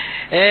morning.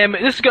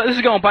 This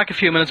is going back a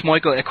few minutes,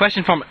 Michael.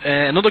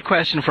 Another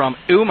question from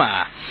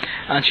Uma,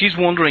 and she's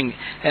wondering,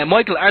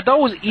 Michael, are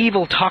those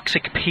evil,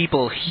 toxic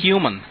people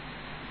human?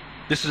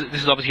 This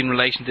is obviously in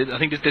relation to. I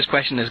think this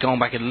question is going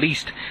back at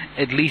least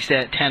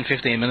 10,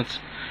 15 minutes.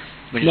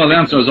 Well, the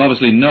answer is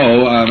obviously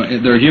no.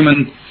 They're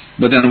human,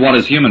 but then what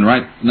is human,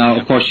 right? Now,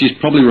 of course, she's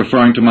probably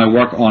referring to my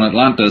work on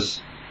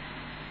Atlantis,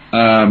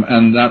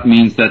 and that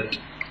means that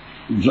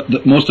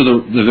most of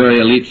the very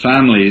elite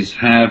families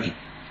have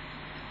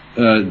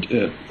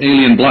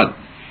alien blood.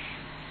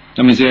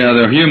 That means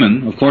they're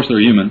human, of course they're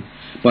human,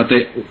 but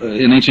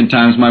in ancient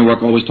times my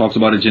work always talks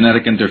about a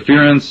genetic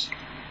interference,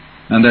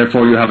 and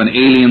therefore you have an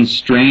alien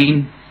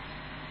strain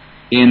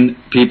in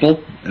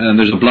people, and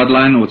there's a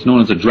bloodline, what's known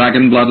as a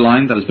dragon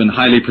bloodline, that has been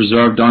highly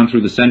preserved down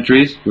through the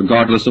centuries,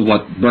 regardless of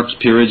what Burke's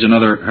Peerage and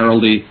other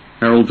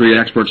heraldry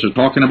experts are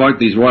talking about.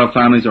 These royal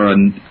families are a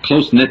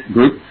close-knit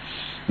group.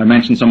 I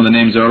mentioned some of the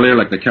names earlier,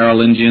 like the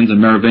Carolingians and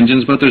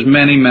Merovingians, but there's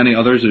many, many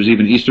others. There's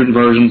even Eastern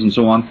versions and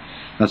so on.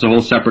 That's a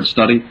whole separate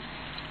study.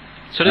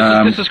 So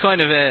this is kind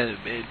of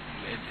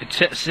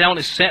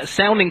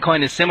sounding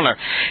kind of similar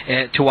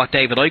to what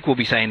David Icke will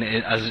be saying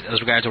as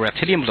regards to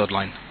reptilian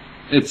bloodline.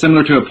 It's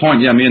similar to a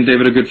point. Yeah, me and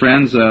David are good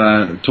friends.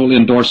 Totally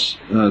endorse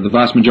the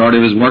vast majority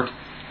of his work.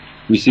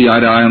 We see eye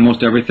to eye on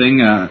most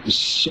everything.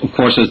 Of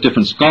course, as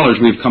different scholars,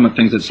 we've come at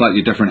things at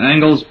slightly different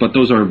angles, but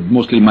those are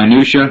mostly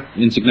minutiae,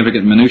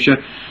 insignificant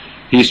minutiae.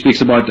 He speaks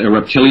about a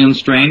reptilian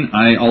strain.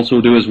 I also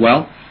do as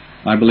well.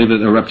 I believe that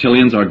the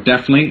reptilians are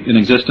definitely in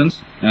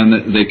existence, and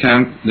that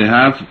they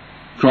have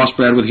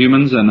crossbred with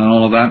humans and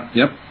all of that.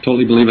 Yep,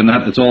 totally believe in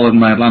that. It's all in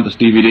my Atlantis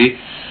DVD,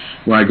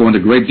 where I go into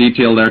great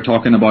detail there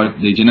talking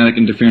about the genetic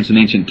interference in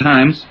ancient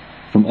times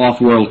from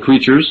off-world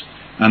creatures,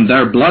 and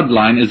their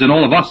bloodline is in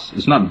all of us.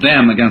 It's not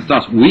them against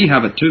us. We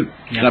have it too.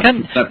 Yeah.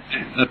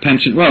 That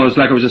pension, well, it's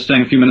like I was just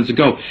saying a few minutes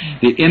ago,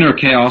 the inner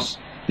chaos,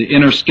 the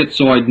inner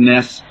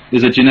schizoidness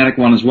is a genetic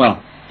one as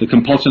well. The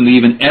compulsion that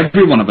even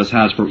every one of us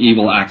has for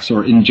evil acts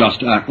or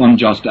unjust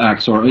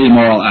acts or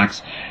immoral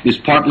acts is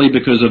partly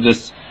because of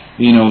this,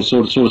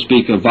 so to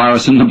speak, a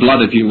virus in the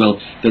blood, if you will,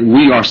 that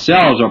we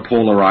ourselves are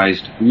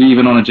polarized,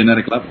 even on a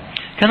genetic level.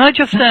 Can I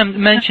just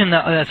mention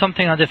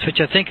something on this which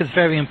I think is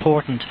very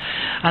important,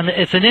 and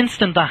it's an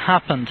incident that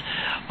happened.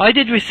 I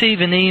did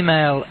receive an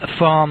email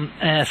from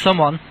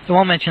someone, I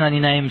won't mention any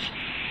names,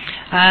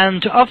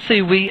 and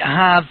obviously we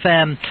have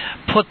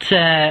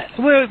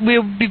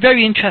we'll be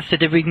very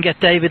interested if we can get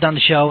David on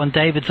the show, and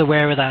David's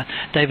aware of that,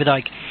 David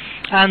Icke.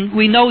 And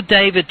we know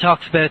David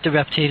talks about the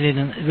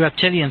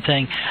reptilian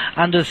thing,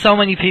 and there's so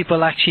many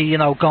people actually,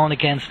 going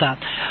against that.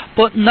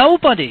 But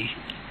nobody,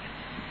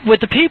 with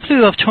the people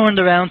who have turned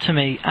around to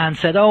me and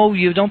said, oh,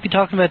 you don't be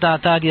talking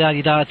about that,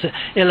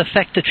 it'll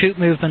affect the truth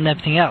movement and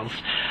everything else.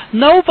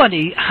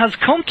 Nobody has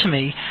come to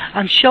me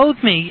and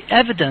showed me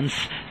evidence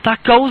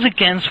that goes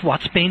against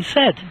what's being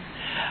said.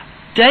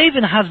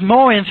 David has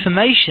more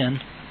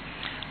information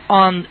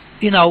on,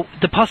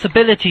 the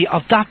possibility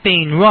of that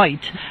being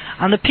right,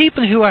 and the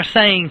people who are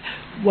saying,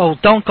 well,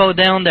 don't go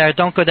down there,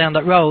 don't go down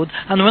that road,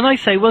 and when I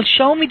say, well,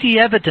 show me the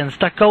evidence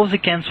that goes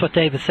against what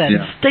David said,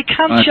 they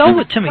can't show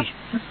it to me.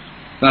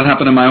 That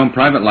happened in my own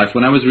private life.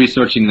 When I was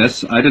researching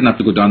this, I didn't have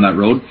to go down that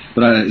road,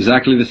 but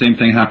exactly the same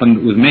thing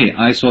happened with me.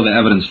 I saw the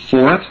evidence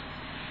for it.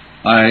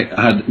 I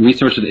had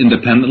researched it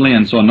independently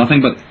and saw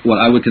nothing but what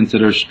I would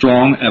consider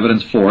strong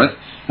evidence for it.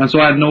 And so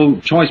I had no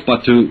choice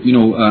but to,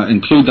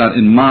 include that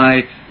in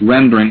my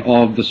rendering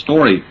of the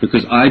story,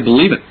 because I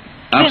believe it.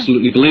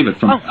 Absolutely believe it.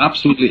 From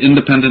absolutely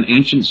independent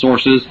ancient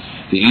sources.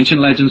 The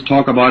ancient legends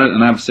talk about it,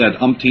 and I've said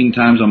umpteen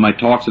times on my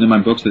talks and in my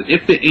books that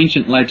if the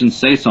ancient legends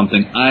say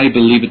something, I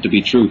believe it to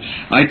be true.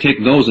 I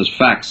take those as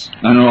facts.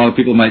 I know other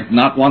people might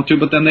not want to,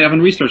 but then they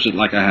haven't researched it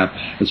like I have.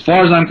 As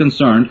far as I'm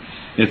concerned,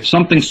 if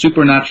something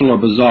supernatural or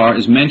bizarre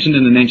is mentioned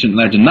in an ancient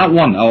legend, not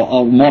one,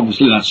 I'm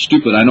obviously not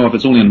stupid. I know if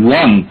it's only in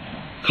one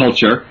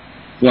culture,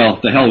 well,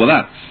 the hell with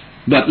that.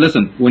 But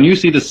listen, when you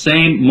see the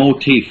same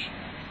motif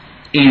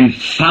in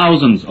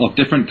thousands of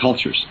different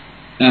cultures,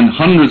 and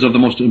hundreds of the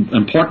most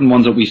important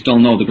ones that we still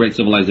know, the great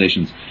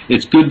civilizations,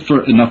 it's good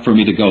enough for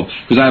me to go,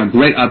 because I have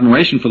great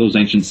admiration for those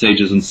ancient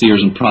sages and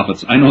seers and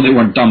prophets. I know they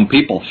weren't dumb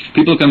people.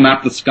 People can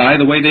map the sky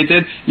the way they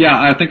did. Yeah,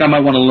 I think I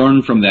might want to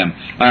learn from them.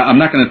 I'm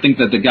not going to think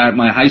that the guy at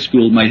my high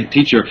school, my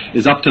teacher,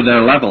 is up to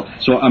their level.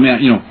 So, I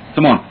mean,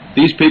 come on.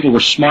 These people were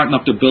smart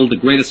enough to build the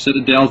greatest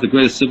citadels, the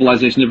greatest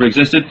civilization ever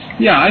existed.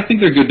 Yeah, I think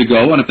they're good to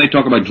go. And if they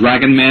talk about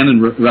dragon men and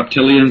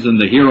reptilians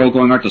and the hero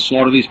going out to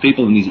slaughter these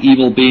people and these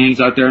evil beings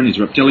out there and these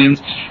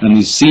reptilians and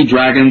these sea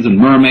dragons and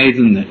mermaids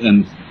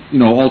and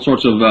all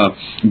sorts of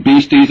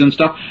beasties and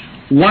stuff,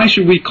 why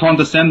should we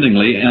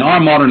condescendingly, in our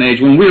modern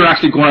age, when we're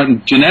actually going out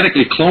and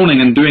genetically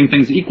cloning and doing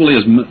things equally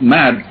as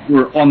mad,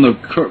 we're on the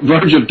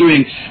verge of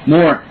doing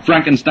more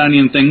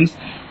Frankensteinian things,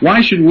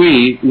 why should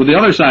we, with the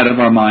other side of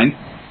our mind,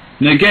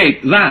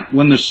 negate that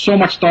when there's so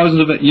much thousands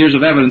of years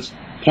of evidence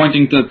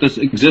pointing that this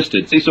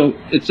existed? See, so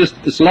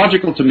it's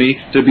logical to me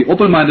to be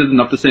open-minded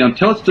enough to say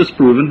until it's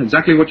disproven,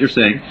 exactly what you're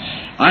saying,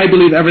 I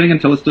believe everything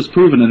until it's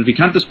disproven, and if you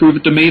can't disprove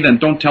it to me, then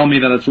don't tell me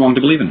that it's wrong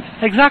to believe in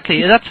it.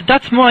 Exactly.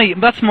 That's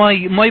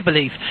my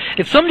belief.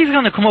 If somebody's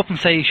going to come up and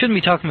say you shouldn't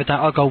be talking about that,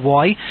 I'll go,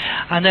 why?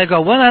 And they'll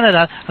go, well,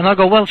 and I'll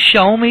go, well,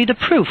 show me the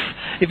proof.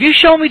 If you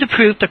show me the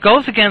proof that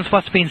goes against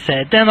what's been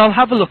said, then I'll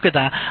have a look at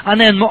that, and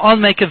then I'll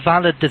make a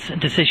valid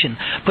decision.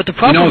 But the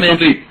problem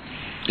is,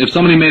 if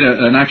somebody made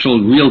an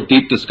actual real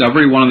deep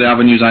discovery, one of the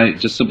avenues I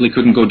just simply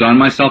couldn't go down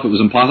myself, it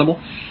was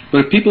impossible.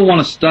 But if people want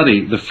to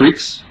study the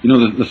freaks,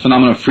 the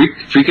phenomenon of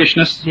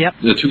freakishness, yep,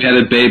 the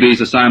two-headed babies,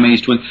 the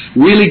Siamese twins,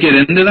 really get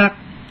into that,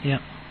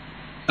 yep,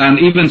 and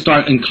even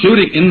start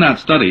including in that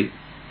study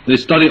the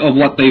study of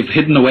what they've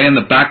hidden away in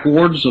the back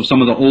wards of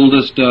some of the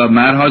oldest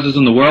madhouses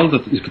in the world, the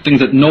things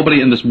that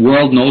nobody in this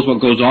world knows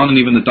what goes on, and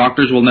even the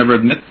doctors will never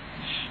admit.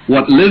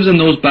 What lives in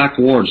those back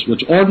wards,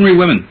 which ordinary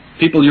women,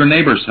 people, your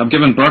neighbors, have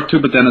given birth to,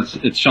 but then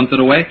it's shunted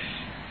away,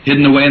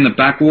 hidden away in the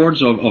back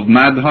wards of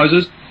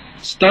madhouses.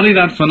 Study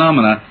that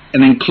phenomena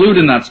and include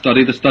in that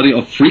study the study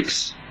of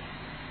freaks.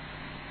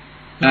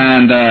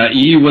 And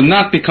you would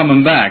not be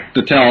coming back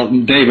to tell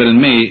David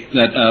and me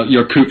that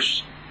you're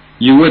kooks.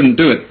 You wouldn't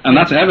do it. And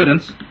that's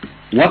evidence.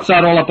 What's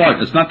that all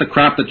about? It's not the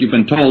crap that you've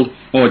been told,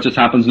 oh, it just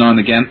happens now and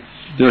again.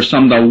 There are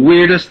some of the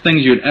weirdest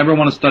things you'd ever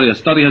want to study. A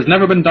study has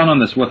never been done on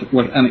this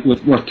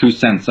worth 2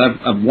 cents.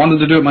 I've wanted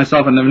to do it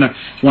myself, and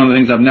it's one of the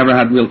things I've never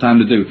had real time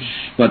to do.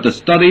 But to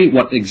study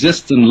what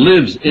exists and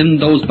lives in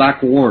those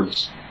back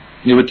wards,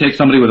 it would take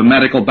somebody with a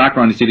medical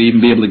background, you see, to even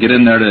be able to get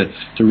in there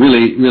to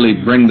really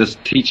bring this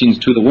teachings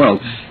to the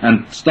world.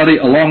 And study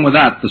along with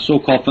that the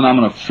so-called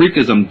phenomenon of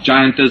freakism,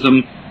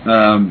 giantism,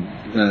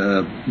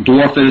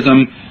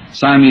 dwarfism,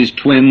 Siamese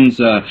twins,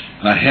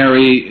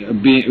 hairy,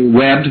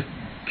 webbed.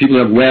 People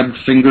who have webbed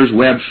fingers,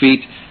 webbed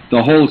feet.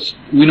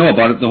 We know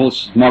about it, the whole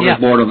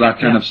smorgasbord of that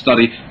kind of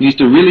study needs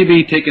to really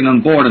be taken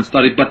on board and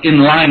studied, but in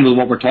line with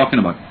what we're talking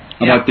about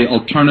the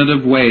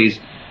alternative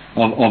ways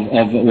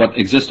of what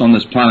exists on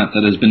this planet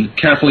that has been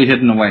carefully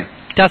hidden away.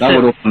 That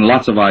would open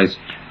lots of eyes.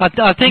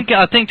 I think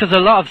there's a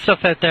lot of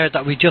stuff out there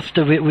that we just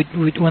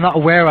we're not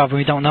aware of and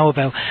we don't know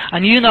about.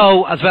 And you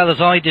know as well as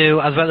I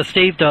do, as well as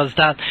Steve does,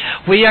 that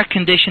we are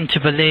conditioned to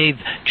believe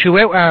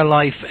throughout our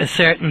life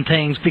certain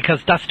things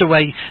because that's the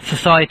way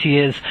society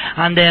is.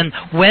 And then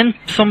when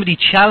somebody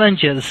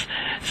challenges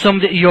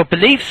your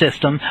belief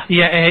system,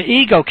 your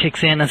ego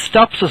kicks in and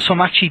stops us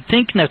from actually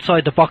thinking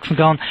outside the box and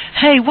going,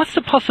 hey, what's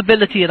the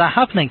possibility of that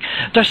happening?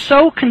 They're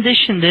so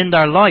conditioned in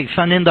their life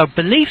and in their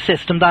belief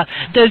system that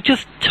they'll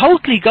just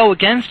totally go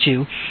against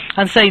you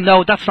and say,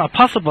 no, that's not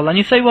possible. And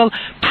you say, well,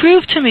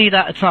 prove to me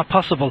that it's not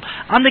possible.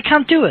 And they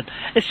can't do it.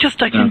 It's just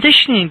their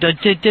conditioning.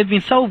 They've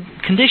been so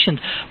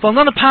conditioned. But I'm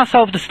going to pass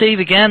over to Steve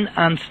again,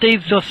 and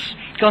Steve's just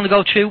going to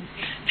go through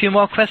a few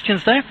more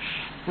questions there.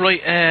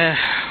 Right, I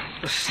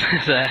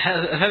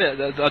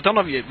don't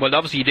know if you, well,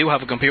 obviously you do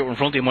have a computer in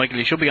front of you, Michael.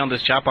 You should be on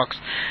this chat box.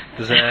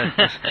 There's a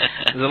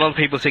lot of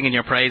people singing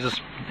your praises.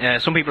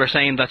 Some people are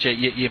saying that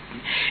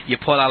you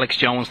put Alex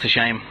Jones to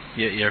shame.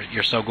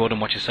 You're so good in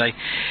what you say.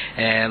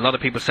 A lot of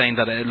people saying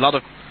that a lot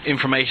of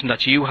information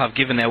that you have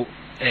given out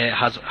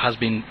has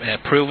been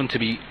proven to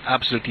be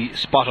absolutely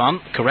spot on,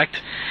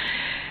 correct.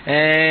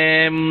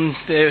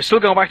 Still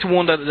going back to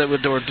one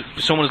that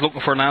someone is looking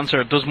for an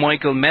answer. Does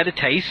Michael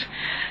meditate?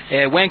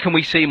 When can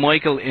we see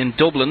Michael in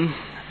Dublin?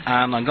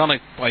 And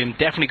I'm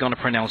definitely gonna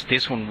pronounce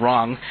this one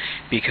wrong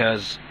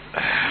because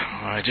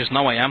I just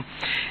know I am.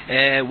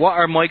 What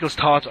are Michael's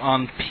thoughts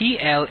on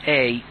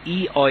Pleiades?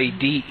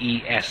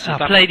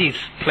 Pleiades.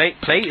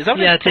 Play? Is that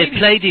yeah, what it is? the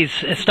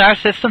Pleiades star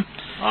system.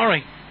 All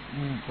right.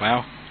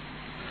 Wow.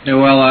 Yeah,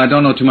 well, I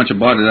don't know too much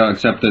about it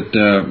except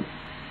that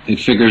it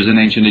figures in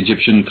ancient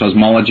Egyptian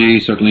cosmology.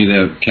 Certainly,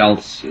 the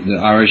Celts, the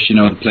Irish,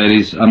 the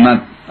Pleiades.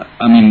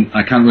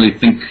 I can't really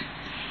think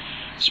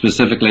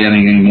specifically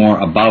anything more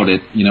about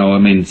it.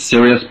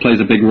 Sirius plays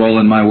a big role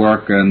in my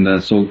work, and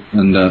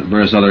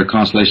various other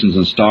constellations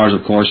and stars,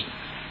 of course.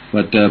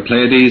 But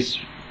Pleiades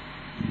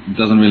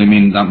doesn't really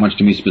mean that much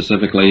to me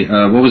specifically.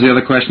 What was the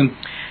other question?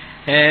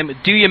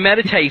 Do you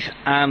meditate,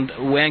 and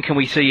when can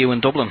we see you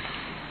in Dublin?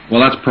 Well,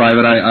 that's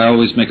private. I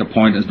always make a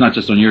point. It's not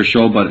just on your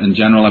show, but in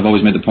general, I've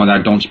always made the point that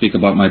I don't speak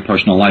about my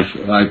personal life.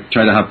 I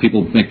try to have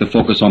people make the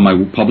focus on my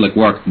public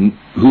work.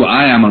 Who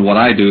I am and what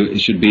I do, it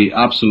should be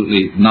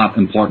absolutely not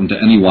important to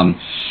anyone.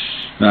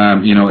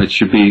 It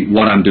should be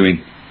what I'm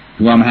doing.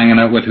 Who I'm hanging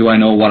out with, who I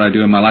know, what I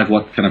do in my life,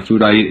 what kind of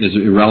food I eat is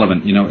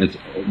irrelevant. It's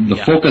the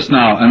focus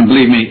now. And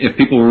believe me, if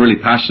people were really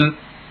passionate,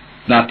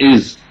 they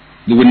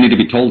wouldn't need to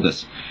be told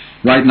this.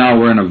 Right now,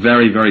 we're in a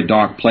very, very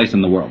dark place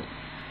in the world.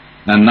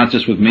 And not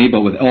just with me,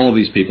 but with all of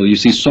these people. You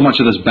see so much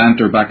of this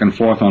banter back and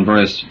forth on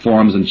various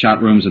forums and chat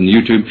rooms and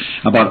YouTube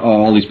about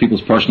all these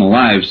people's personal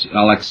lives,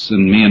 Alex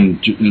and me and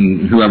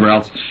whoever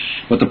else.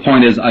 But the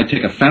point is, I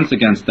take offense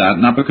against that,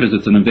 not because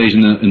it's an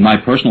invasion in my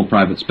personal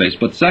private space,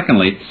 but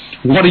secondly,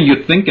 what are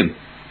you thinking?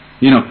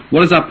 What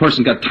does that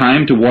person got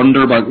time to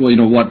wonder about, that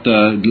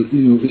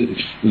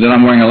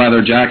I'm wearing a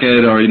leather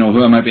jacket, or,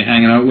 who I might be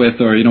hanging out with,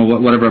 or,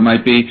 whatever it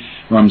might be,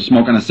 or I'm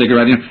smoking a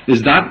cigarette?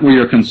 Is that where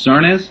your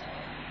concern is?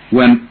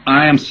 When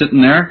I am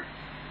sitting there,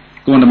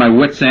 going to my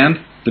wit's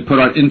end to put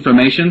out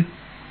information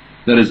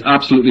that is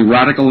absolutely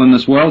radical in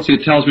this world. See,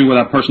 it tells me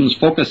where that person's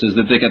focus is,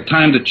 that they get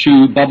time to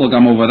chew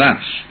bubblegum over that,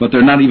 but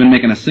they're not even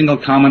making a single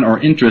comment or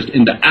interest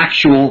in the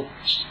actual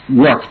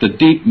work, the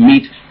deep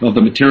meat of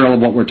the material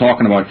of what we're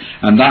talking about.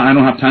 And that, I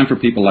don't have time for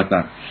people like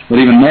that. But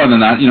even more than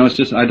that, it's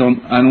just I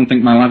don't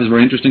think my life is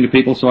very interesting to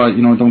people, so I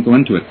don't go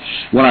into it.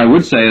 What I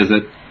would say is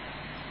that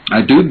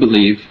I do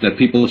believe that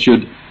people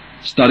should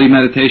study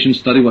meditation,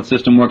 study what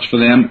system works for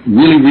them,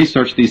 really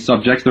research these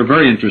subjects. They're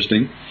very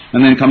interesting,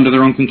 and then come to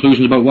their own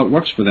conclusions about what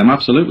works for them.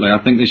 Absolutely. I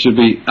think they should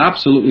be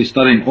absolutely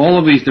studying all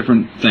of these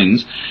different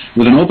things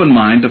with an open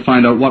mind to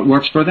find out what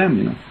works for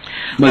them,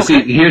 But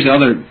Okay. see, here's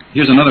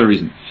another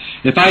reason.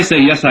 If I say,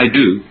 yes, I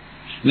do,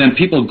 then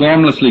people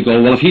gormlessly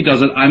go, well, if he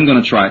does it, I'm going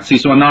to try it. See,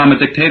 so now I'm a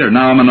dictator.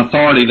 Now I'm an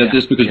authority that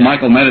just because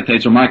Michael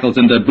meditates or Michael's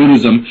into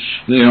Buddhism,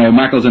 or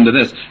Michael's into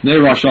this, they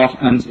rush off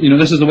and,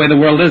 this is the way the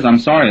world is. I'm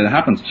sorry, it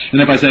happens.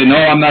 And if I say, no,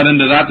 I'm not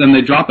into that, then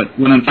they drop it,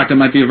 when in fact it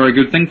might be a very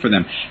good thing for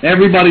them.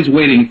 Everybody's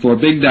waiting for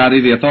Big Daddy,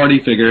 the authority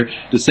figure,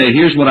 to say,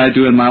 here's what I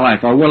do in my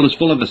life. Our world is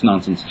full of this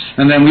nonsense.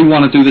 And then we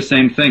want to do the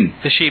same thing.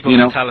 The sheep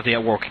mentality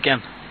at work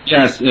again.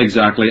 Yes,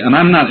 exactly. And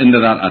I'm not into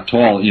that at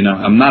all,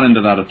 I'm not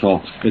into that at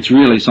all. It's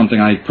really something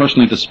I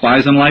personally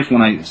despise in life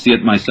when I see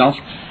it myself.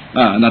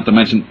 Not to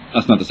mention,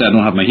 that's not to say I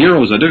don't have my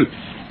heroes, I do.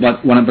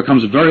 But when it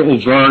becomes very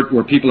overt,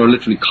 where people are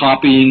literally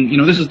copying,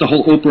 this is the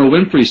whole Oprah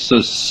Winfrey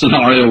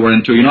scenario we're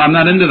into. I'm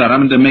not into that.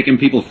 I'm into making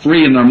people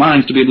free in their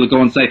minds to be able to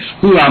go and say,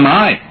 who am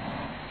I?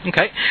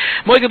 Okay,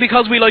 Michael,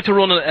 because we like to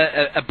run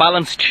a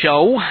balanced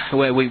show,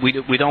 where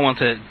we don't want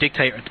to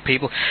dictate to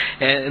people.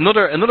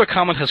 Another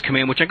comment has come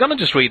in, which I'm going to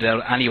just read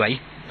out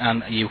anyway,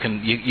 and you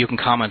can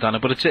comment on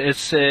it. But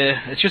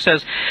it just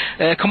says,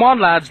 come on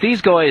lads,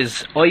 these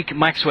guys, Ike,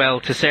 Maxwell,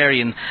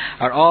 TSARION,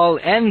 are all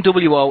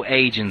NWO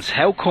agents.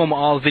 How come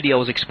all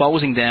videos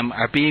exposing them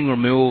are being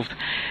removed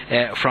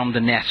from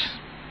the net?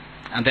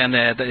 And then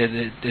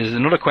there's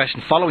another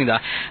question following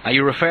that. Are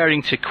you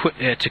referring to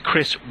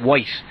Chris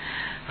White?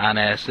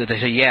 And so they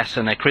say yes,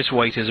 and Chris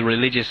White is a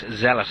religious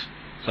zealot.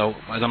 So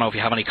I don't know if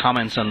you have any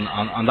comments on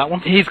that one.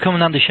 He's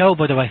coming on the show,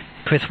 by the way,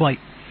 Chris White.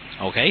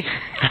 Okay.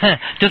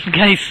 Just in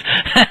case.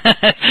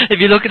 If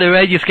you look at the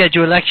radio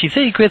schedule, actually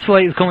see Chris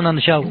White is coming on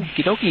the show.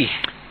 Okie dokie.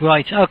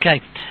 Right,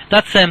 okay.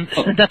 That's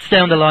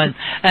down the line.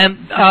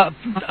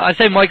 I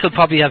say Michael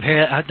probably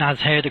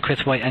has heard of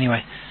Chris White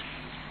anyway.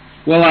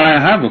 Well, I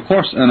have, of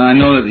course, and I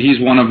know that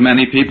he's one of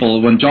many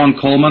people. When John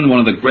Coleman, one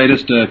of the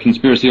greatest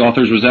conspiracy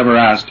authors, was ever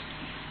asked,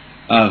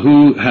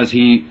 who has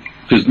he,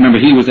 because remember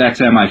he was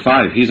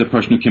ex-MI5, he's a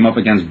person who came up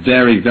against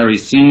very, very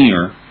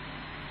senior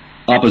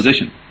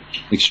opposition,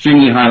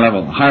 extremely high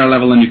level, higher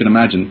level than you can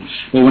imagine.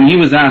 But when he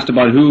was asked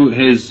about who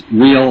his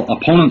real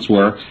opponents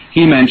were,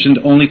 he mentioned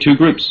only two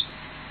groups.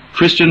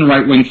 Christian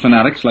right-wing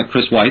fanatics like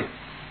Chris White,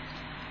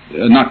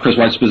 not Chris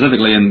White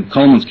specifically in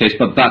Coleman's case,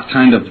 but that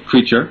kind of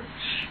creature,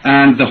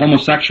 and the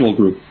homosexual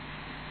group.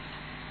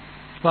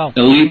 Wow.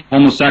 Elite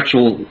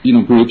homosexual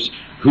groups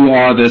who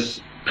are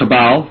this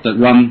cabal that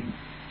run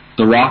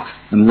the rock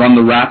and run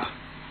the rap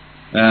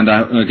And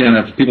again,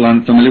 if people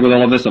aren't familiar with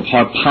all of this, of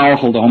how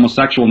powerful the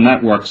homosexual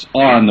networks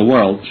are in the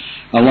world,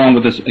 along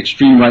with this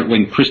extreme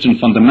right-wing Christian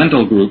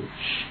fundamental group,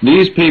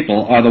 these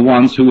people are the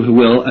ones who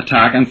will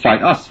attack and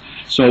fight us.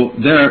 So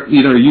they're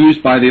either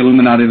used by the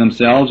Illuminati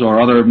themselves or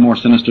other more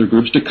sinister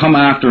groups to come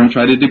after and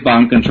try to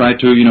debunk and try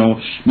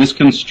to,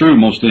 misconstrue,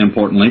 mostly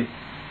importantly.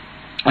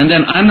 And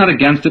then I'm not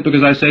against it,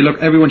 because I say, look,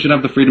 everyone should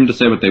have the freedom to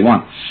say what they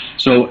want.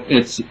 So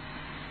it's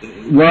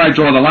where I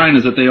draw the line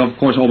is that they, of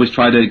course, always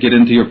try to get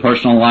into your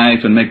personal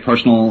life and make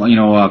personal,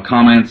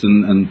 comments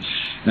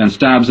and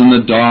stabs in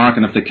the dark.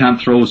 And if they can't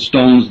throw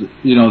stones,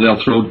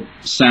 they'll throw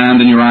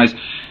sand in your eyes.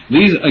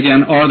 These,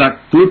 again, are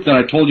that group that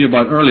I told you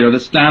about earlier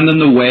that stand in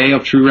the way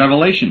of true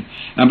revelation.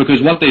 And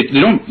because what they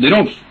don't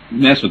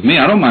mess with me.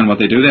 I don't mind what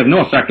they do. They have no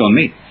effect on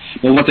me.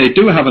 But what they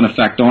do have an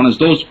effect on is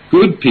those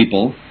good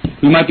people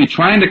who might be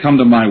trying to come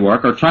to my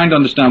work or trying to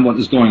understand what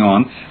is going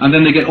on, and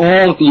then they get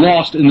all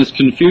lost in this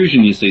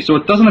confusion, you see. So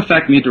it doesn't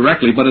affect me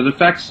directly, but it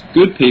affects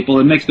good people.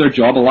 It makes their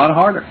job a lot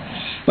harder.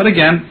 But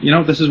again,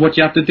 this is what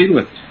you have to deal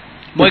with.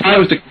 If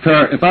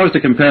I was to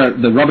compare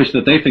the rubbish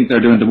that they think they're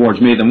doing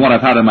towards me than what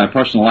I've had in my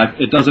personal life,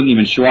 it doesn't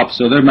even show up,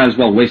 so they might as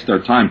well waste their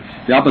time.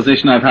 The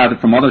opposition I've had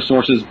from other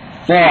sources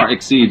far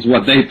exceeds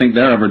what they think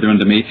they're ever doing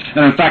to me,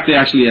 and in fact they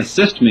actually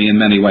assist me in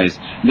many ways.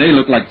 They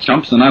look like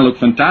chumps and I look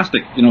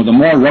fantastic. The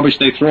more rubbish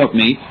they throw at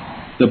me,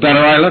 the better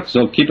I look,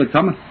 so keep it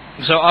coming.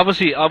 So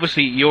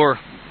obviously you're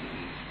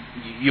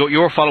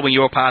following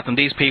your path, and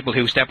these people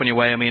who step on your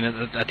way, I mean,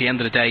 at the end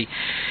of the day,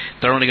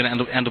 they're only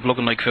going to end up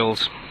looking like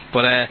fools.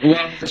 But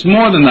well, it's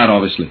more than that,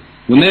 obviously.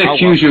 When they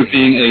accuse you of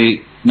being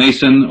a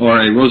Mason or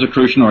a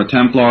Rosicrucian or a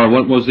Templar, or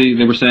what was they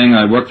were saying,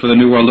 I work for the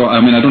New World Order. I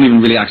mean, I don't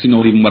even really actually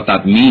know even what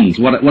that means.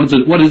 What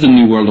is a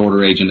New World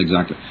Order agent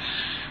exactly?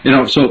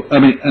 So, I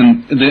mean,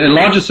 and the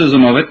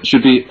illogicism of it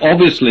should be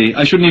obviously,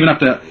 I shouldn't even have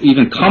to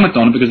even comment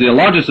on it, because the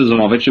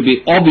illogicism of it should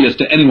be obvious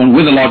to anyone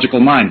with a logical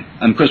mind.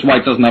 And Chris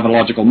White doesn't have a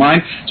logical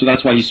mind, so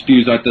that's why he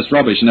spews out this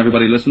rubbish, and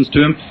everybody listens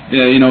to him.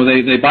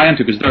 They buy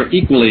into it, because they're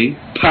equally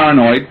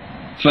paranoid,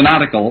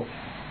 fanatical,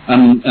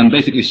 and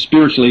basically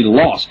spiritually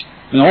lost.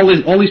 And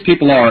all these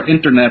people are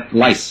internet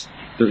lice.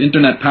 They're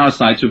internet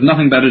parasites who have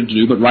nothing better to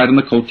do but ride on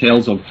the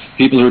coattails of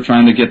people who are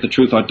trying to get the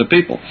truth out to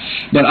people.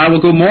 But I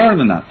will go more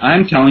than that.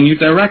 I'm telling you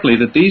directly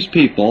that these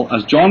people,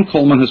 as John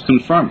Coleman has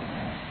confirmed,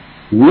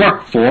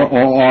 work for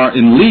or are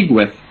in league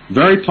with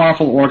very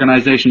powerful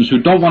organizations who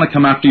don't want to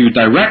come after you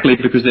directly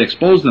because they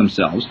expose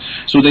themselves.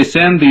 So they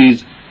send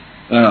these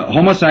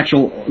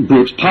homosexual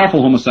groups,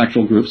 powerful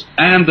homosexual groups,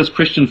 and this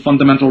Christian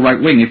fundamental right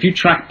wing. If you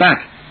track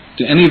back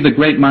to any of the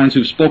great minds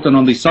who've spoken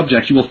on these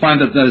subjects, you will find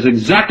that is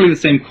exactly the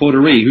same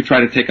coterie who try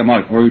to take them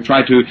out, or who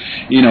try to,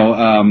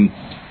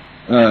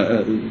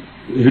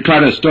 who try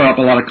to stir up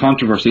a lot of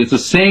controversy. It's the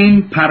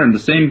same pattern, the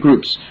same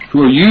groups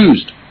who are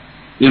used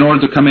in order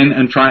to come in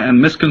and try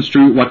and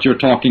misconstrue what you're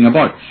talking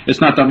about.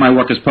 It's not that my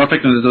work is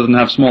perfect and it doesn't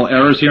have small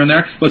errors here and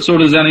there, but so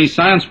does any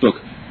science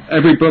book.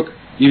 Every book,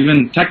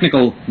 even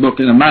technical book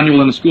in a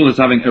manual in a school, is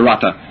having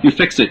errata. You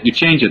fix it, you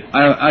change it.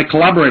 I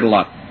collaborate a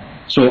lot.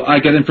 So I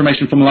get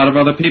information from a lot of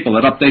other people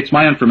that updates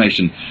my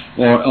information,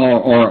 or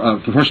a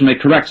person may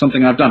correct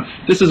something I've done.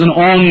 This is an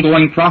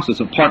ongoing process,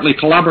 a partly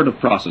collaborative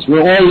process.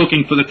 We're all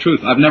looking for the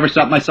truth. I've never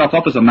set myself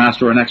up as a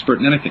master or an expert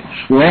in anything.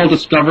 We're all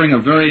discovering a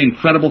very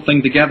incredible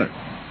thing together,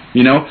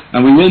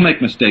 and we will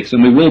make mistakes,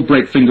 and we will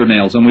break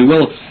fingernails, and we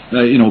will,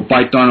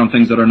 bite down on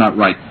things that are not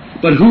right.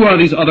 But who are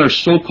these other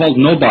so-called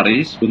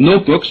nobodies with no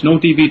books, no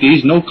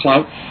DVDs, no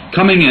clout,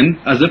 coming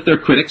in as if they're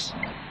critics,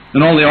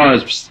 and all they are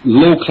is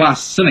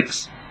low-class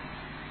cynics?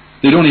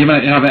 They don't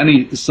even have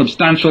any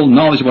substantial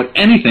knowledge about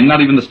anything,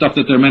 not even the stuff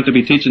that they're meant to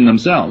be teaching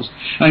themselves,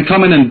 and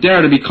come in and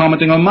dare to be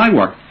commenting on my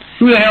work.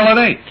 Who the hell are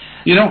they?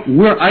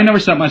 I never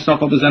set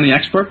myself up as any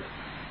expert.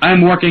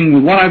 I'm working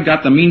with what I've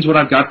got, that means what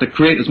I've got, to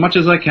create as much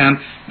as I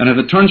can, and if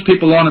it turns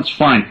people on, it's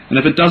fine. And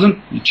if it doesn't,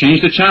 you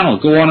change the channel.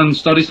 Go on and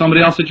study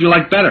somebody else that you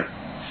like better.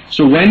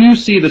 So when you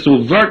see this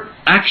overt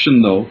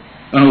action, though,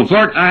 an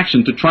overt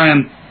action to try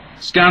and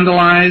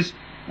scandalize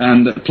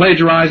and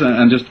plagiarize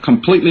and just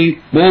completely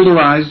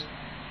boulderize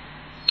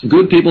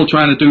good people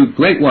trying to do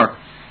great work,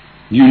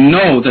 you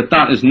know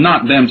that is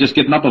not them just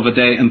getting up of a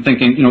day and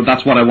thinking,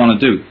 that's what I want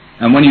to do.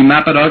 And when you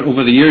map it out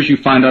over the years, you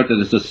find out that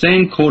it's the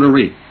same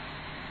coterie,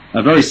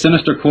 a very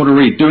sinister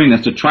coterie, doing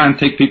this to try and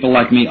take people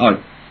like me out.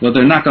 Well,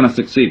 they're not going to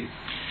succeed.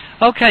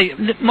 Okay,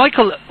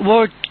 Michael,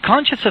 we're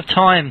conscious of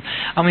time,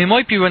 and we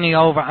might be running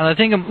over, and I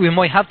think we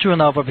might have to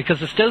run over because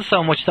there's still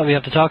so much that we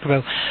have to talk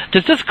about.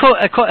 There's just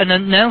an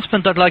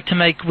announcement I'd like to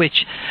make,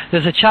 which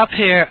there's a chap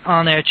here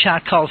on our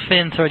chat called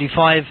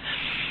Finn35.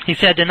 He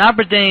said, in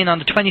Aberdeen on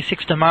the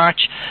 26th of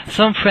March,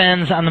 some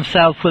friends and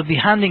himself will be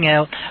handing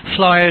out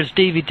flyers,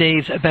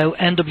 DVDs about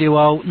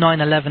NWO,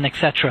 9/11,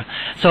 etc.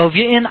 So if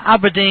you're in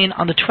Aberdeen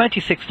on the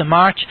 26th of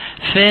March,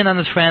 Finn and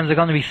his friends are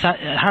going to be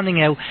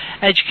handing out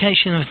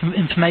educational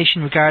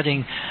information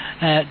regarding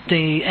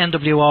the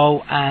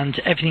NWO and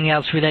everything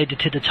else related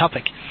to the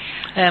topic.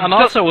 And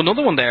also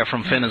another one there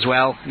from Finn as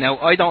well. Now,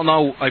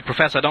 I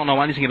profess I don't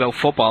know anything about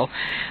football,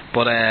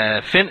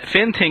 but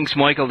Finn thinks,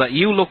 Michael, that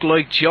you look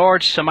like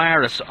George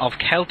Samaras of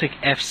Celtic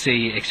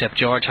FC, except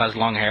George has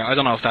long hair. I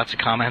don't know if that's a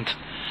comment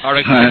or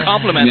a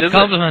compliment, is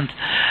compliment.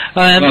 it?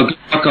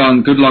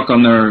 Well, good luck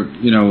on their,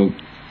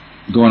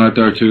 going out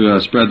there to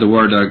spread the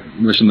word. I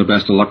wish them the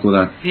best of luck with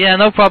that. Yeah,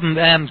 no problem.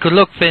 Good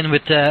luck, Finn,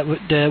 with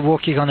the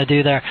work you're going to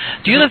do there.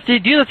 The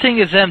other thing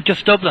is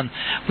just Dublin.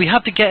 We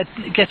have to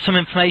get some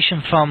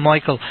information from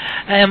Michael.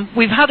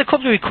 We've had a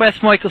couple of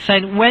requests, Michael,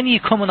 saying, when are you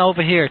coming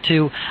over here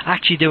to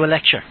actually do a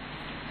lecture?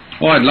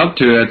 Oh, I'd love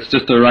to. It's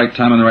just the right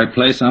time and the right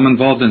place. I'm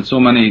involved in so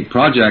many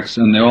projects,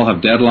 and they all have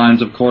deadlines,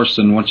 of course,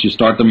 and once you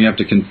start them, you have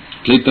to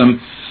complete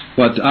them.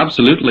 But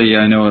absolutely,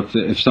 I know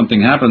if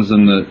something happens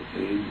in the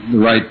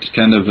right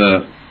kind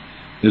of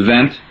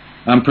event,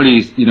 I'm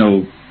pretty,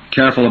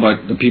 careful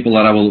about the people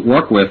that I will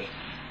work with,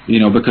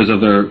 because of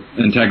their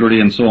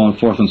integrity and so on and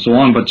forth and so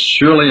on. But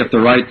surely if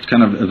the right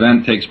kind of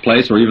event takes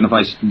place, or even if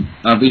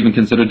I've even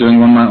considered doing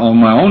one on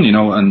my own,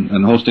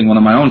 and hosting one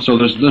of my own. So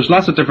there's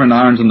lots of different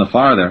irons in the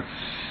fire there.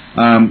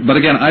 But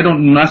again, I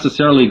don't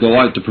necessarily go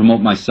out to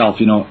promote myself.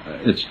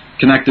 It's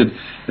connected.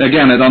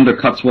 Again, it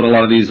undercuts what a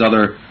lot of these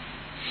other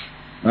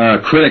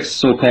critics,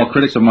 so-called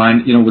critics of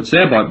mine, would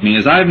say about me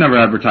is I've never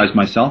advertised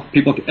myself.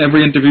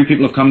 Every interview,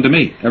 people have come to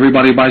me.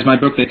 Everybody who buys my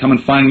book, they come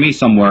and find me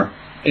somewhere.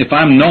 If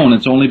I'm known,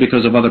 it's only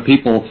because of other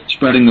people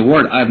spreading the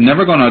word. I've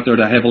never gone out there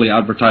to heavily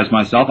advertise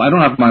myself. I don't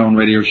have my own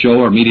radio show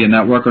or media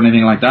network or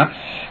anything like that.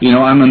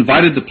 I'm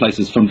invited to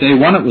places. From day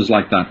one, it was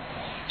like that.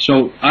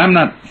 So I'm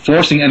not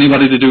forcing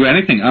anybody to do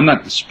anything. I'm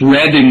not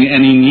spreading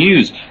any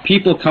news.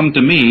 People come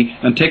to me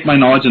and take my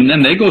knowledge, and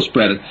then they go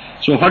spread it.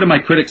 So how do my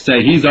critics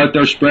say he's out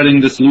there spreading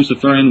this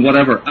Luciferian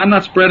whatever? I'm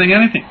not spreading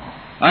anything.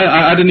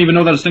 I didn't even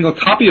know that a single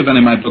copy of any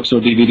of my books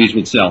or DVDs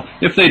would sell.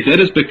 If they did,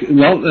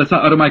 that's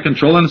not out of my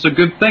control, and it's a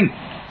good thing.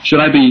 Should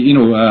I be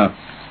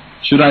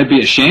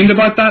ashamed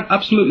about that?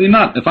 Absolutely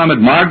not. If I'm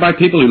admired by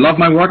people who love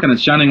my work and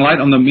it's shining light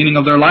on the meaning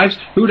of their lives,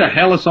 who the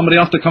hell is somebody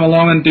else to come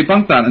along and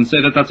debunk that and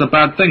say that that's a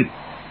bad thing?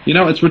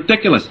 It's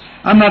ridiculous.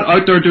 I'm not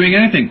out there doing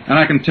anything. And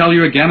I can tell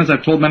you again, as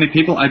I've told many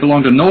people, I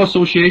belong to no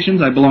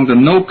associations. I belong to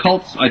no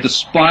cults. I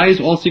despise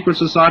all secret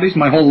societies.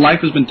 My whole life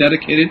has been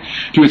dedicated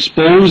to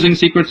exposing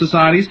secret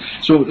societies.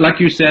 So,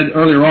 like you said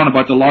earlier on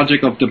about the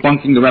logic of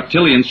debunking the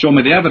reptilians, show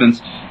me the evidence.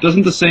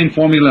 Doesn't the same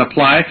formula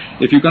apply?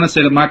 If you're going to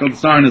say that Michael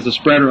TSARION is a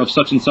spreader of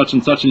such and such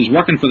and such and he's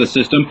working for the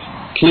system,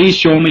 please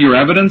show me your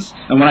evidence.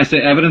 And when I say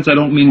evidence, I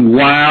don't mean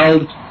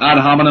wild ad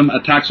hominem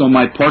attacks on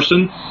my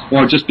person,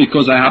 or just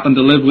because I happen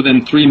to live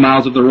within 3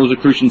 miles of the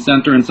Rosicrucian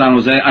Center in San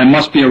Jose, I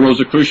must be a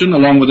Rosicrucian,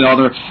 along with the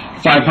other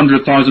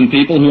 500,000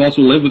 people who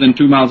also live within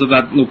 2 miles of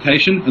that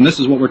location, and this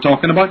is what we're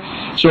talking about.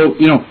 So,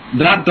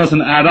 that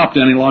doesn't add up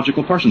to any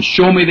logical person.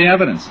 Show me the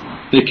evidence.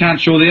 They can't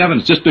show the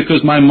evidence. Just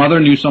because my mother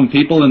knew some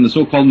people in the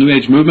so-called New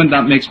Age movement,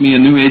 that makes me a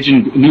New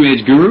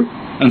Age guru,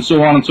 and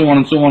so on and so on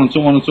and so on and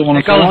so on and so on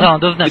and so on. It goes on,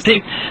 doesn't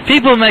it?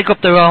 People make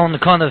up their own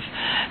kind of,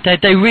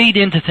 they read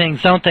into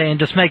things, don't they, and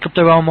just make up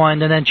their own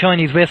mind, and then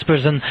Chinese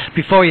whispers, and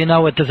before you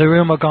know it, there's a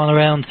rumour going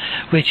around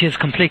which is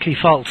completely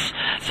false.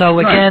 So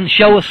again, right.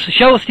 show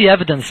us the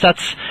evidence.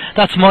 That's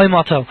my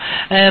motto.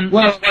 Well,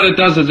 what it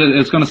does is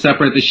it's going to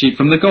separate the sheep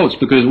from the goats,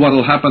 because what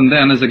will happen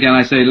then is, again,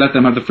 I say let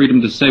them have the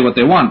freedom to say what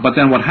they want, but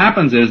then what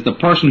happens is the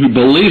person who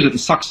believes it and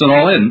sucks it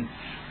all in,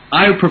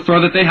 I prefer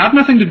that they have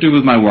nothing to do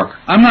with my work.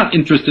 I'm not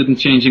interested in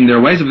changing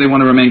their ways. If they want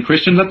to remain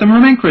Christian, let them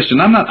remain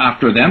Christian. I'm not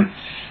after them.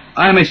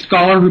 I am a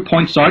scholar who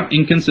points out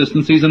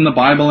inconsistencies in the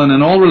Bible and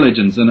in all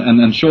religions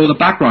and show the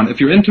background. If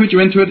you're into it,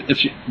 you're into it.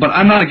 But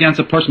I'm not against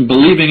a person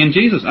believing in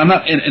Jesus. I'm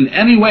not in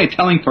any way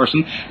telling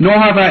person, nor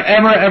have I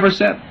ever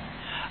said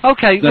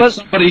that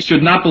somebody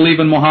should not believe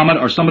in Muhammad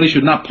or somebody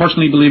should not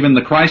personally believe in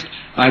the Christ.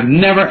 I've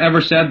never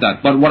ever said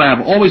that. But what I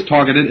have always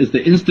targeted is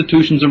the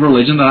institutions of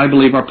religion that I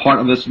believe are part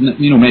of this,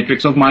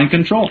 matrix of mind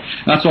control.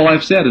 That's all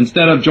I've said.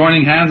 Instead of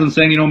joining hands and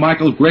saying,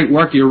 Michael, great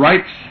work, you're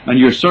right, and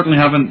you certainly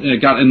haven't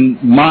got in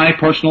my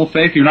personal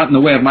faith. You're not in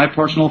the way of my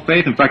personal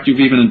faith. In fact, you've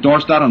even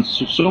endorsed that on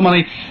so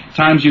many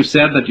times. You've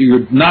said that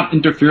you're not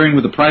interfering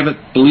with the private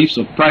beliefs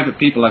of private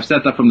people. I've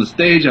said that from the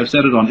stage. I've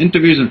said it on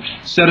interviews and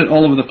said it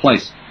all over the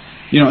place.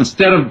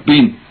 Instead of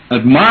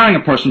admiring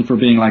a person for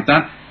being like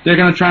that, they're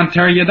going to try and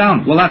tear you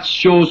down. Well, that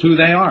shows who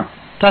they are.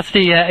 That's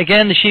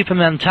again the sheep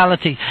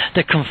mentality,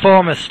 the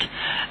conformist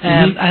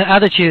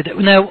attitude.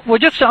 Now we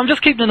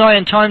don't keeping an eye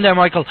on time there,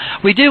 Michael.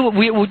 We don't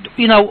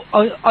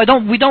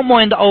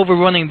mind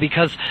overrunning,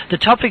 because the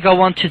topic I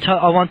want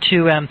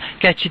to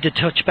get you to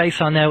touch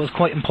base on now is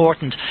quite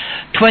important.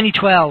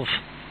 2012.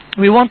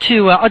 We want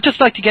to, I'd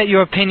just like to get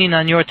your opinion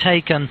and your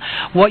take on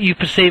what you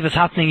perceive as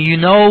happening. You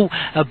know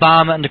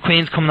Obama and the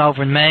Queen's coming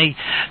over in May.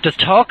 There's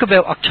talk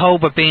about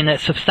October being a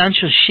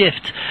substantial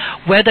shift.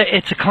 Whether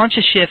it's a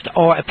conscious shift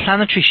or a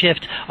planetary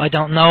shift, I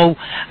don't know.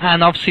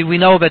 And obviously we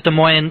know about the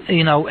Mayan,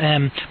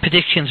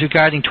 predictions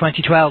regarding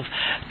 2012.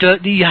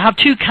 You have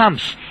two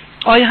camps.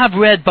 I have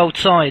read both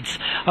sides.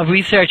 I've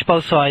researched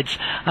both sides,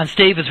 and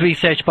Steve has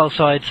researched both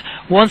sides.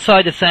 One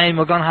side is saying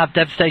we're going to have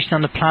devastation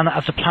on the planet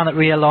as the planet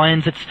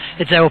realigns.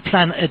 It's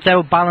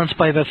out balanced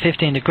by about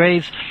 15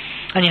 degrees.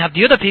 And you have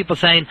the other people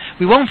saying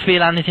we won't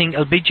feel anything.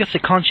 It'll be just a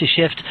conscious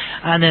shift,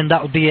 and then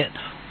that'll be it.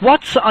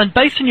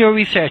 Based on your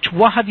research,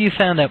 what have you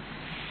found out?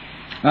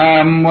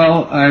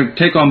 Well, I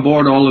take on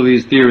board all of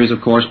these theories,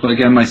 of course, but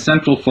again, my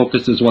central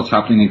focus is what's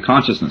happening in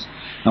consciousness.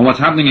 And what's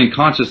happening in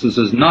consciousness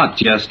is not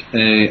just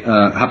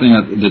happening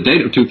at the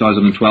date of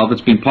 2012.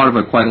 It's been part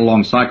of quite a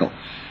long cycle.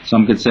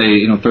 Some could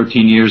say,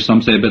 13 years.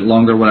 Some say a bit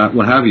longer.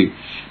 What have you?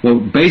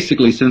 Well,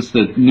 basically, since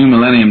the new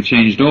millennium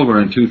changed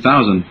over in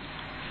 2000,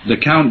 the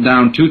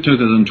countdown to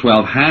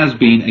 2012 has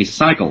been a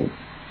cycle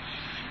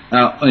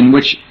in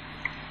which,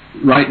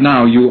 right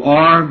now, you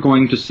are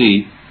going to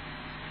see,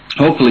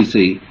 hopefully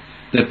see,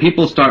 that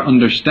people start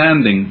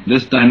understanding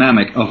this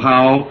dynamic of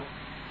how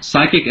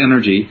psychic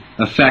energy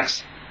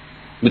affects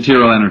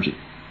material energy,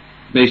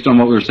 based on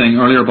what we were saying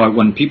earlier about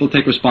when people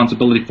take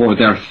responsibility for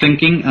their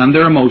thinking and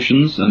their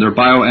emotions and their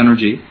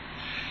bioenergy,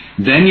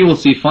 then you will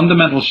see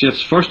fundamental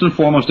shifts, first and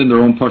foremost in their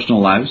own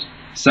personal lives,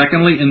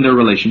 secondly in their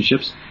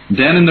relationships,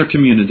 then in their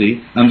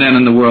community, and then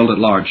in the world at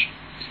large.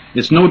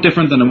 It's no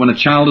different than when a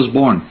child is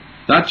born.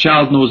 That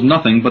child knows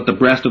nothing but the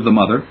breast of the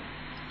mother.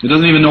 It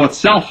doesn't even know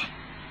itself.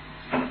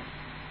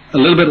 A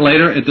little bit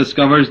later, it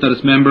discovers that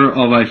it's a member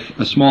of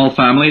a small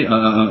family,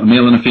 a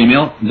male and a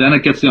female. Then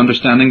it gets the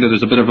understanding that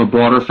there's a bit of a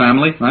broader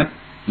family, right?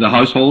 The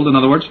household, in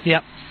other words.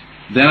 Yeah.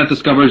 Then it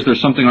discovers there's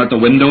something out the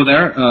window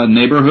there, a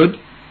neighborhood.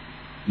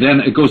 Then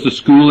it goes to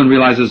school and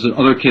realizes that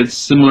other kids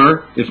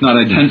similar, if not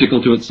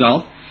identical to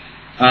itself.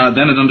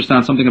 Then it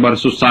understands something about a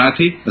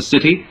society, a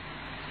city.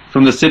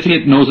 From the city,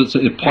 it knows it's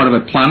a part of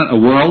a planet, a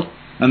world.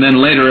 And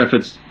then later, if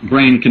its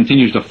brain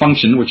continues to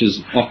function, which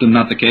is often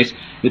not the case,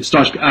 it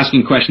starts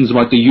asking questions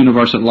about the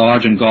universe at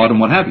large and God and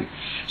what have you.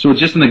 So it's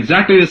just in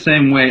exactly the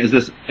same way as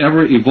this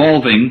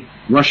ever-evolving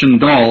Russian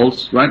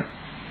dolls, right,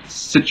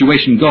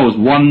 situation goes.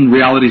 One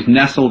reality is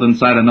nestled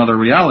inside another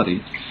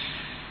reality.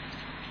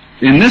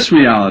 In this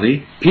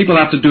reality, people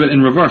have to do it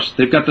in reverse.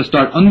 They've got to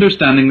start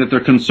understanding that their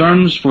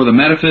concerns for the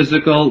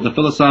metaphysical, the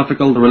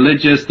philosophical, the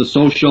religious, the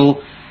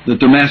social, the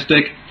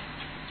domestic,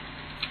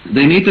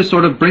 they need to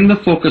sort of bring the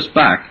focus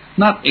back,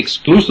 not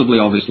exclusively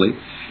obviously,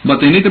 but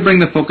they need to bring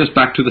the focus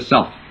back to the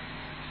self.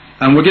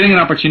 And we're getting an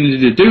opportunity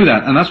to do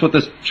that, and that's what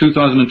this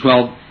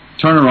 2012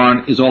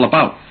 turnaround is all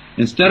about.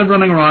 Instead of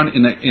running around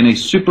in a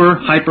super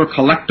hyper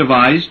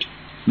collectivized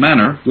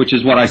manner, which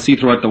is what I see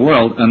throughout the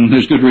world, and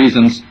there's good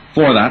reasons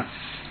for that,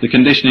 the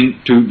conditioning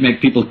to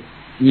make people,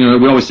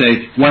 we always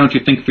say, why don't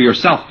you think for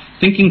yourself?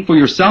 Thinking for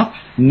yourself,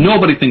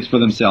 nobody thinks for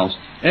themselves.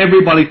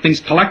 Everybody thinks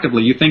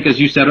collectively. You think, as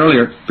you said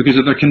earlier, because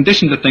they're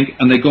conditioned to think,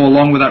 and they go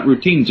along with that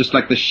routine, just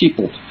like the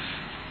sheeple.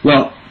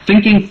 Well,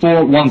 thinking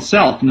for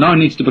oneself now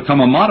needs to become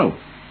a motto.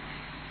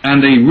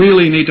 And they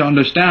really need to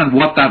understand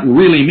what that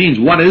really means.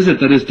 What is it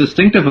that is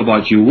distinctive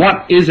about you?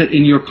 What is it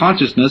in your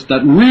consciousness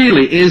that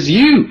really is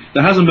you,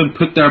 that hasn't been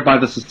put there by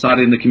the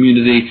society and the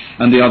community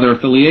and the other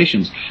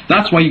affiliations?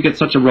 That's why you get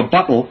such a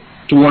rebuttal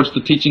towards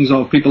the teachings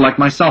of people like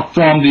myself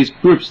from these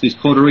groups, these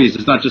coteries.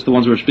 It's not just the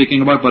ones we're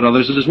speaking about, but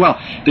others as well.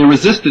 They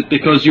resist it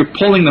because you're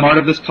pulling them out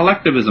of this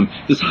collectivism,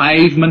 this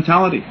hive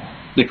mentality.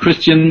 The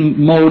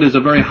Christian mode is a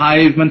very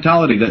hive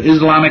mentality, the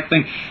Islamic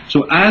thing.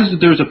 So as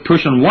there's a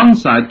push on one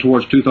side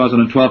towards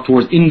 2012,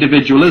 towards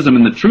individualism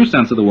in the true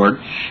sense of the word,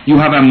 you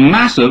have a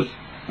massive,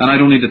 and I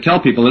don't need to tell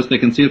people this, they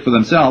can see it for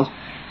themselves,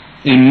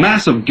 a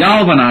massive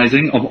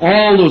galvanizing of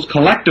all those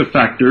collective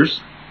factors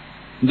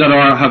that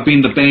have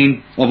been the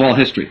bane of all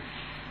history.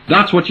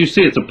 That's what you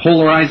see. It's a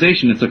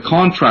polarization. It's a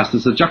contrast.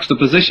 It's a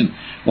juxtaposition.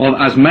 Well,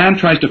 as man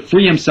tries to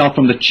free himself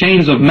from the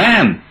chains of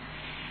man,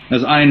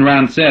 as Ayn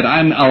Rand said,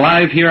 I'm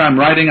alive here, I'm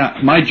writing,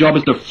 my job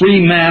is to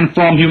free man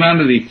from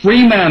humanity,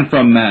 free man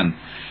from man,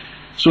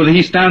 so that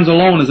he stands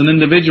alone as an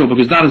individual,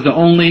 because that is the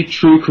only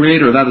true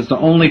creator, that is the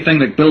only thing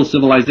that builds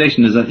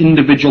civilization, is an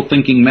individual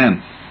thinking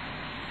man,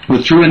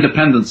 with true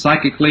independence,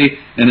 psychically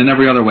and in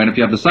every other way. And if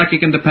you have the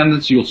psychic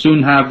independence, you'll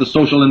soon have the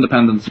social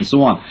independence and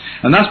so on.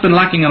 And that's been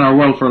lacking in our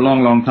world for a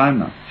long, long time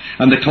now.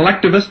 And the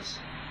collectivists,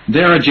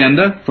 their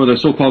agenda for the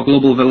so-called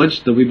global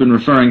village that we've been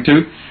referring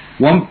to,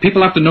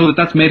 people have to know that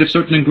that's made of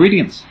certain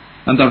ingredients.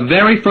 And the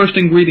very first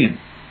ingredient,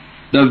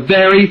 the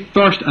very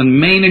first and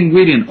main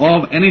ingredient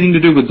of anything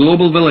to do with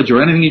global village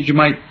or anything that you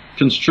might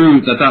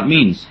construe that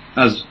means,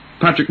 as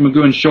Patrick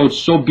McGowan showed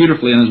so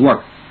beautifully in his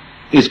work,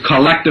 is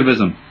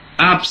collectivism.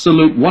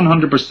 Absolute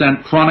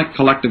 100% chronic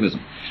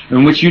collectivism,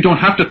 in which you don't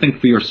have to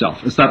think for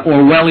yourself. It's that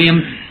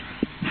Orwellian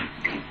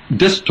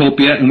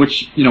dystopia in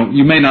which,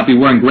 you may not be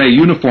wearing grey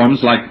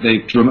uniforms like they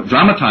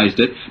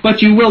dramatized it,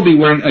 but you will be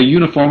wearing a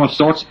uniform of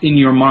sorts in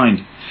your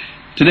mind.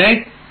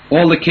 Today,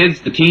 all the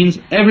kids, the teens,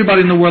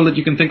 everybody in the world that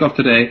you can think of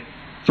today,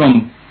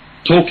 from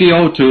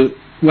Tokyo to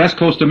West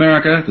Coast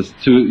America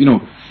to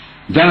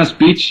Venice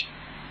Beach,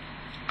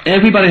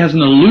 everybody has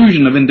an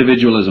illusion of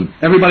individualism.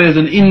 Everybody has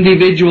an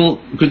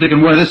individual, because they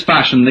can wear this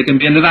fashion, they can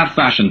be into that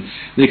fashion,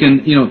 they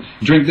can,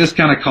 drink this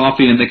kind of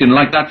coffee, and they can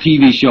like that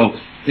TV show.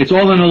 It's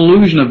all an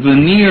illusion, a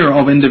veneer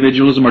of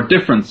individualism or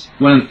difference,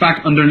 when in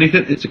fact underneath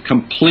it, it's a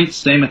complete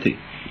samity.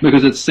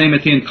 Because it's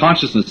samity in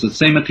consciousness, it's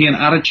samity in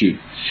attitude.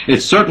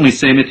 It's certainly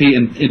samity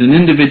in an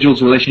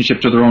individual's relationship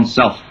to their own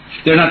self.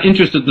 They're not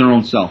interested in their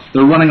own self.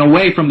 They're running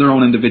away from their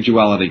own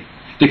individuality.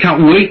 They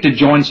can't wait to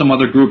join some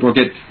other group or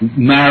get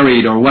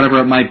married or whatever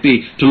it might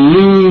be, to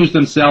lose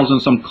themselves in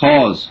some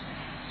cause.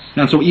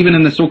 And so even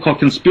in the so-called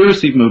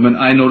conspiracy movement,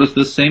 I noticed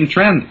this same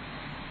trend.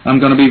 I'm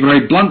going to be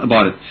very blunt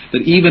about it,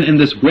 that even in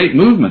this great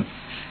movement,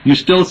 you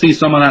still see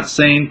some of that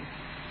same,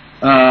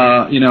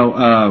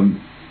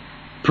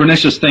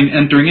 pernicious thing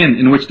entering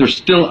in which there's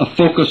still a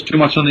focus too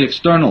much on the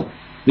external.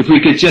 If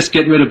we could just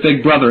get rid of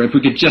Big Brother, if we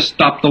could just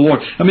stop the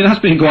war. I mean, that's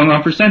been going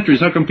on for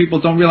centuries. How come people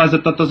don't realize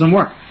that that doesn't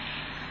work?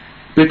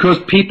 Because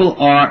people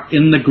are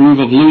in the groove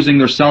of losing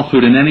their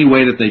selfhood in any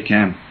way that they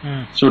can.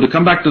 So to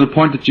come back to the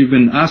point that you've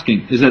been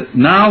asking, is that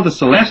now the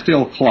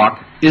celestial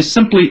clock is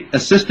simply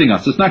assisting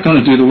us. It's not going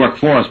to do the work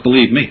for us,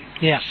 believe me.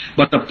 Yeah.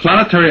 But the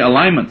planetary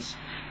alignments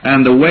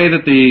and the way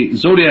that the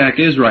zodiac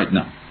is right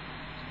now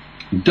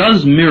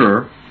does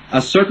mirror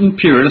a certain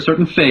period, a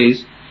certain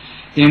phase,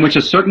 in which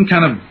a certain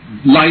kind of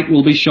light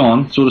will be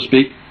shone, so to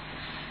speak,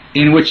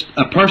 in which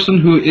a person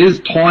who is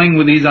toying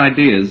with these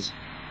ideas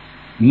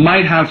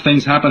might have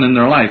things happen in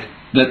their life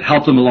that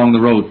help them along the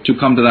road to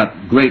come to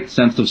that great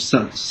sense of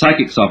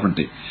psychic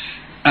sovereignty.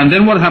 And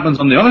then what happens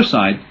on the other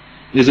side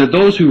is that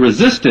those who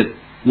resist it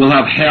will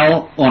have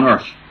hell on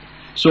earth.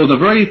 So the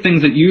very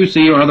things that you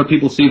see or other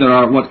people see that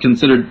are what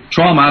considered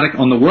traumatic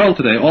on the world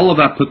today, all of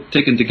that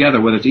taken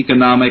together, whether it's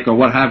economic or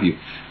what have you,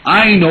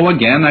 I know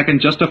again, I can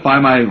justify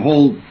my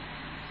whole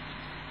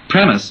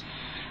premise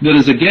that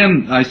is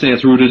again, I say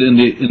it's rooted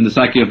in the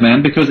psyche of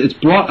man, because it's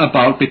brought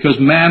about because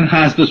man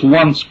has this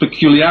one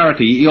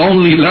peculiarity. He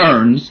only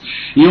learns,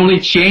 he only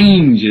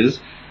changes,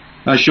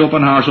 as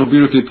Schopenhauer so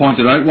beautifully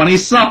pointed out, when he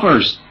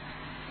suffers.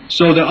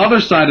 So the other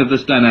side of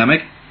this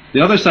dynamic, the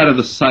other side of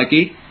the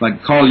psyche,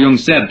 like Carl Jung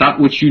said, that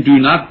which you do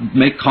not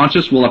make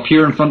conscious will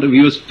appear in front of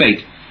you as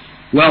fate.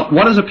 Well,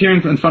 what is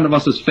appearing in front of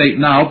us as fate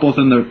now, both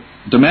in the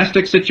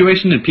domestic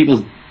situation and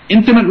people's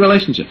intimate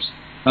relationships?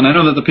 And I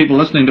know that the people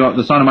listening to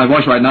the sound of my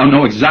voice right now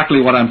know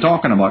exactly what I'm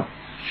talking about.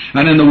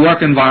 And in the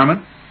work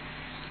environment,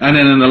 and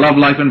then in the love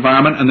life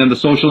environment, and then the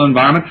social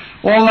environment,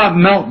 all that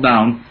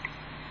meltdown,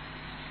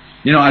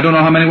 I don't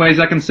know how many ways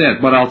I can say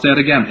it, but I'll say it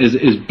again,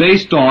 is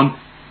based on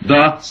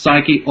the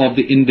psyche of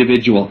the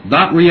individual.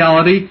 That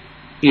reality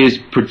is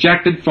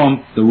projected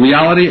from the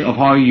reality of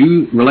how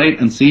you relate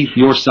and see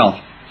yourself,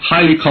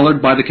 highly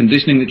colored by the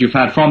conditioning that you've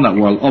had from that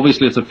world.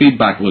 Obviously, it's a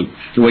feedback loop.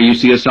 The way you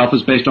see yourself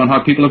is based on how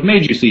people have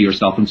made you see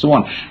yourself and so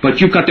on.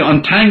 But you've got to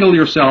untangle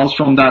yourselves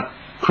from that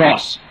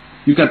cross.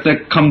 You've got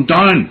to come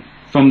down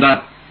from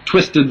that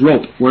twisted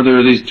rope where there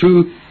are these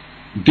two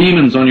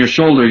demons on your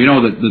shoulder,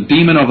 the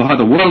demon of how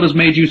the world has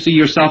made you see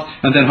yourself,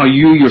 and then how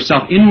you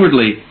yourself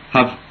inwardly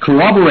have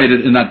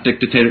corroborated in that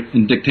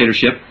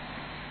dictatorship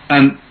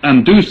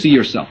and do see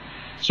yourself.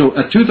 So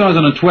at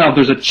 2012,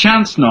 there's a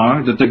chance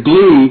now that the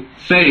glue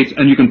fades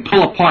and you can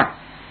pull apart.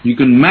 You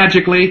can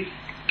magically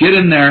get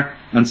in there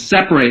and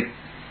separate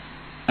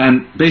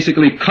and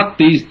basically cut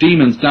these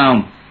demons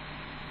down.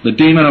 The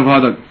demon of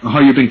how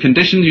you've been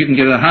conditioned, you can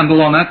get a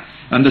handle on that,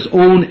 and this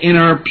own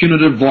inner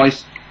punitive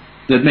voice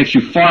that makes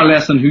you far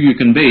less than who you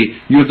can be,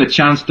 you have the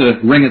chance to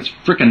wring its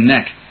frickin'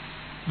 neck.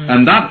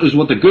 And that is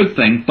what the good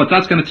thing, but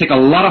that's going to take a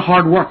lot of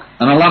hard work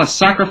and a lot of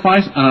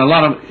sacrifice and a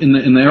lot of, in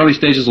the early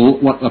stages,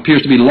 what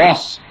appears to be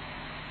loss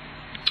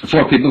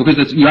for people,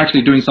 because you're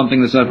actually doing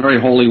something that's a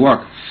very holy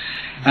work.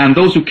 And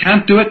those who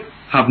can't do it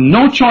have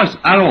no choice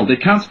at all. They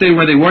can't stay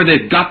where they were.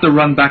 They've got to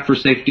run back for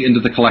safety into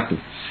the collective.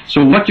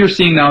 So what you're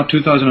seeing now in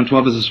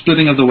 2012 is a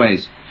splitting of the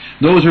ways.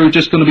 Those who are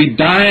just going to be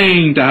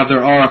dying to have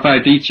their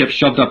RFID chip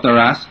shoved up their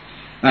ass,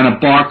 and a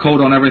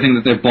barcode on everything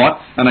that they've bought,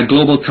 and a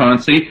global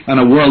currency, and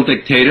a world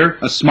dictator,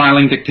 a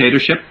smiling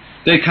dictatorship.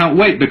 They can't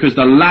wait, because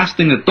the last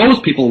thing that those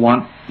people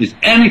want is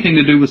anything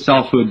to do with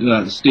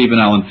selfhood, Steve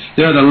and Alan.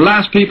 They're the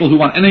last people who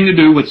want anything to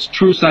do with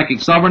true psychic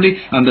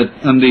sovereignty, and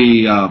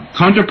the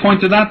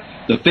counterpoint to that,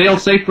 the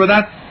fail-safe for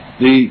that,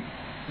 the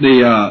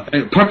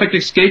perfect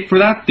escape for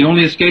that, the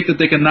only escape that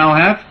they can now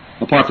have,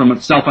 apart from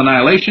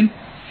self-annihilation,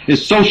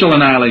 is social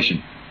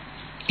annihilation.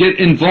 Get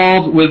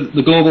involved with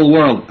the global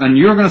world, and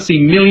you're going to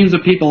see millions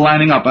of people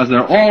lining up, as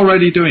they're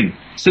already doing,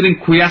 sitting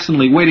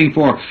quiescently waiting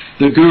for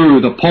the guru,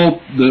 the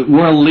pope, the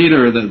world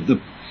leader, the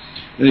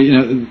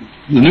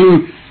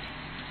new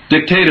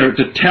dictator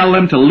to tell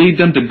them, to lead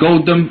them, to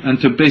goad them, and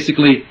to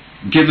basically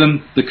give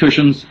them the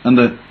cushions and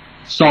the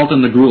salt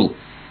and the gruel.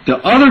 The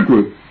other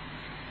group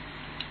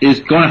is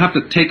going to have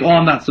to take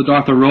on that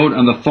Siddhartha road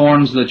and the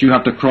thorns that you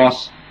have to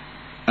cross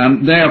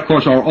And they, of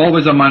course, are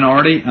always a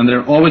minority, and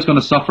they're always going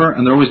to suffer,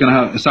 and they're always going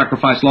to have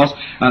sacrifice loss,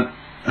 and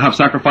have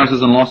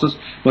sacrifices and losses.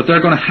 But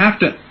they're going to have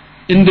to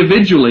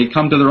individually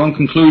come to their own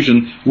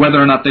conclusion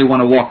whether or not they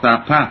want to walk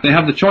that path. They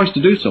have the choice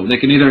to do so. They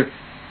can either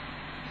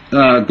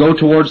go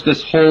towards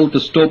this whole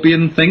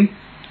dystopian thing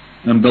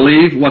and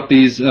believe what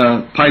these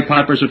Pied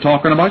Pipers are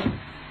talking about,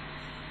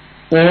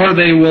 or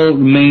they will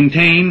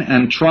maintain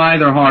and try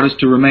their hardest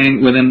to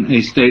remain within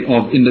a state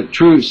of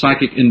true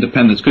psychic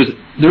independence. Because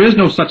there is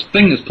no such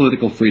thing as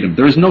political freedom.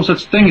 There is no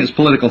such thing as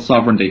political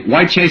sovereignty.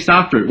 Why chase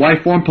after it? Why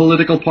form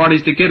political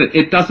parties to get it?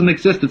 It doesn't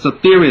exist. It's a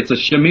theory. It's a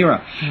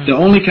chimera. The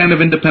only kind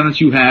of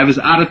independence you have is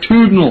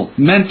attitudinal,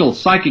 mental,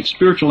 psychic,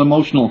 spiritual,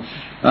 emotional,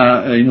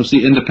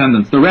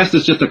 independence. The rest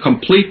is just a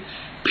complete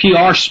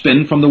PR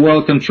spin from the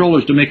world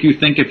controllers to make you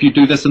think if you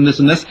do this and this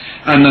and this,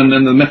 and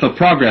then the myth of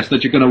progress,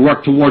 that you're going to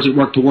work towards it,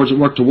 work towards it,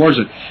 work towards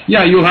it.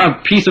 Yeah, you'll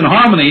have peace and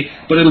harmony,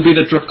 but it'll be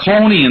the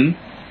draconian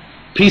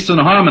peace and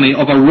harmony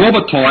of a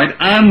robotoid,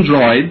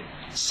 android,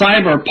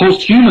 cyber,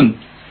 post-human,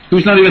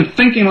 who's not even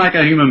thinking like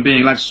a human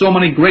being, like so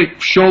many great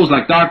shows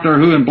like Doctor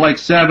Who and Blake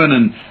Seven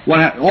and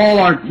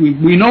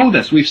we know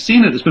this, we've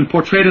seen it, it's been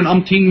portrayed in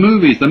umpteen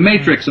movies, The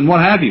Matrix and what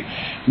have you.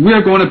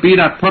 We're going to be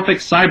that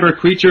perfect cyber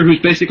creature who's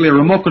basically a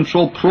remote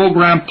control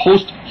program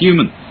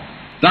post-human.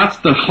 That's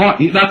the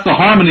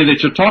harmony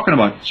that you're talking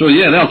about. So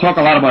yeah, they'll talk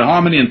a lot about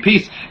harmony and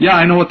peace. Yeah,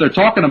 I know what they're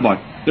talking about.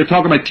 They're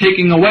talking about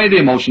taking away the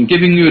emotion,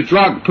 giving you a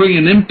drug, putting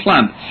an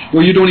implant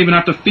where you don't even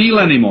have to feel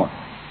anymore.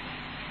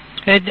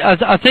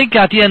 I think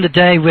at the end of the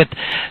day, with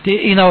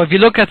if you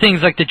look at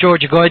things like the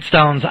Georgia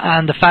Guidestones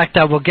and the fact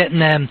that we're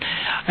getting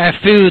our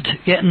food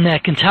getting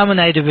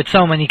contaminated with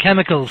so many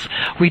chemicals,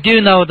 we do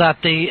know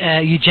that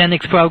the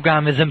eugenics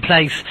program is in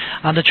place,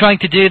 and they're trying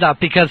to do that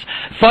because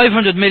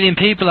 500 million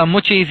people are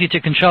much easier to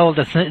control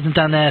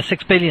than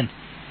 6 billion.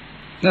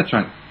 That's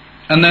right.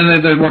 And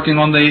then they're working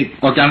on the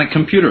organic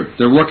computer.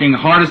 They're working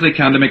hard as they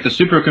can to make the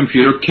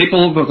supercomputer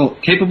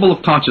capable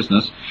of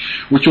consciousness,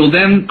 which will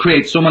then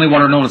create so many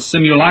what are known as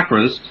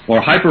simulacras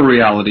or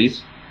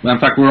hyperrealities. In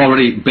fact, we're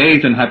already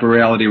bathed in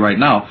hyperreality right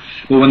now.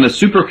 But when the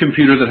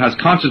supercomputer that has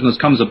consciousness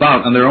comes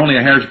about, and they're only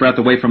a hair's breadth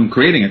away from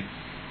creating it,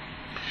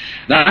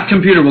 that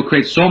computer will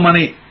create so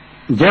many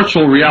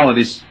virtual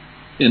realities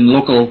in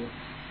local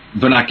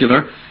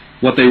vernacular.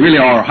 What they really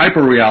are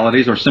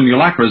hyperrealities or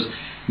simulacras.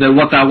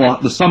 That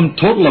the sum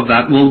total of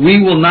that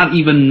we will not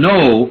even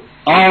know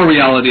our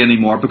reality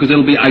anymore, because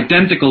it'll be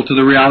identical to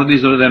the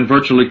realities that are then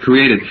virtually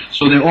created.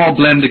 So they all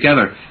blend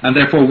together, and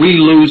therefore we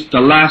lose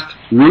the last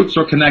roots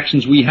or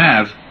connections we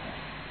have.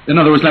 In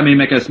other words, let me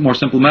make a more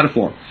simple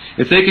metaphor.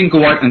 If they can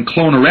go out and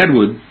clone a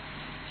redwood,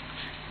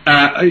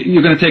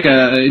 you're going to take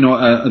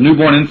a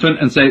newborn infant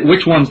and say,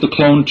 which one's the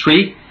cloned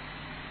tree?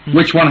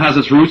 Which one has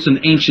its roots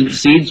in ancient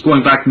seeds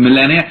going back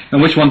millennia,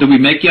 and which one did we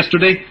make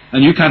yesterday?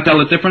 And you can't tell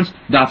the difference?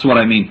 That's what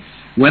I mean.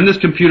 When this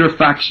computer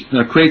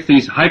creates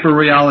these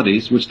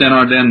hyper-realities, which then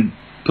are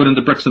put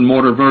into bricks and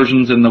mortar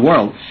versions in the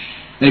world,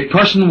 a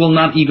person will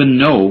not even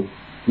know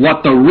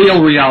what the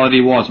real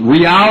reality was.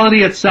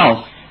 Reality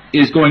itself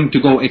is going to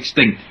go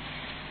extinct.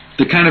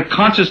 The kind of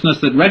consciousness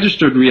that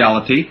registered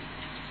reality,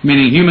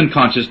 meaning human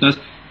consciousness,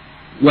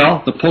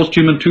 well, the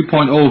post-human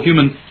 2.0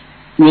 human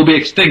will be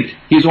extinct.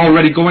 He's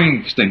already going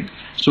extinct.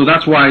 So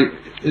that's why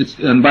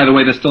and by the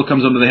way, this still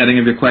comes under the heading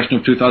of your question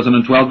of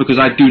 2012, because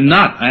I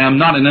am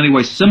not in any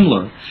way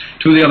similar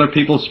to the other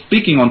people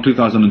speaking on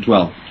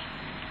 2012.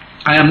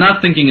 I am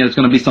not thinking it's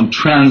going to be some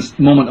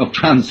moment of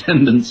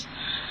transcendence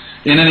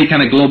in any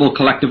kind of global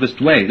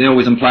collectivist way. They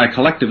always imply a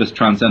collectivist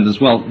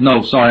transcendence. Well,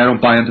 no, sorry, I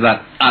don't buy into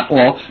that at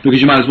all,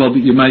 because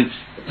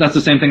that's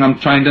the same thing I'm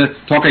trying to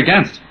talk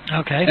against.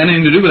 Okay.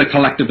 Anything to do with a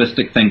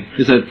collectivistic thing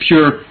is a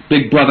pure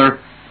big brother,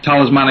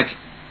 talismanic,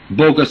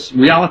 bogus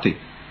reality.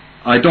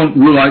 I don't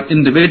rule out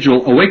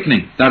individual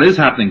awakening. That is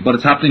happening, but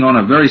it's happening on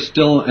a very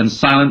still and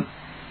silent,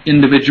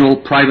 individual,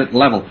 private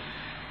level.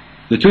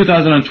 The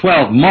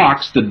 2012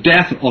 marks the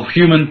death of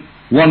human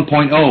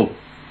 1.0,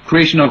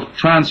 creation of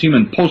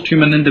transhuman,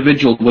 post-human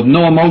individual with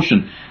no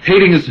emotion,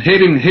 hating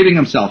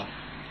himself,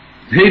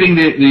 hating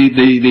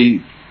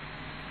the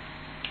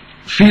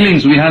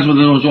feelings he has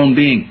within his own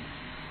being,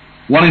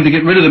 wanting to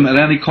get rid of them at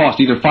any cost,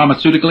 either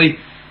pharmaceutically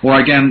or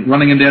again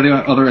running into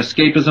other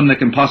escapism that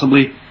can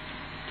possibly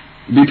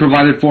be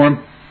provided for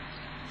him,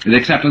 the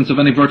acceptance of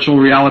any virtual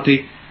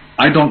reality.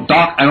 I don't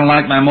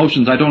like my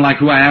emotions. I don't like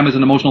who I am as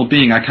an emotional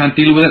being. I can't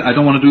deal with it. I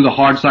don't want to do the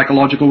hard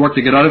psychological work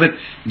to get out of it.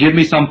 Give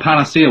me some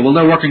panacea. Well,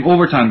 they're working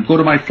overtime. Go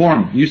to my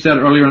forum. You said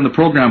earlier in the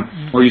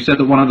program, or you said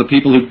that one of the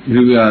people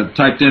who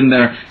typed in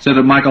there said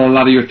that, Michael, a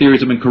lot of your theories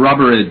have been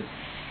corroborated.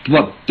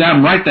 Well,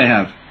 damn right they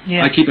have.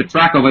 Yeah. I keep a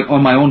track of it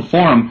on my own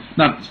forum,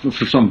 not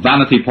for some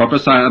vanity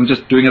purpose. I'm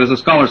just doing it as a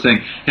scholar, saying,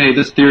 hey,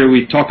 this theory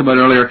we talked about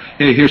earlier,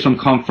 hey, here's some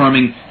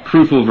confirming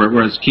proof over it,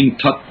 where it's King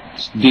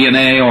Tut's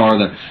DNA or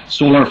the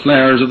solar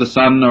flares of the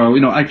sun, or,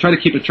 I try to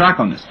keep a track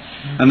on this.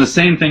 And the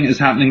same thing is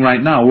happening right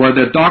now, where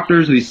the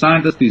doctors, these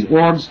scientists, these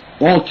orgs,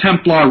 all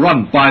Templar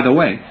run, by the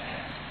way,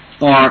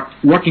 are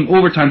working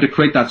overtime to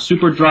create that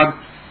super drug,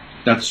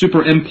 that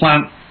super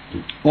implant,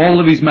 all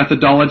of these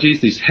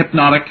methodologies, these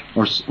hypnotic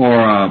or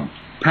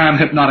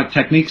pan-hypnotic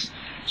techniques,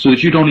 so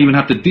that you don't even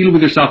have to deal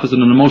with yourself as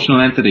an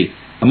emotional entity.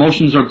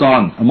 Emotions are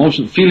gone.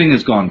 Feeling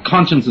is gone.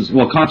 Conscience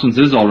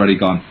is already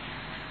gone.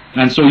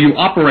 And so you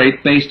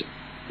operate based,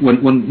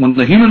 when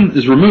the human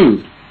is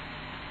removed,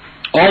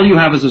 all you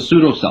have is a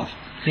pseudo-self.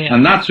 Yeah.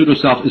 And that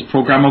pseudo-self is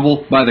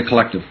programmable by the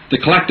collective. The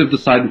collective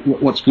decide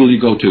what school you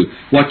go to,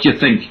 what you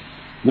think,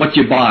 what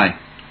you buy,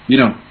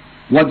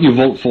 what you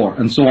vote for,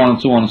 and so on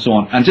and so on and so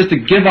on. And just to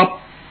give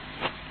up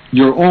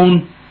your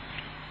own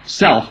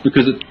self,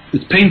 because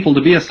it's painful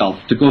to be a self,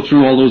 to go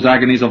through all those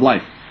agonies of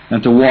life,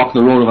 and to walk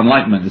the road of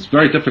enlightenment. It's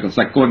very difficult. It's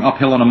like going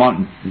uphill on a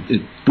mountain.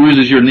 It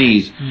bruises your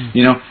knees,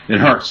 it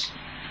hurts.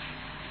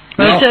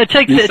 Well, it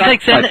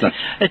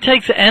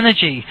takes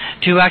energy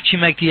to actually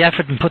make the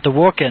effort and put the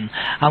work in.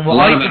 And a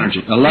lot of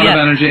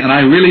energy, and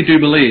I really do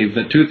believe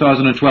that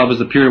 2012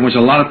 is a period in which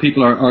a lot of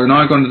people are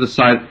now going to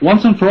decide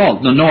once and for all,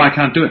 no, I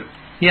can't do it.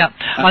 Yeah.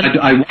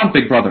 I want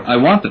Big Brother. I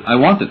want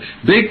it.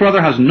 Big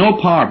Brother has no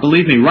power.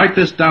 Believe me, write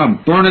this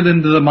down. Burn it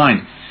into the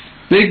mind.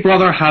 Big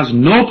Brother has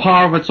no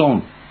power of its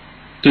own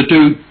to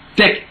do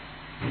dick.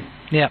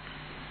 Yeah.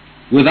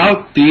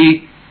 Without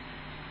the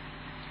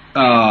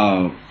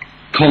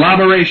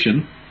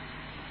collaboration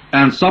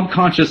and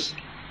subconscious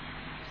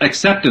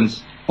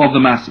acceptance of the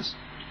masses.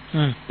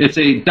 It's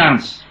a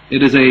dance.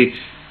 It is a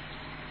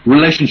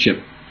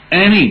relationship.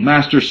 Any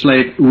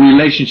master-slave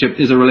relationship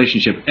is a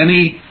relationship.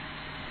 Any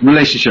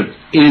relationship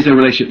is a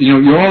relationship.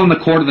 You're all in the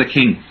court of the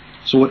king.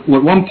 So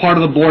what one part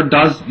of the board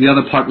does, the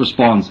other part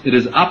responds. It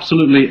is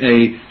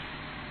absolutely a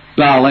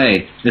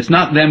ballet. It's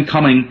not them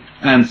coming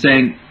and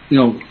saying,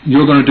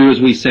 you're going to do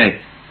as we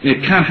say.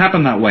 It can't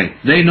happen that way.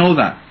 They know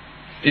that.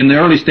 In the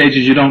early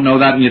stages, you don't know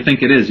that, and you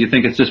think it is. You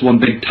think it's just one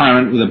big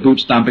tyrant with a boot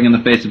stamping in the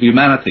face of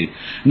humanity.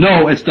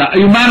 No, it's the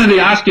humanity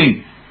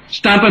asking,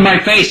 stamp in my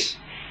face.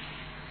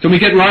 Can we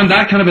get around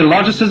that kind of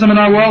illogicism in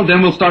our world?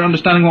 Then we'll start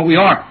understanding what we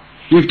are.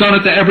 We've done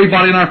it to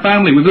everybody in our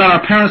family. We've let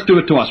our parents do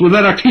it to us. We've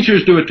let our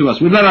teachers do it to us.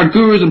 We've let our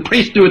gurus and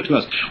priests do it to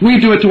us. We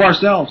do it to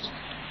ourselves.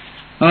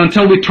 And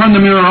until we turn the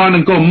mirror around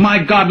and go,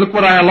 my God, look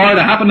what I allowed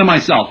to happen to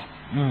myself.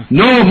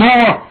 No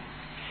more.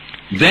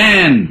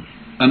 Then,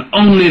 and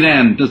only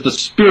then, does the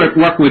Spirit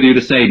work with you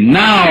to say,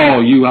 now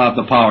you have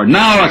the power.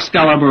 Now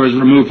Excalibur is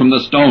removed from the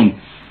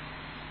stone.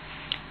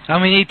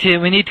 And we need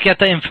to get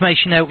that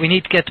information out. We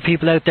need to get the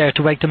people out there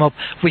to wake them up,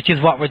 which is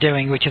what we're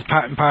doing, which is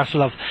part and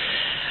parcel of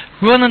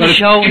running the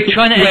show,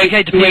 trying to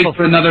educate the people.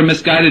 For another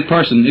misguided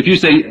person, if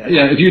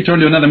you turn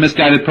to another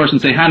misguided person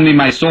and say, hand me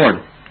my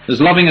sword, as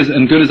loving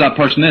and good as that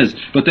person is,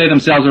 but they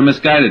themselves are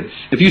misguided.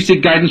 If you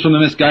seek guidance from the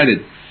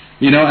misguided,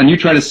 and you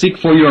try to seek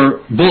for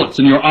your bullets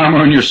and your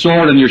armor and your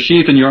sword and your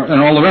sheath and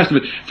all the rest of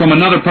it from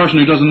another person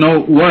who doesn't know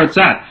where it's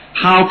at,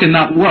 how can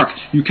that work?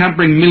 You can't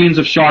bring millions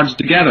of shards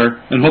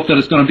together and hope that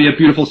it's going to be a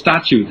beautiful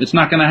statue. It's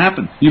not going to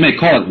happen. You may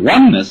call it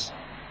oneness,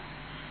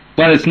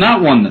 but it's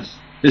not oneness.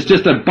 It's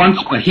just a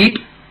heap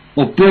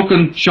of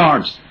broken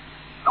shards.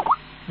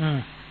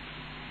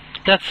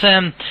 That's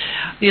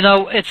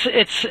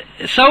it's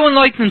so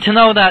enlightening to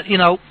know that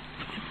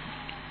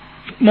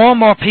more and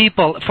more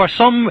people,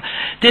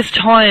 this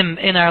time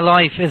in our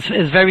life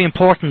is very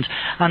important,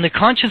 and the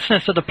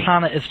consciousness of the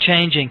planet is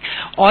changing.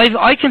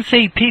 I can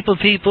see people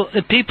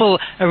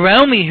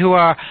around me who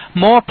are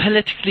more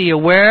politically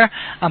aware,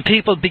 and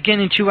people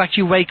beginning to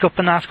actually wake up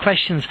and ask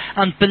questions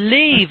and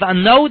believe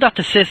and know that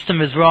the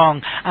system is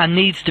wrong and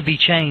needs to be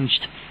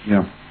changed.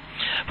 Yeah.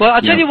 Well,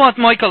 I'll tell you what,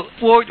 Michael,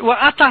 we're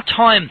at that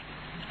time,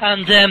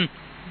 and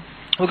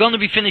we're going to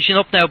be finishing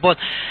up now, but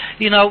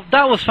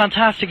that was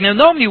fantastic. Now,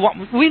 normally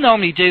what we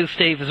normally do,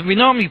 Steve, is we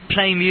normally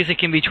play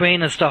music in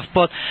between and stuff,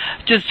 but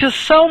there's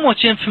just so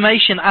much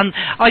information, and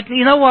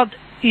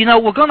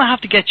we're going to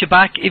have to get you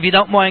back, if you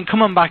don't mind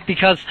coming back,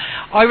 because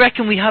I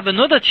reckon we have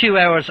another 2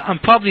 hours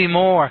and probably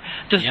more.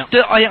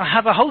 I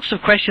have a host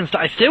of questions that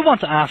I still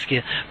want to ask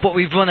you, but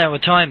we've run out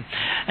of time.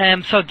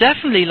 So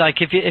definitely,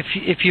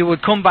 if you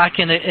would come back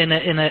in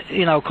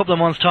a couple of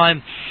months'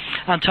 time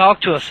and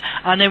talk to us,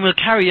 and then we'll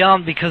carry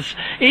on, because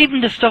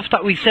even the stuff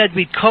that we said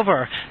we'd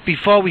cover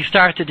before we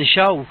started the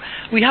show,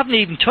 we haven't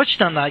even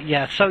touched on that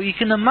yet. So you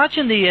can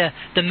imagine the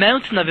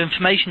mountain of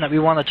information that we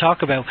want to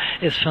talk about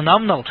is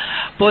phenomenal.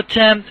 But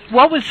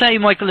what we'll say,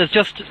 Michael, is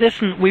just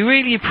listen. We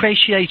really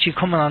appreciate you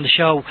coming on the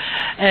show.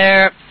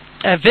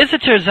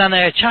 Visitors and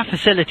our chat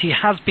facility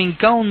has been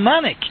going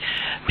manic.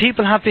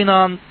 People have been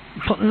on,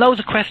 putting loads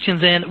of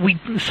questions in. We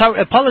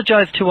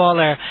apologise to all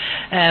our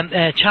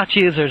chat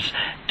users.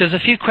 There's a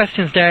few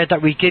questions there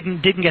that we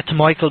didn't get to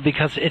Michael,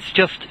 because it's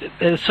just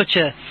such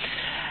a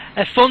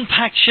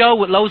fun-packed show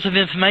with loads of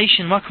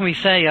information. What can we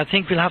say? I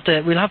think we'll have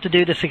to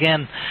do this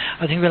again.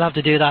 I think we'll have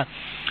to do that.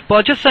 But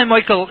I'll just say,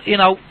 Michael,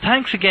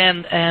 thanks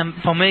again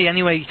from me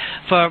anyway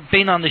for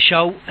being on the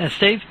show.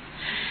 Steve?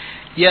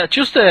 Yeah,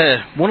 just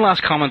one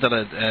last comment that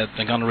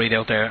I'm going to read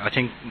out there. I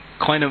think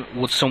kind of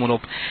would sum it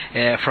up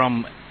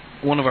from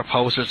one of our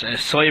posters,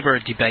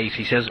 Cyber Debate.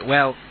 He says,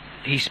 well,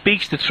 he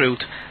speaks the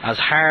truth as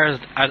hard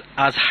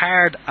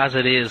as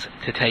it is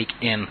to take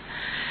in.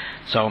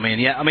 So I mean,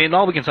 yeah, I mean,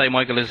 all we can say,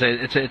 Michael, is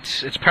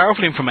it's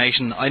powerful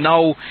information. I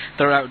know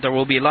there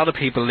will be a lot of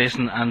people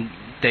listening, and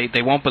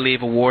they won't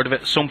believe a word of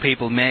it. Some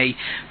people may,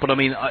 but I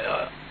mean,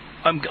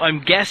 I'm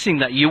guessing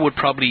that you would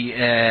probably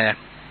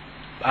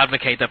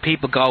advocate that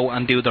people go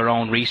and do their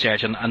own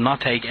research and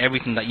not take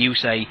everything that you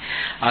say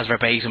as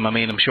verbatim. I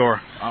mean, I'm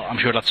sure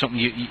that's something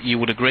you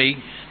would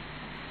agree.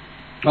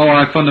 Oh,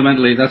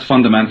 that's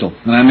fundamental.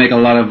 And I make a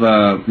lot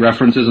of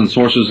references and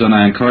sources, and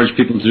I encourage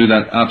people to do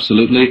that,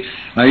 absolutely.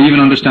 I even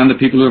understand the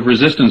people who have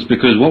resistance,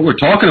 because what we're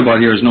talking about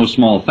here is no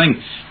small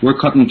thing. We're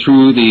cutting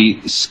through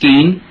the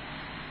skein,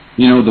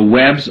 the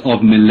webs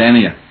of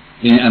millennia.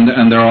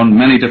 And they're on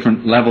many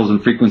different levels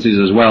and frequencies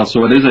as well.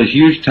 So it is a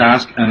huge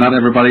task, and not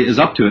everybody is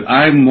up to it.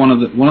 I'm one of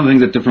the things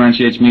that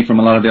differentiates me from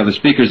a lot of the other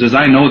speakers is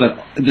I know that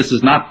this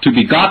is not to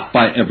be got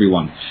by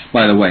everyone,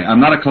 by the way. I'm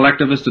not a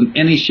collectivist in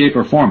any shape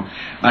or form.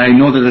 I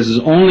know that this is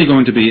only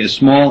going to be a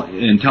small,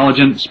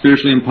 intelligent,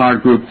 spiritually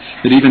empowered group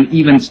that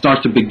even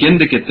starts to begin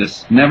to get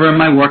this. Never in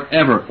my work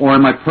ever, or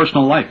in my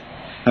personal life,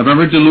 have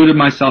ever deluded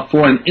myself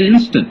for an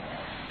instant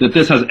that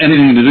this has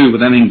anything to do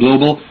with anything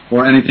global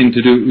or anything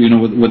to do,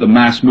 with a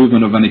mass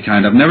movement of any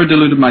kind. I've never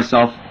deluded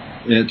myself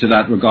to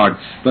that regard.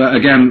 But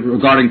again,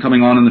 regarding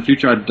coming on in the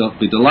future, I'd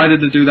be delighted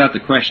to do that.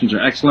 The questions are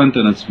excellent,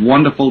 and it's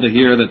wonderful to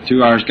hear that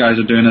two Irish guys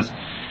are doing this.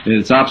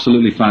 It's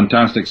absolutely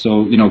fantastic.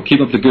 So,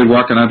 keep up the good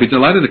work, and I'd be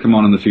delighted to come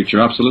on in the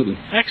future. Absolutely.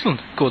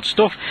 Excellent. Good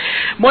stuff.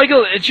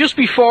 Michael, just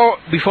before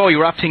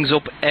you wrap things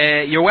up,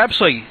 your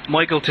website,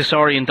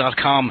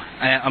 michaeltsarion.com,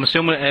 I'm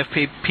assuming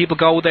if people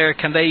go there,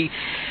 can they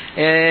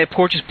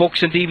purchase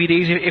books and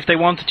DVDs if they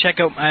want to check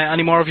out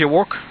any more of your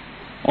work?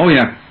 Oh,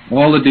 yeah.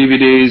 All the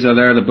DVDs are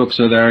there. The books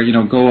are there.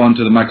 Go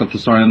onto the Michael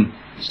TSARION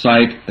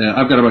site.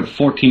 I've got about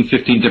 14,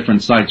 15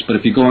 different sites, but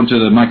if you go onto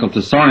the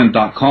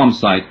michaeltsarion.com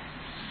site,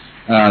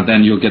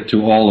 then you'll get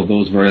to all of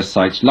those various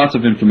sites. Lots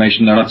of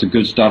information there, lots of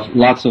good stuff,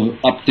 lots of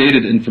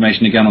updated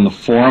information again on the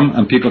forum,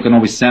 and people can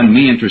always send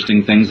me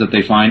interesting things that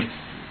they find,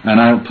 and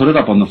I'll put it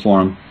up on the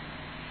forum.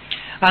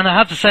 And I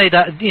have to say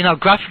that,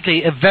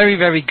 graphically, a very,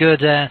 very good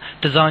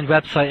designed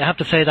website. I have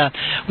to say that.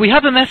 We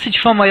have a message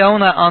from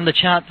Iona on the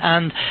chat,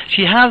 and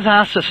she has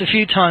asked us a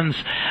few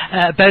times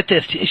about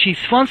this. She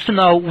wants to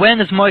know, when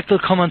is Michael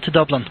coming to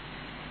Dublin?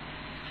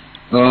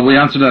 Well, we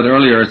answered that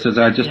earlier. It says,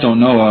 I just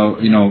don't know.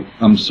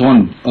 I'm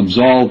so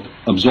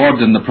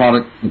absorbed in the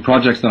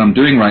projects that I'm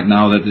doing right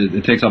now that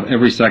it takes up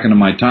every second of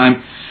my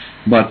time.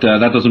 But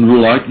that doesn't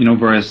rule out,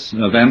 various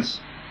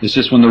events. It's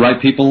just when the right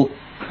people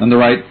and the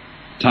right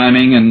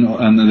timing,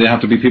 and they have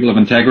to be people of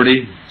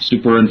integrity,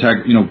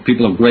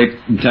 people of great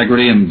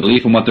integrity and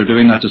belief in what they're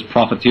doing, not just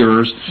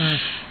profiteers.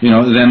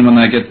 Then when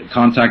I get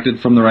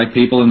contacted from the right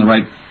people in the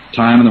right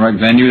time and the right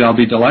venue, I'll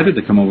be delighted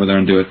to come over there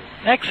and do it.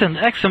 Excellent.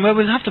 Well,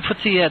 we'll have to put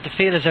the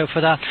feelers out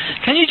for that.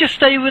 Can you just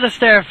stay with us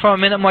there for a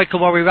minute, Michael,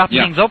 while we wrap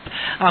things up?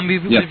 And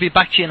we'll be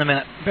back to you in a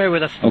minute. Bear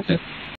with us. Okay.